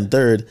this and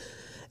third,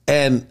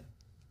 and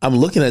I'm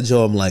looking at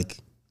Joe. I'm like,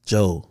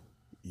 Joe,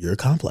 you're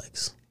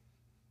complex.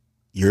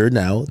 You're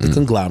now the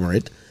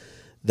conglomerate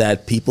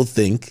that people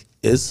think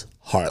is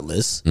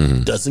heartless,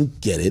 doesn't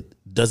get it,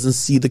 doesn't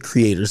see the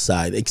creator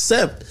side,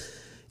 except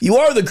you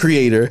are the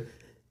creator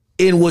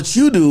in what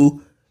you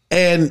do.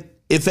 And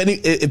if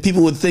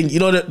people would think,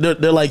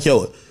 they're like,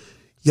 yo,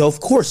 of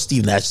course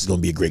Steve Nash is going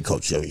to be a great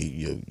coach. Yo,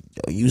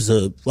 he's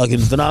a fucking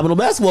phenomenal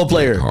basketball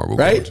player, horrible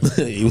right?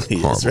 He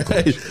is,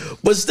 right?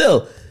 But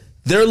still,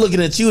 they're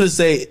looking at you to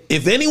say,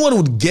 if anyone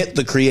would get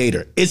the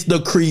creator, it's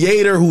the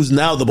creator who's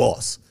now the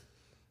boss.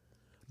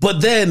 But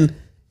then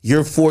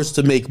you're forced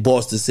to make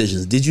boss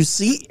decisions. Did you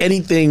see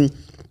anything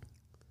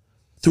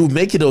through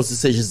making those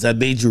decisions that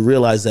made you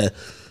realize that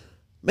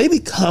maybe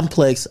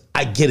Complex,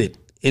 I get it.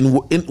 In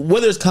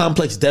whether it's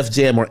Complex, Def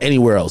Jam, or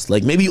anywhere else,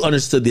 like maybe you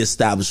understood the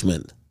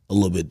establishment a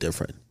little bit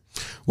different.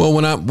 Well,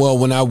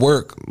 when I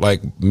work,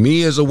 like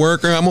me as a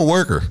worker, I'm a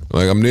worker.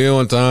 Like I'm there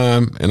on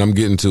time and I'm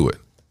getting to it,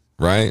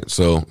 right?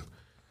 So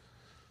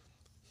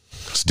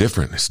it's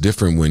different. It's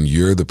different when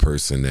you're the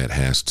person that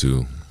has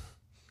to.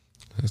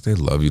 They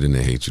love you, then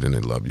they hate you, then they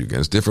love you again.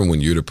 It's different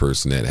when you're the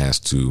person that has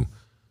to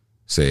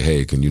say,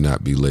 hey, can you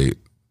not be late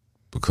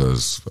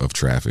because of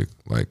traffic?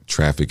 Like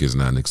traffic is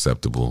not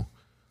acceptable.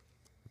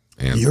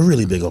 And you're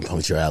really big on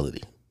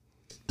punctuality.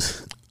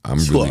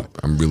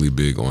 I'm really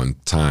big on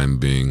time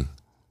being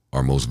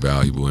our most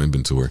valuable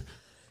inventory.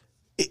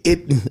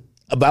 It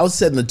about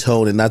setting the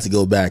tone, and not to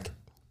go back.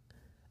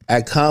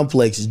 At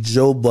Complex,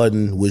 Joe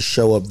Budden would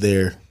show up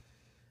there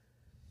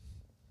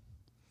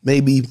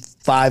maybe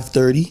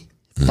 5:30,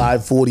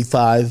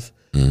 5:45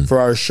 for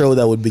our show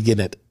that would begin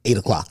at 8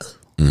 o'clock.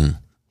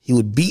 He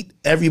would beat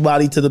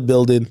everybody to the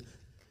building,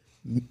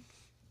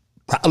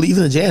 probably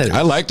even the janitor.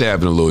 I like to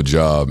having a little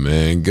job,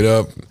 man. Get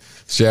up,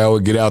 shower,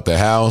 get out the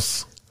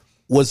house.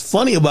 What's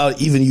funny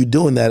about even you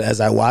doing that,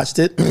 as I watched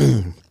it,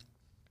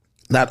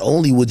 not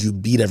only would you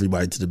beat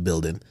everybody to the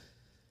building,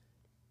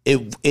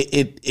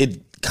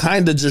 it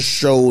kind of just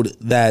showed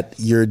that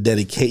your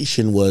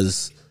dedication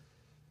was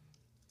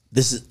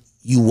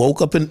you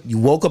woke up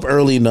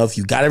early enough,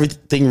 you got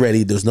everything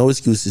ready, there's no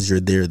excuses, you're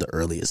there the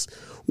earliest.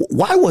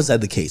 Why was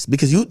that the case?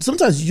 Because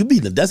sometimes you be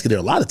in the desk there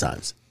a lot of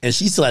times, and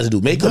she still has to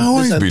do makeup. I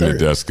always be in the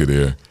desk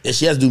there, and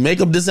she has to do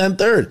makeup this and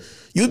third.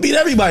 You beat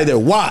everybody there.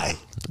 Why?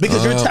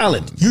 Because you're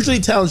talent. Usually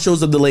talent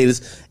shows up the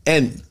latest,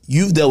 and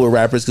you've dealt with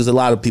rappers because a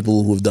lot of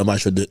people who have done my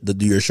show,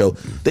 do your show,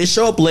 they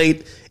show up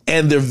late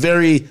and they're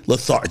very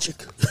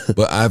lethargic.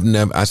 But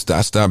I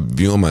stopped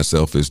viewing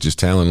myself as just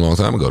talent a long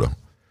time ago, though.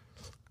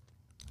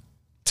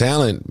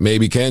 Talent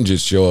maybe can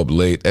just show up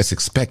late. That's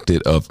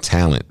expected of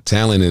talent.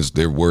 Talent is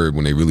their word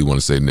when they really want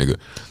to say nigga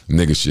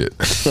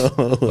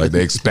shit. Like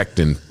they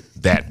expecting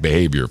that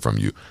behavior from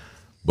you.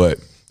 But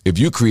if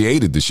you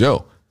created the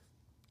show,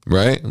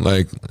 right?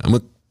 Like I'm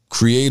a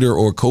creator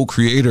or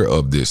co-creator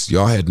of this.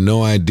 Y'all had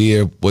no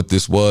idea what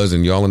this was,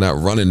 and y'all are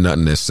not running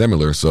nothing that's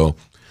similar. So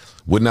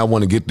wouldn't I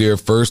want to get there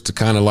first to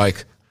kind of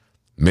like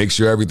make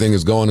sure everything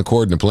is going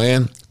according to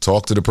plan?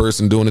 Talk to the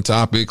person doing the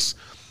topics,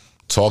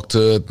 talk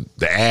to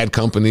the ad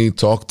company,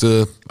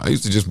 I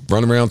used to just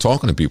run around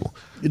talking to people.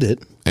 You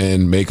did.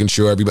 And making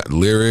sure everybody,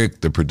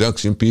 lyric, the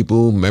production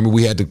people. Remember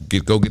we had to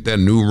go get that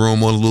new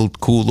room, all the little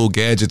cool little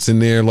gadgets in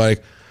there.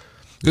 Like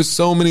there's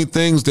so many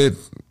things that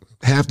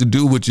have to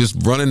do with just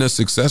running a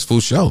successful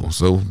show.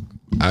 So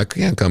I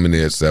can't come in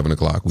there at 7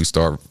 o'clock. We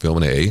start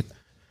filming at 8.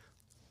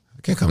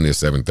 I can't come in there at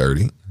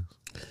 7:30.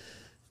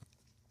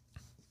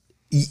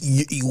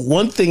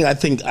 One thing I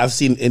think I've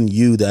seen in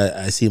you that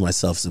I see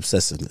myself is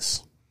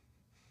obsessiveness.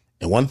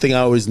 And one thing I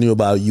always knew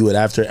about you, and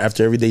after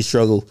everyday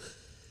struggle,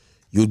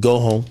 you would go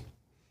home,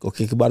 go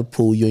kick about a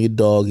pool, you and your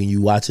dog, and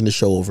you watching the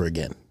show over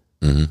again.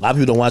 Mm-hmm. A lot of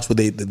people don't watch what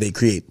they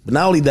create. But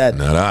not only that,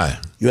 not I.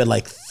 You had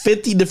like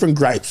 50 different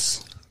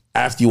gripes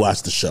after you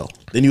watched the show.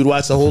 Then you would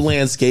watch the whole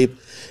landscape,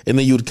 and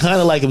then you would kind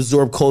of like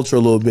absorb culture a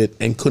little bit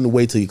and couldn't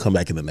wait till you come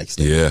back in the next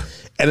day. Yeah.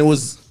 And it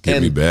was...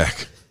 Get me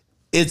back.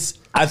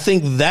 I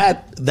think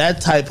that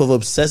type of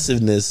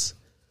obsessiveness,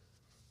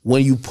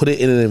 when you put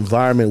it in an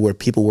environment where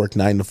people work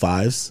 9 to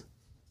 5s,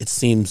 it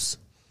seems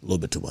a little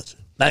bit too much.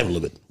 Not even a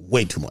little bit,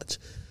 way too much.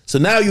 So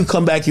now you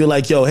come back, you're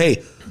like, yo,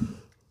 hey,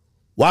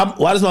 why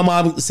does my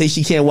mom say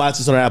she can't watch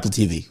this on her Apple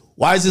TV?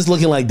 Why is this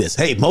looking like this?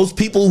 Hey, most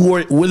people who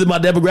are within my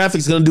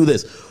demographics are going to do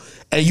this.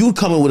 And you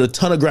come in with a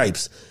ton of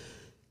gripes.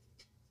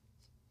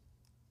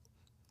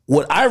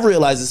 What I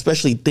realized,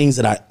 especially things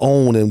that I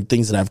own and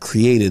things that I've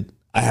created,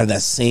 I have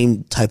that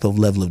same type of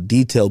level of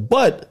detail.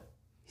 But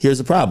here's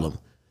the problem.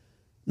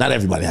 Not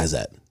everybody has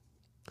that.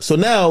 So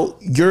now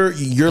you're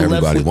everybody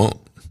left with, won't.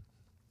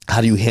 How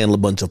do you handle a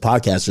bunch of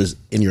podcasters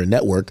in your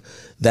network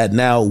that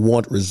now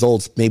want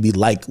results maybe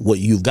like what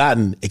you've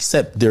gotten,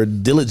 except their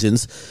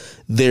diligence,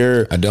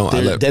 their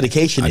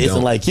dedication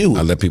isn't like you?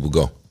 I let people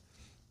go.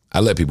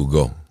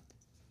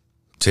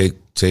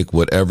 Take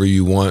whatever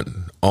you want,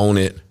 own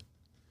it,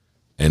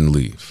 and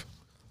leave.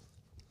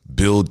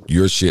 Build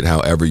your shit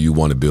however you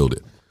want to build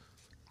it.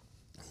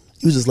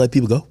 You just let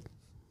people go?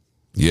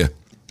 Yeah.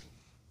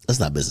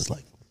 That's not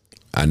businesslike.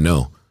 I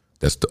know.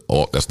 That's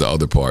the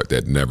other part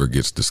that never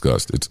gets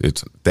discussed.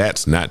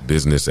 That's not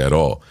business at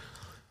all.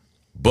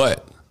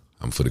 But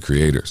I'm for the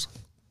creators.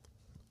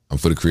 I'm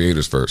for the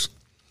creators first.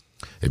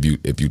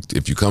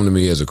 If you come to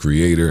me as a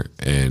creator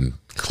and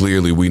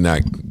clearly we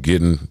not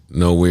getting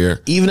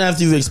nowhere, even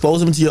after you've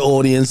exposed them to your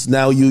audience,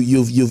 now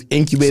you've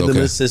incubated them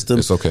in the system.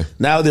 It's okay.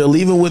 Now they're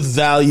leaving with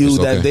value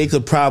that they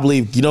could probably,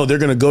 they're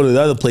going to go to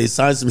the other place,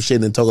 sign some shit,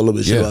 and then talk a little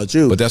bit of shit about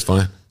you. But that's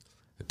fine.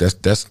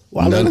 That's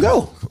why let them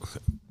go?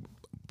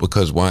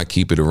 Because why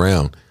keep it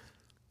around?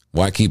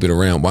 Why keep it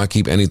around? Why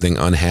keep anything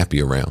unhappy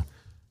around?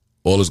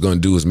 All it's going to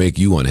do is make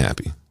you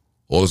unhappy.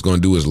 All it's going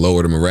to do is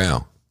lower the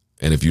morale.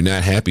 And if you're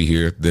not happy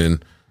here,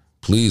 then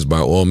please, by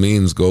all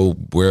means, go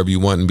wherever you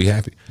want and be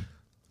happy.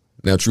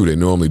 Now, true, they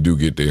normally do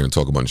get there and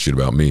talk a bunch of shit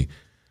about me.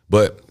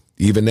 But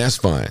even that's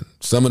fine.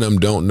 Some of them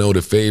don't know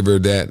the favor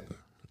that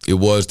it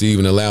was to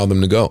even allow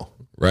them to go,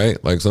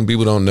 right? Like some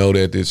people don't know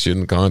that this shit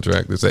in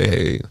contract. They say,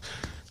 hey...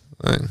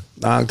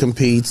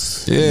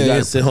 Non-competes. Yeah, you got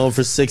to sit home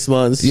for 6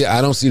 months. Yeah,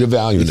 I don't see the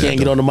value in that. You can't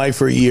get on the mic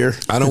for a year.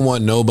 I don't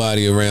want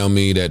nobody around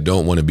me that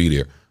don't want to be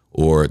there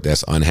or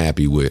that's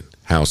unhappy with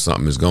how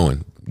something is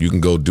going. You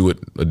can go do it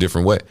a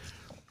different way.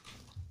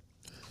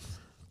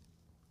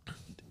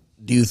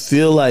 Do you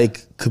feel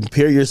like,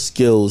 compare your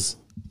skills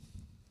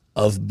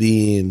of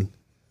being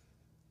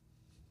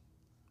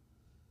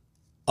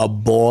a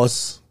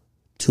boss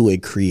to a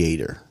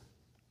creator,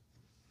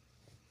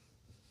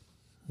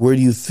 where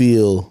do you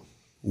feel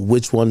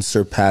which one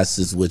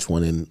surpasses which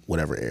one in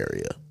whatever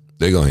area?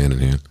 They go hand in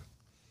hand.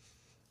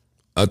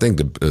 I think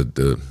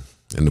the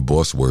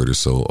boss word is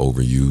so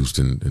overused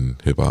in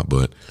hip hop,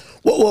 but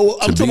well,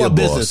 I'm talking about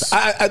business.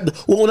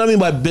 What I mean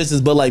by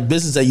business, but like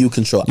business that you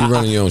control. You're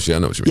running your own shit. I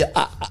know what you mean.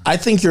 Yeah, I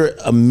think you're an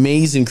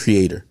amazing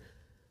creator.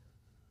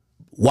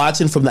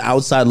 Watching from the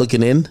outside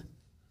looking in,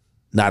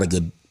 not a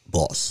good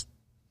boss.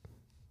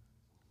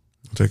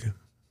 I'll take it.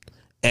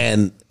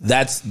 And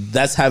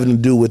that's having to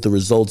do with the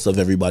results of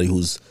everybody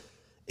who's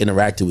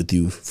interacted with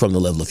you from the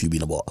level of you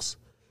being a boss.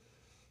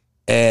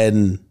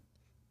 And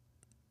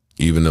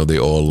even though they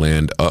all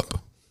land up.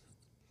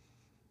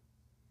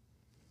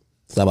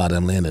 It's not about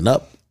them landing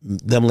up.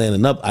 Them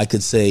landing up, I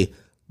could say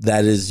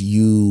that is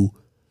you.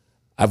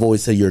 I've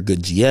always said you're a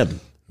good GM.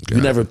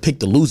 You never pick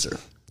the loser.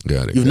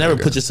 You've never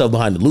put yourself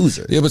behind the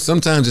loser. Yeah, but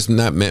sometimes it's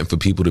not meant for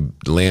people to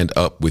land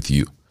up with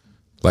you.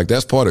 Like,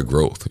 that's part of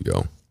growth,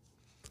 yo.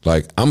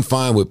 Like, I'm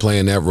fine with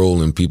playing that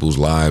role in people's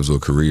lives or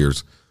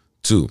careers,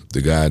 too.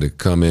 The guy to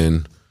come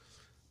in,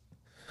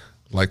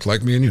 like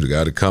me and you, the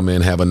guy to come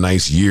in, have a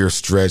nice year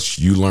stretch,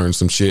 you learn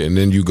some shit, and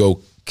then you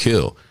go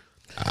kill.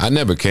 I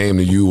never came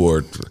to you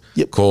or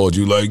called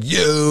you like,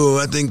 yo,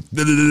 I think.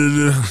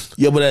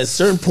 Yeah, but at a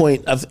certain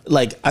point,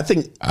 I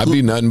think I'd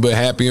be nothing but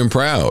happy and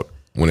proud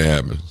when it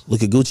happens.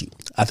 Look at Gucci.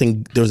 I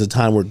think there was a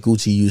time where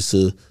Gucci used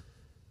to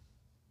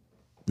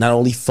not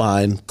only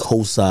find,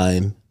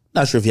 co-sign,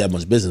 not sure if he had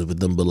much business with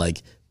them, but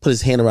like put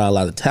his hand around a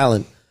lot of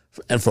talent.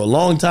 And for a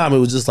long time, it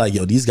was just like,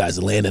 yo, these guys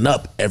are landing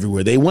up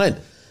everywhere they went.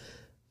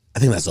 I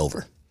think that's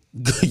over.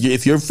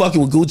 If you're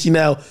fucking with Gucci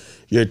now,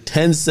 you're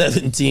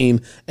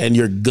 10-17 and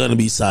you're going to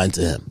be signed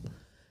to him.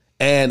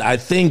 And I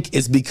think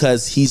it's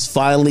because he's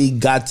finally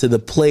got to the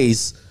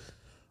place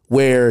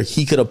where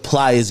he could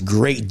apply his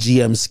great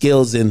GM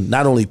skills in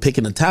not only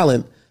picking the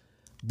talent,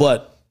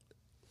 but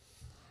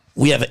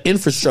we have an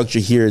infrastructure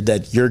here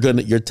that your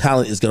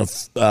talent is going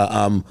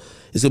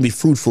to be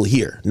fruitful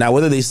here. Now,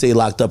 whether they stay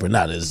locked up or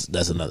not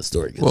that's another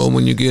story. Well,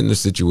 when you get in a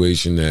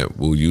situation that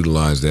will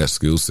utilize that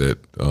skill set,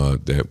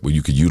 where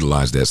you could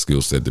utilize that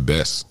skill set the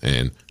best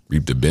and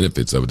reap the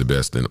benefits of it the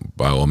best, then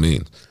by all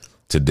means.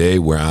 Today,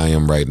 where I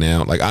am right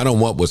now, like, I don't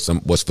want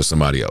what's for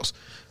somebody else.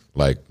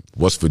 Like,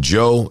 what's for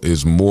Joe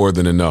is more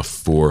than enough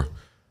for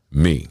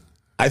me.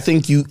 I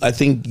think you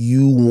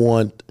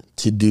want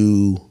to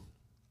do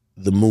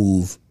the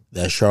move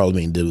that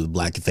Charlamagne did with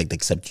Black Effect,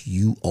 except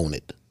you own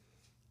it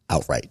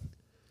outright.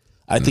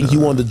 I think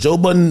you want the Joe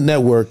Budden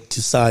Network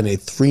to sign a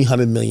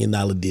 $300 million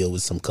deal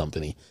with some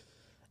company,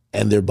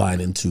 and they're buying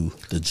into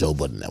the Joe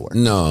Budden Network.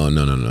 No,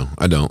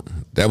 I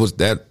don't.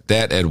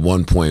 That at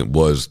one point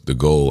was the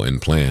goal and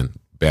plan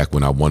back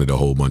when I wanted a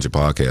whole bunch of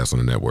podcasts on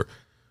the network.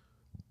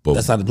 But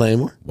that's not the plan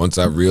anymore? Once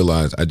I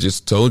realized, I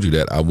just told you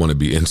that I want to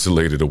be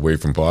insulated away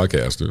from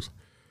podcasters.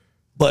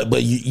 But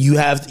you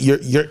have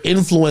your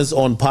influence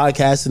on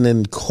podcasting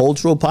and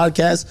cultural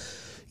podcasts,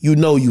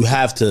 you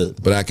have to.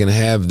 But I can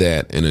have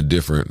that in a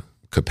different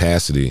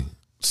capacity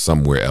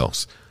somewhere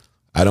else.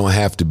 I don't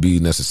have to be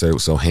necessarily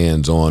so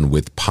hands-on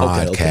with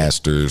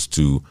podcasters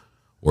to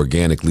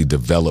organically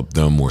develop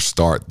them or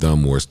start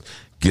them or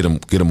get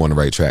them on the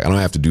right track. I don't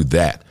have to do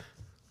that.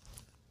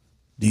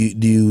 Do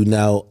you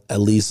now at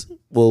least,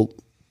 well,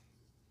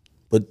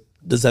 but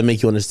does that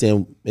make you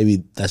understand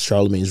maybe that's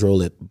Charlamagne's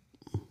role at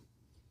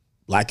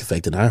Black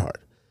Effect and iHeart,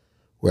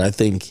 where I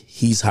think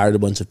he's hired a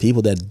bunch of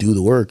people that do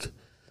the work,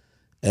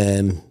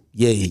 and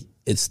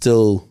it's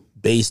still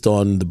based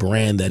on the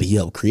brand that he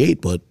helped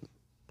create, but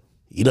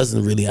he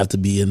doesn't really have to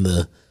be in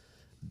the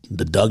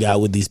dugout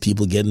with these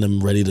people, getting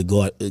them ready to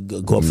go up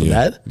from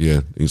that.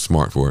 Yeah, he's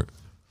smart for it.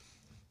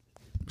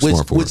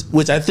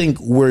 Which I think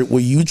where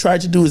you try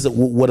to do is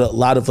what a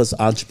lot of us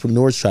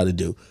entrepreneurs try to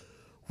do,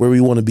 where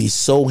we want to be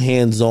so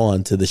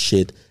hands-on to the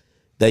shit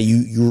that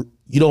you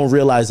don't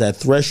realize that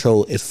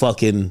threshold, it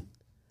fucking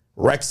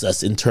wrecks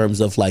us in terms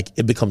of like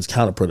it becomes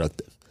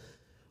counterproductive.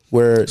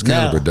 Where it's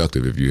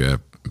counterproductive if you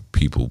have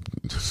people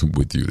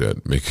with you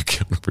that make it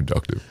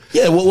counterproductive.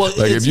 Yeah, well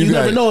like if you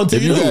never know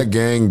until you got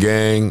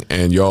gang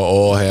and y'all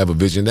all have a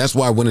vision. That's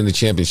why winning the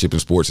championship in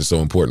sports is so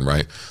important,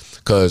 right?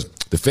 Because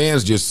the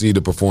fans just see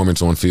the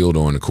performance on field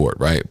or on the court,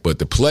 right? But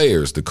the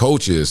players, the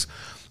coaches,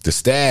 the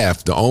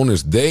staff, the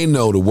owners, they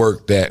know the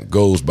work that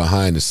goes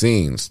behind the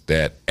scenes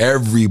that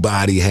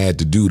everybody had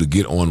to do to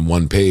get on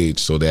one page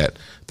so that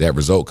that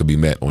result could be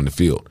met on the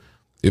field.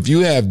 If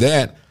you have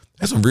that,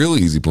 that's a real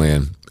easy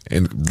plan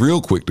and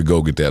real quick to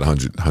go get that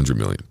 100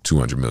 million,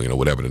 200 million, or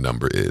whatever the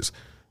number is.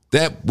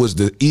 That was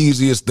the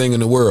easiest thing in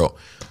the world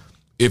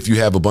if you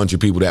have a bunch of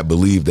people that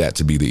believe that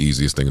to be the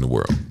easiest thing in the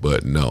world.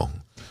 But no.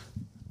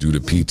 Due to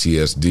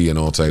PTSD and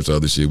all types of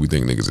other shit, we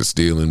think niggas are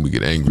stealing. We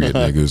get angry at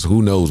niggas.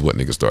 Who knows what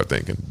niggas start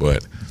thinking?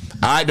 But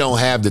I don't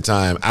have the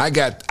time. I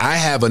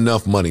have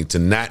enough money to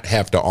not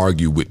have to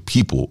argue with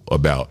people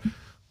about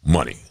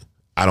money.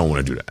 I don't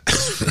want to do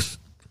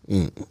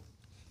that.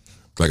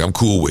 Like, I'm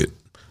cool with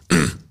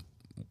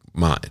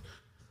mine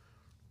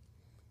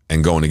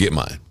and going to get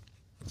mine.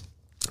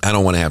 I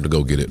don't want to have to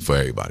go get it for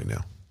everybody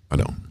now. I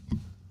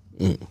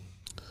don't.